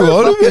fuck I you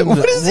don't on fucking- about?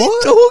 What is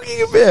what? he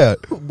talking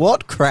about?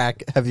 What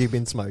crack have you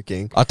been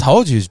smoking? I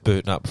told you he was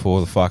booting up before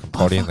the fucking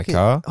potty in the Fucking-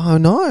 car. Oh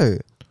no!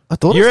 I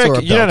thought You I saw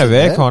a you don't have belt in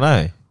there. aircon,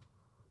 eh?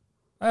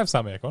 I have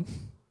some aircon.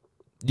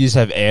 You just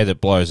have air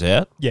that blows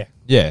out. Yeah.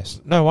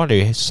 Yes. No wonder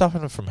he's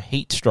suffering from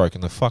heat stroke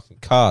in the fucking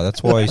car.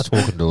 That's why he's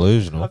talking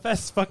delusional. I've had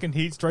fucking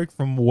heat stroke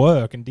from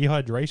work and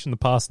dehydration the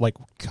past like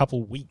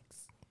couple weeks.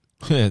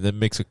 Yeah, then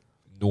mix a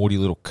naughty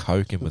little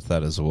Coke in with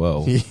that as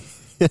well.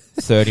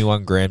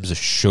 31 grams of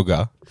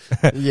sugar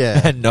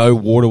Yeah. and no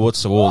water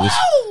whatsoever.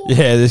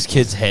 This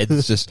kid's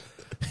head's just...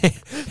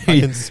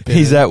 Fucking spinning.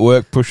 he's at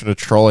work pushing a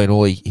trolley and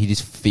all he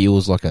just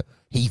feels like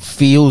he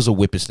feels a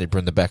whippersnapper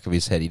in the back of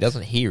his head. He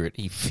doesn't hear it.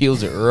 He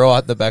feels it right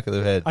in the back of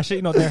the head. I shit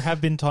you not, there have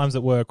been times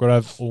at work where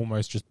I've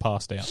almost just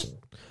passed out.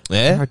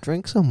 Yeah? I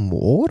drink some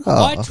water.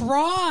 I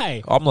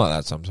try. I'm like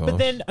that sometimes. But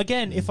then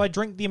again, if I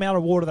drink the amount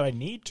of water that I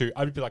need to,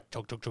 I would be like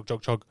chug, chug, chug,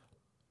 chug, chug.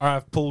 Or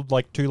I've pulled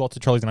like 2 lots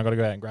of trolleys and I got to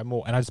go out and grab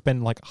more. And I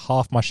spend like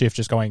half my shift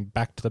just going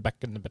back to the back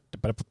and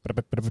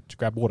to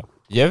grab water.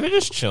 You ever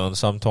just chilling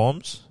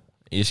sometimes?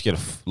 You just get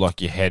like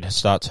your head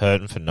starts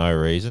hurting for no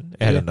reason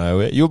out of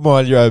nowhere. You'll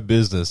mind your own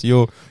business.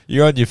 You're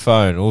on your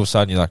phone. All of a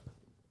sudden you're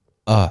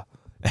like,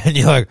 and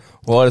you're like,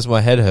 why does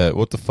my head hurt?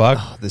 What the fuck?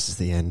 Oh, this is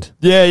the end.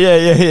 Yeah.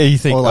 You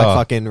think, Or like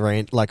fucking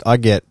rain. Like I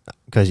get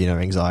because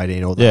anxiety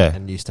and all that, Yeah.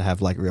 and used to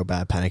have like real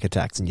bad panic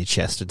attacks, and your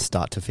chest would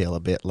start to feel a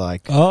bit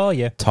like Oh,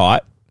 yeah.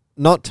 tight.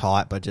 not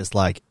tight, but just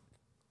like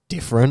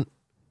different.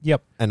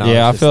 Yep. And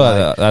Yeah, I was just feel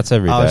like that's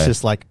every day. I was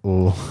just like,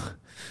 oh,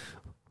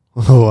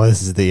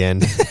 this is the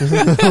end.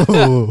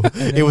 Ooh,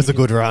 it was a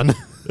good run.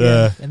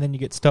 Yeah. And then you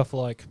get stuff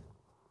like...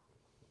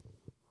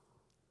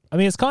 I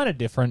mean, it's kind of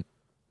different,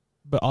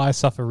 but I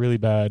suffer really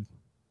bad.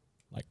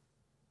 Like,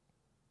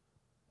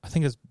 I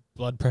think it's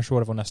blood pressure or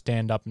whatever when I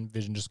stand up and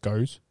vision just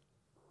goes.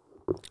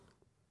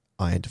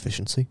 Iron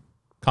deficiency.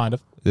 Kind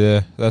of.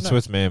 Yeah, that's No.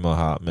 with me and my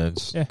heart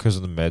meds. Yeah. Because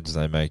of the meds,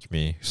 they make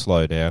me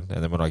slow down.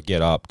 And then when I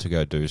get up to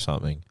go do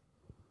something,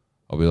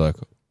 I'll be like,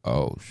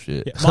 oh,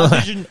 shit. Yeah, my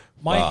vision,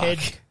 my Fuck. head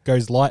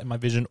goes light and my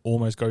vision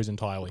almost goes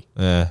entirely.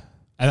 Yeah.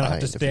 And then I have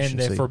Iron to stand there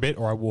deficiency. for a bit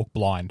or I walk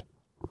blind.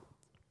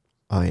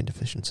 Iron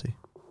deficiency.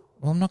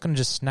 Well, I'm not going to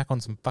just snack on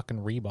some fucking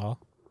rebar.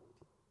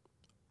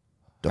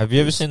 Have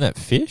you ever seen that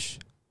fish?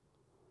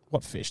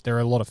 What fish? There are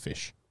a lot of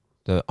fish.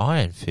 The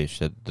iron fish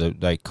that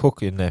they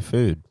cook in their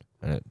food.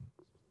 And it,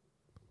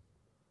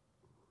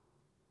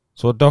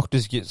 so what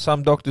doctors get,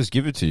 some doctors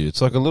give it to you.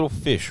 It's like a little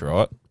fish,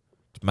 right?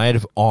 It's made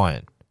of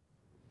iron.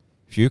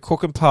 If you're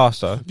cooking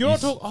pasta... You're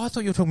not I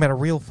thought you were talking about a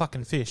real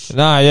fucking fish.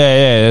 No,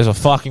 yeah. There's a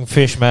fucking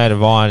fish made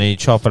of iron and you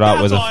chop it up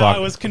That's with a why fuck... I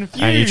was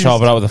confused. And you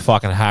chop it up with a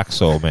fucking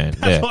hacksaw, man.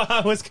 That's Yeah. why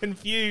I was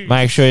confused.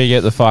 Make sure you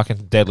get the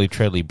fucking deadly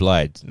treadly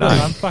blades. No, Look,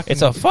 I'm fucking-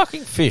 it's a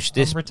fucking fish. I'm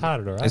This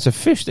retarded, all right? It's a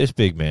fish this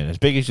big, man. As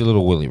big as your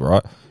little willy,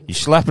 right? You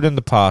slap it in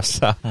the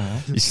pasta.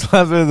 You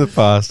slap it in the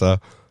pasta,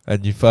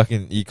 and you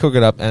cook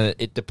it up, and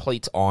it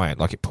depletes iron.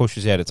 Like it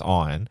pushes out its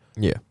iron,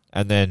 Yeah.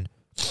 and then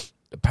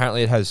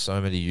apparently it has so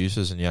many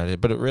uses,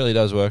 and but it really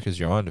does work as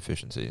your iron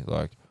deficiency.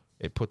 Like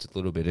it puts a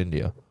little bit into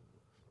you.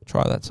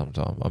 Try that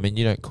sometime. I mean,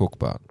 you don't cook,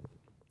 but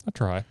I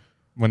try.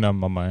 When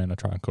I'm on my own, I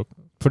try and cook.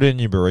 put it in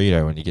your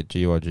burrito when you get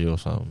GYG or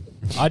something.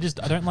 I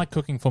don't like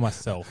cooking for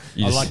myself.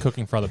 You I just- like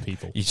cooking for other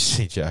people. You just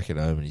see Jack at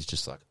home, and he's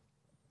just like.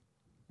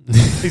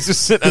 He's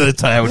just sitting at the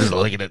table, just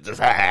looking at this.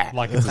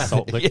 Like it's a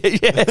salt lick.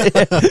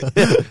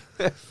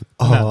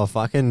 Oh, No.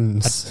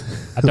 fucking.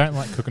 I don't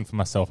like cooking for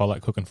myself. I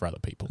like cooking for other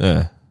people.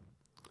 Yeah.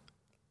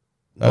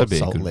 That'd be a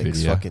salt good licks,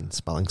 video. fucking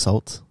spelling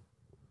salts.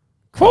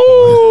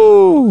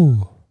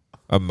 Woo!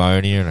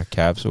 Ammonia in a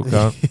capsule,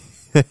 cunt.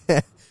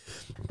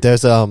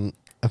 There's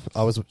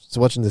I was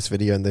watching this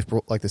video and they've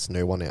brought like this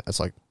new one out. It's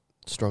like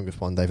strongest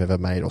one they've ever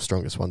made or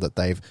strongest one that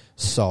they've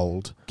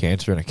sold,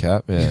 Cancer in a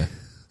cap, yeah.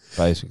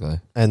 Basically.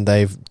 and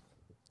they've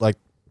like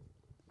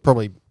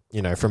probably,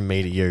 you know, from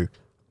me to you,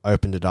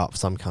 opened it up.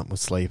 Some cunt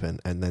was sleeping,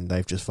 and then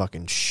they've just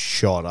fucking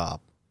shot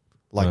up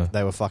like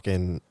they were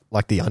fucking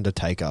like the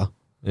Undertaker.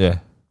 Yeah.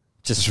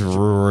 Just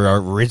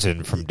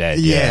risen from dead.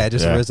 yeah,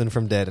 just risen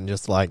from dead, and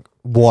just like,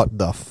 what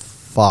the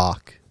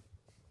fuck?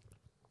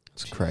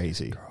 It's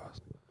crazy.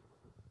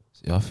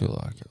 See, I feel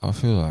like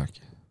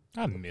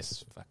I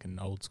miss fucking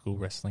old school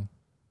wrestling.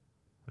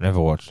 never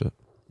watched it.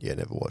 Yeah,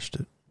 never watched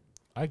it.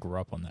 I grew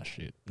up on that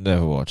shit.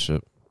 Never watched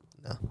it.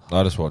 No.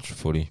 I just watched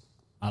footy.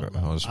 I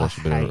I just watched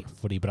a bit hate of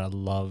footy, but I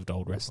loved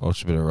old wrestling.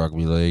 watched a bit of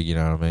rugby league, you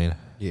know what I mean?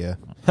 Yeah.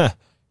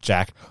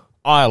 Jack,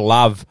 I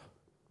love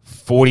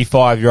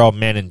 45-year-old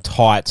men in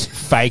tights,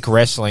 fake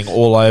wrestling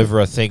all over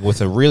a thing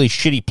with a really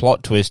shitty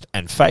plot twist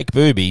and fake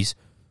boobies,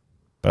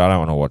 but I don't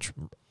want to watch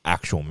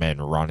actual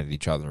men run at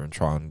each other and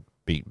try and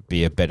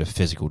be a better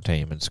physical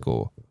team and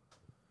score.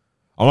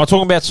 I'm not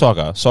talking about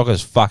soccer. Soccer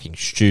is fucking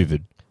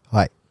stupid.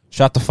 Hi.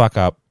 Shut the fuck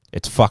up.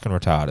 It's fucking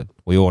retarded.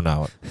 We all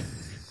know it.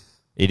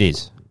 It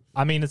is.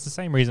 I mean, it's the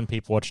same reason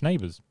people watch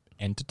Neighbours.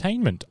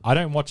 Entertainment. I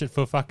don't watch it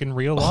for fucking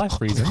real life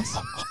reasons.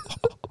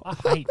 I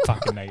hate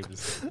fucking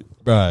Neighbours.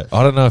 Right.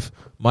 I don't know if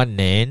my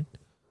nan,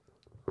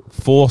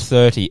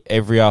 4:30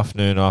 every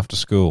afternoon after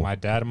school, My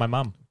dad and my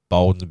mum.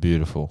 Bold and the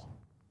Beautiful.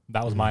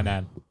 That was my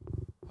nan.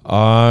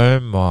 Oh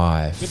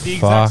my With the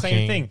exact fucking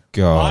same thing.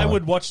 God. I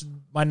would watch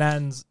my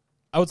nan's.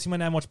 I would see my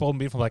nan watch Bold and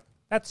Beautiful. I'm like,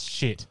 that's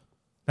shit.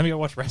 Let me go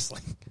watch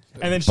wrestling.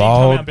 And then she'd come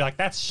Bold- out and be like,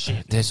 that's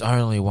shit. There's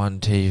only one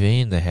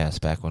TV in the house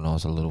back when I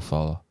was a little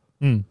fella.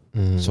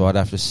 So I'd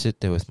have to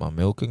sit there with my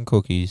milk and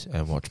cookies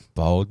and watch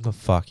Bold and the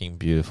fucking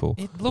Beautiful.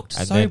 It looked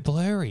And so then-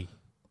 blurry.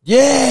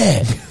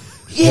 Yeah!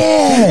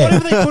 Yeah!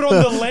 Whatever they put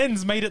on the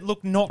lens made it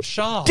look not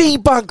sharp.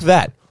 Debunk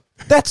that.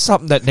 That's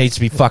something that needs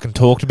to be fucking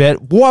talked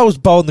about. Why was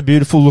Bold and the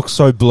Beautiful look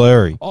so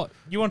blurry? Oh,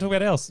 you want to talk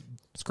about else?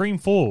 Scream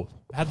 4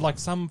 had like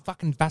some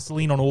fucking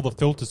Vaseline on all the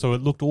filters, so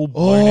it looked all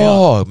blown out.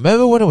 Oh,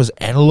 remember when it was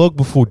analog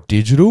before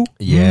digital?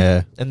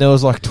 Yeah. And there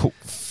was like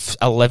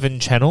 11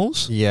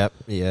 channels? Yep.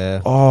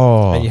 Yeah.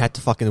 Oh. And you had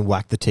to fucking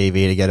whack the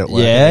TV to get it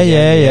working. yeah.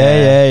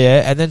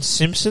 again. And then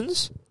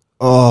Simpsons?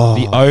 Oh.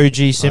 The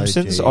OG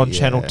Simpsons OG, on yeah.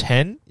 Channel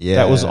 10. Yeah.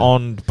 That was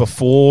on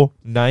before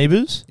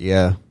Neighbours.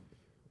 Yeah.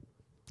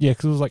 Yeah,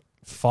 because it was like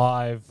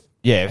 5,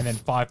 Yeah. and then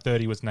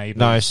 5:30 was Neighbours.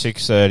 No,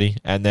 6:30.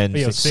 And then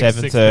Yeah, 6,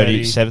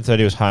 7:30.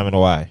 7:30 was Home and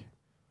Away.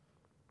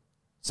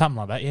 Something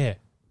like that, yeah.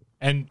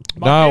 And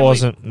my No, family- it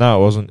wasn't. No,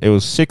 it wasn't. It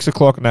was 6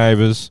 o'clock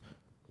Neighbours.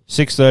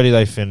 6:30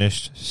 they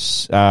finished.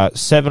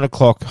 7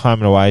 o'clock Home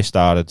and Away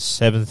started.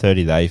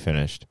 7:30 they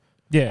finished.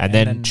 Yeah, And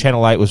then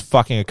Channel 8 was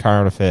fucking A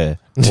Current Affair.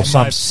 Or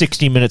some My-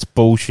 60 minutes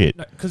bullshit.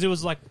 because it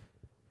was like,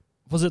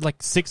 was it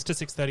like 6 to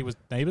 6:30 was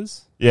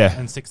Neighbours, Yeah.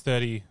 and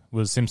 6:30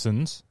 was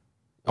Simpsons.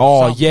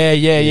 Oh, Something. yeah.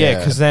 Yeah.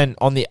 Because then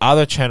on the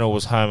other channel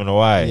was Home and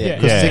Away. Yeah. Yeah.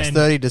 Because Yeah.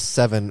 6:30 to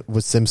 7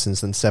 was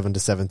Simpsons, and 7 to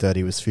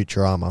 7:30 was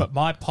Futurama. But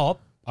my pop,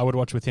 I would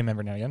watch with him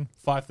every now and again.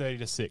 5:30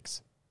 to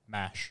 6,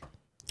 MASH.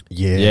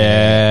 yeah.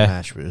 Yeah.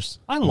 MASH was.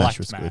 I MASH liked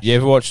was MASH. good. You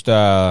ever watched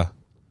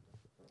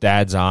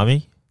Dad's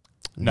Army?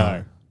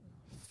 No,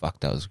 Fuck,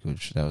 that was good.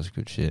 That was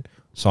good shit.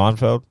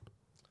 Seinfeld?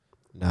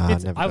 Nah,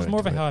 I was more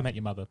of a into How I Met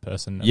Your Mother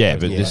person. Yeah,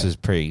 but Yeah. this is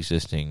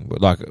pre-existing.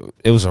 But like,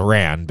 it was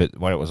around, but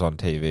when it was on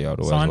TV, I'd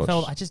always Seinfeld,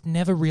 I watch. just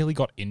never really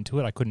got into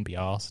it. I couldn't be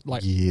asked.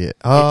 Like, Yeah.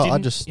 Oh, I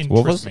didn't just.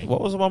 interest me.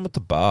 What was the one with the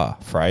bar?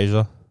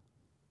 Frasier?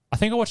 I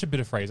think I watched a bit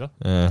of Frasier.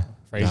 Yeah.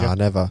 Frasier. Nah,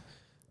 never.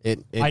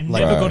 It I like,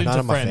 never got none into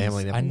of my Friends.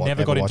 family never, I never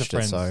ever got into watched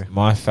Friends. it, so.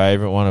 My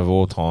favorite one of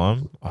all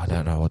time. I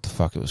don't know what the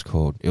fuck it was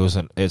called.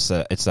 It's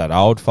that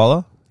old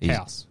fella.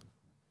 House.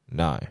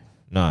 No.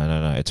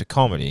 It's a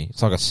comedy.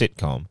 It's like a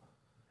sitcom.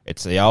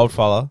 It's the old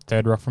fella.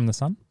 Third Rock from the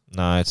Sun.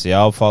 No, it's the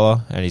old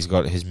fella, and he's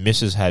got his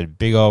missus had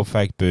big old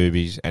fake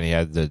boobies, and he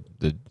had the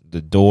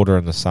daughter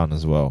and the son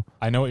as well.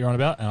 I know what you're on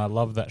about, and I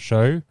love that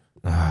show.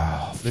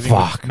 Oh,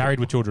 With, Married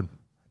with Children.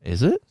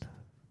 Is it?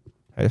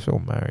 They're all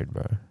married,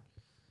 bro.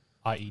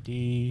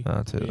 IED.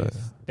 Oh, too late.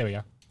 There we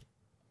go.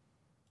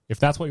 If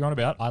that's what you're on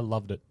about, I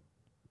loved it.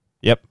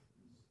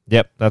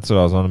 Yep, that's what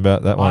I was on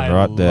about. That one I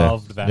right there.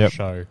 loved that Yep.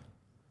 show.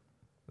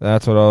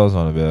 That's what I was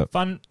on about.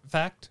 Fun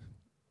fact,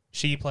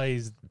 she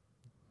plays...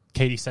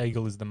 Katie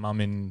Sagal is the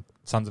mum in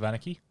Sons of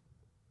Anarchy.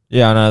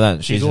 Yeah, I know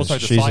that. She's also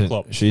the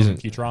Cyclops she's from in,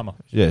 Futurama.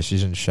 yeah,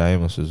 she's in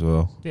Shameless as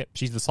well. Yeah,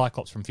 she's the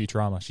Cyclops from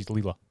Futurama. She's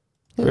Leela.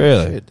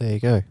 Really? Shit, there you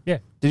go. Yeah.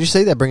 Did you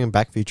see they're bringing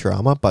back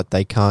Futurama, but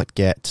they can't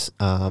get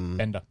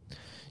Bender.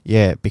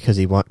 yeah, because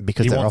He they're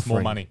wants more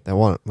offering money. They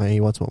want he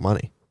wants more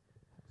money.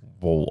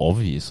 Well,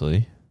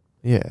 obviously.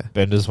 Yeah.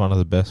 Bender's one of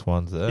the best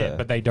ones there. Yeah,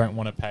 but they don't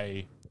want to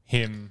pay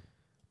him,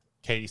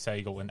 Katie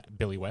Sagal, and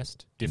Billy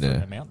West different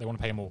Yeah. amount. They want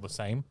to pay them all the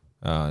same.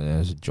 Oh, yeah,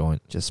 there's a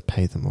joint. Just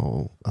pay them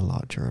all a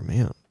larger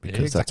amount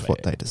because Yeah, that's what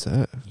exactly. they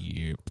deserve.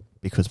 Yep.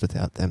 Because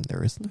without them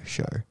there is no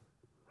show.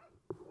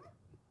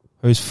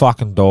 Whose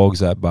fucking dog's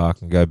that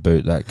bark and go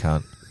boot that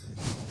cunt?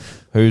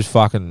 Who's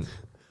fucking...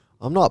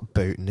 I'm not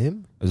booting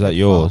him. Is that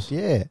yours?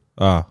 Yeah.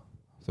 Ah,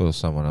 I thought it was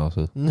someone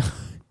else's. No.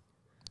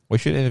 We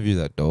should interview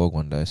that dog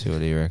one day, see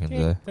what he reckons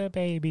there. the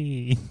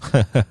baby.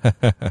 All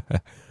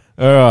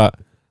right.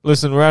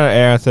 Listen, we're at an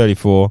hour and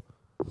 34.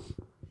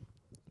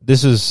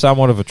 This is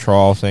somewhat of a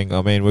trial thing.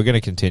 I mean, we're going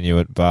to continue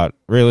it, but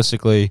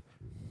realistically,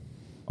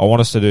 I want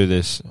us to do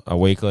this a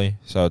weekly,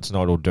 so it's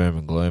not all doom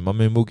and gloom. I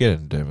mean, we'll get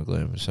into doom and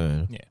gloom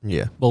soon.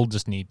 Yeah. We'll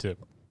just need to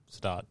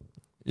start.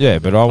 Yeah,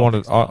 but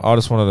Topics now. I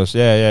just wanted us.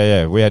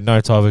 Yeah. We had no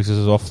topics. This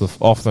is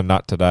off the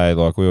nut today.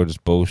 Like we were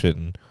just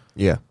bullshitting.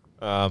 Yeah.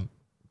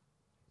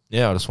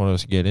 Yeah, I just wanted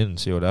us to get in and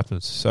see what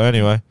happens. So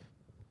anyway,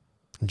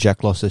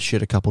 Jack lost his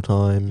shit a couple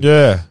times.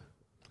 yeah,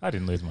 I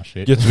didn't lose my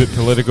shit. gets a bit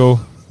political.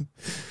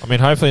 I mean,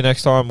 hopefully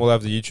next time we'll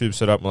have the YouTube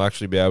set up and we'll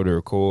actually be able to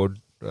record.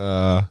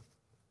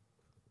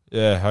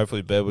 Yeah,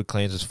 hopefully Bedwood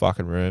cleans his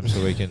fucking room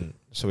so we can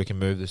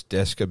move this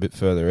desk a bit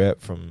further out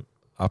from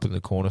up in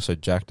the corner so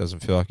Jack doesn't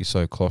feel like he's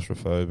so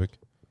claustrophobic.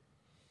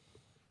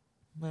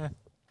 Nah.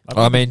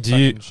 I mean, do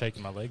you-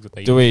 shaking my legs with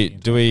the Do easy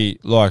we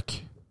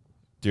like?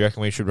 Do you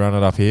reckon we should run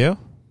it up here?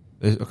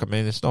 Look, I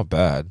mean, it's not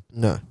bad,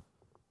 No.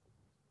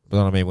 but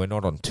then, I mean, we're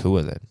not on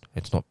tour then.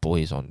 It's not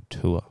boys on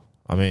tour.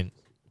 I mean,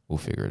 we'll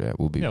figure it out.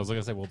 We'll be. Yeah, I was going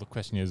to say, well, the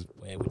question is,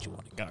 where would you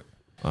want to go?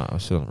 I'm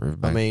still on the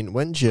riverbank. I mean,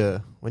 when's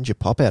your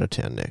pop out of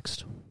town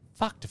next?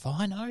 Fucked if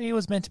I know. He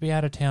was meant to be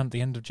out of town at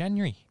the end of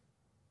January.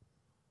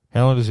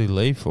 how long does he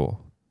leave for?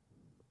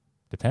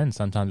 Depends.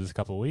 Sometimes it's a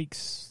couple of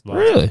weeks.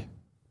 Really?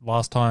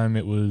 Last time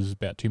it was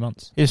about 2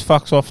 months. He just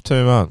fucks off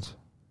 2 months.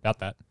 About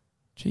that.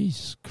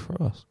 Jesus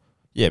Christ.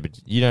 Yeah, but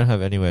you don't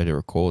have anywhere to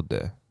record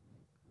there.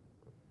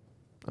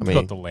 I We've mean,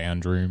 got the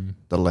lounge room.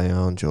 the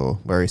lounge or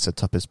where he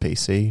sets up his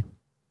PC.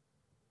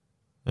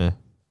 Yeah.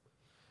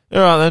 All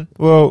right then.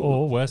 Well,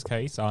 Or worst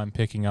case, I'm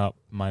picking up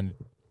my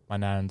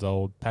nan's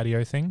old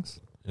patio things.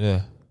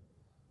 yeah.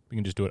 We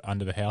can just do it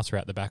under the house or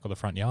out the back or the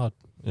front yard.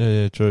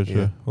 Yeah, true.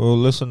 Yeah. Well,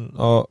 listen,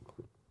 I'll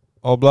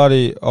let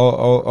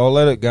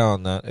it go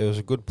on that. It was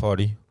a good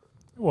potty.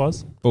 It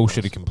was.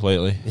 Bullshitted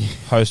completely.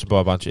 Hosted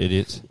by a bunch of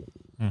idiots.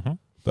 Mm-hmm.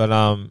 But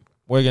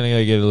we're gonna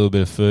go get a little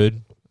bit of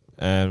food,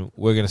 and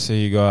we're gonna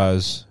see you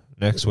guys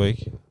next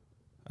week.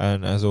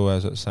 And as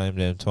always, at the same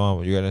damn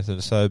time. You got anything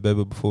to say,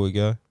 Beba, before we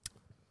go?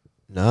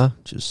 Nah,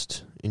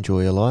 just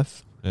enjoy your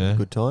life. Yeah,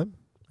 Good time.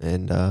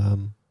 And,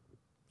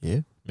 yeah.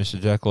 Mr.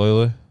 Jack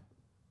Lulu.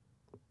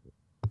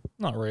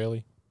 Not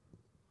really.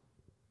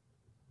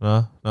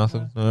 No,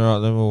 nothing. All right,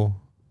 then we'll.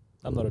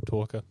 I'm not a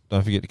talker.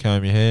 Don't forget to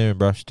comb your hair and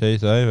brush your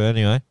teeth, eh? But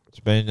anyway, it's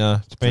been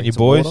Drink your some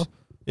boys. water.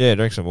 Yeah,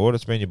 drink some water.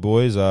 It's been your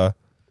boys.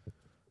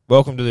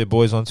 Welcome to the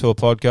Boys on Tour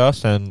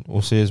podcast, and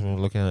we'll see us when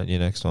we're looking at you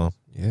next time.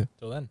 Yeah.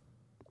 Till then.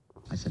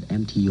 I said,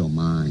 empty your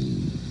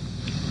mind.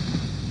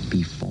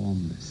 Be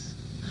formless,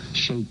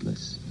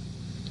 shapeless,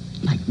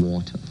 like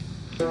water.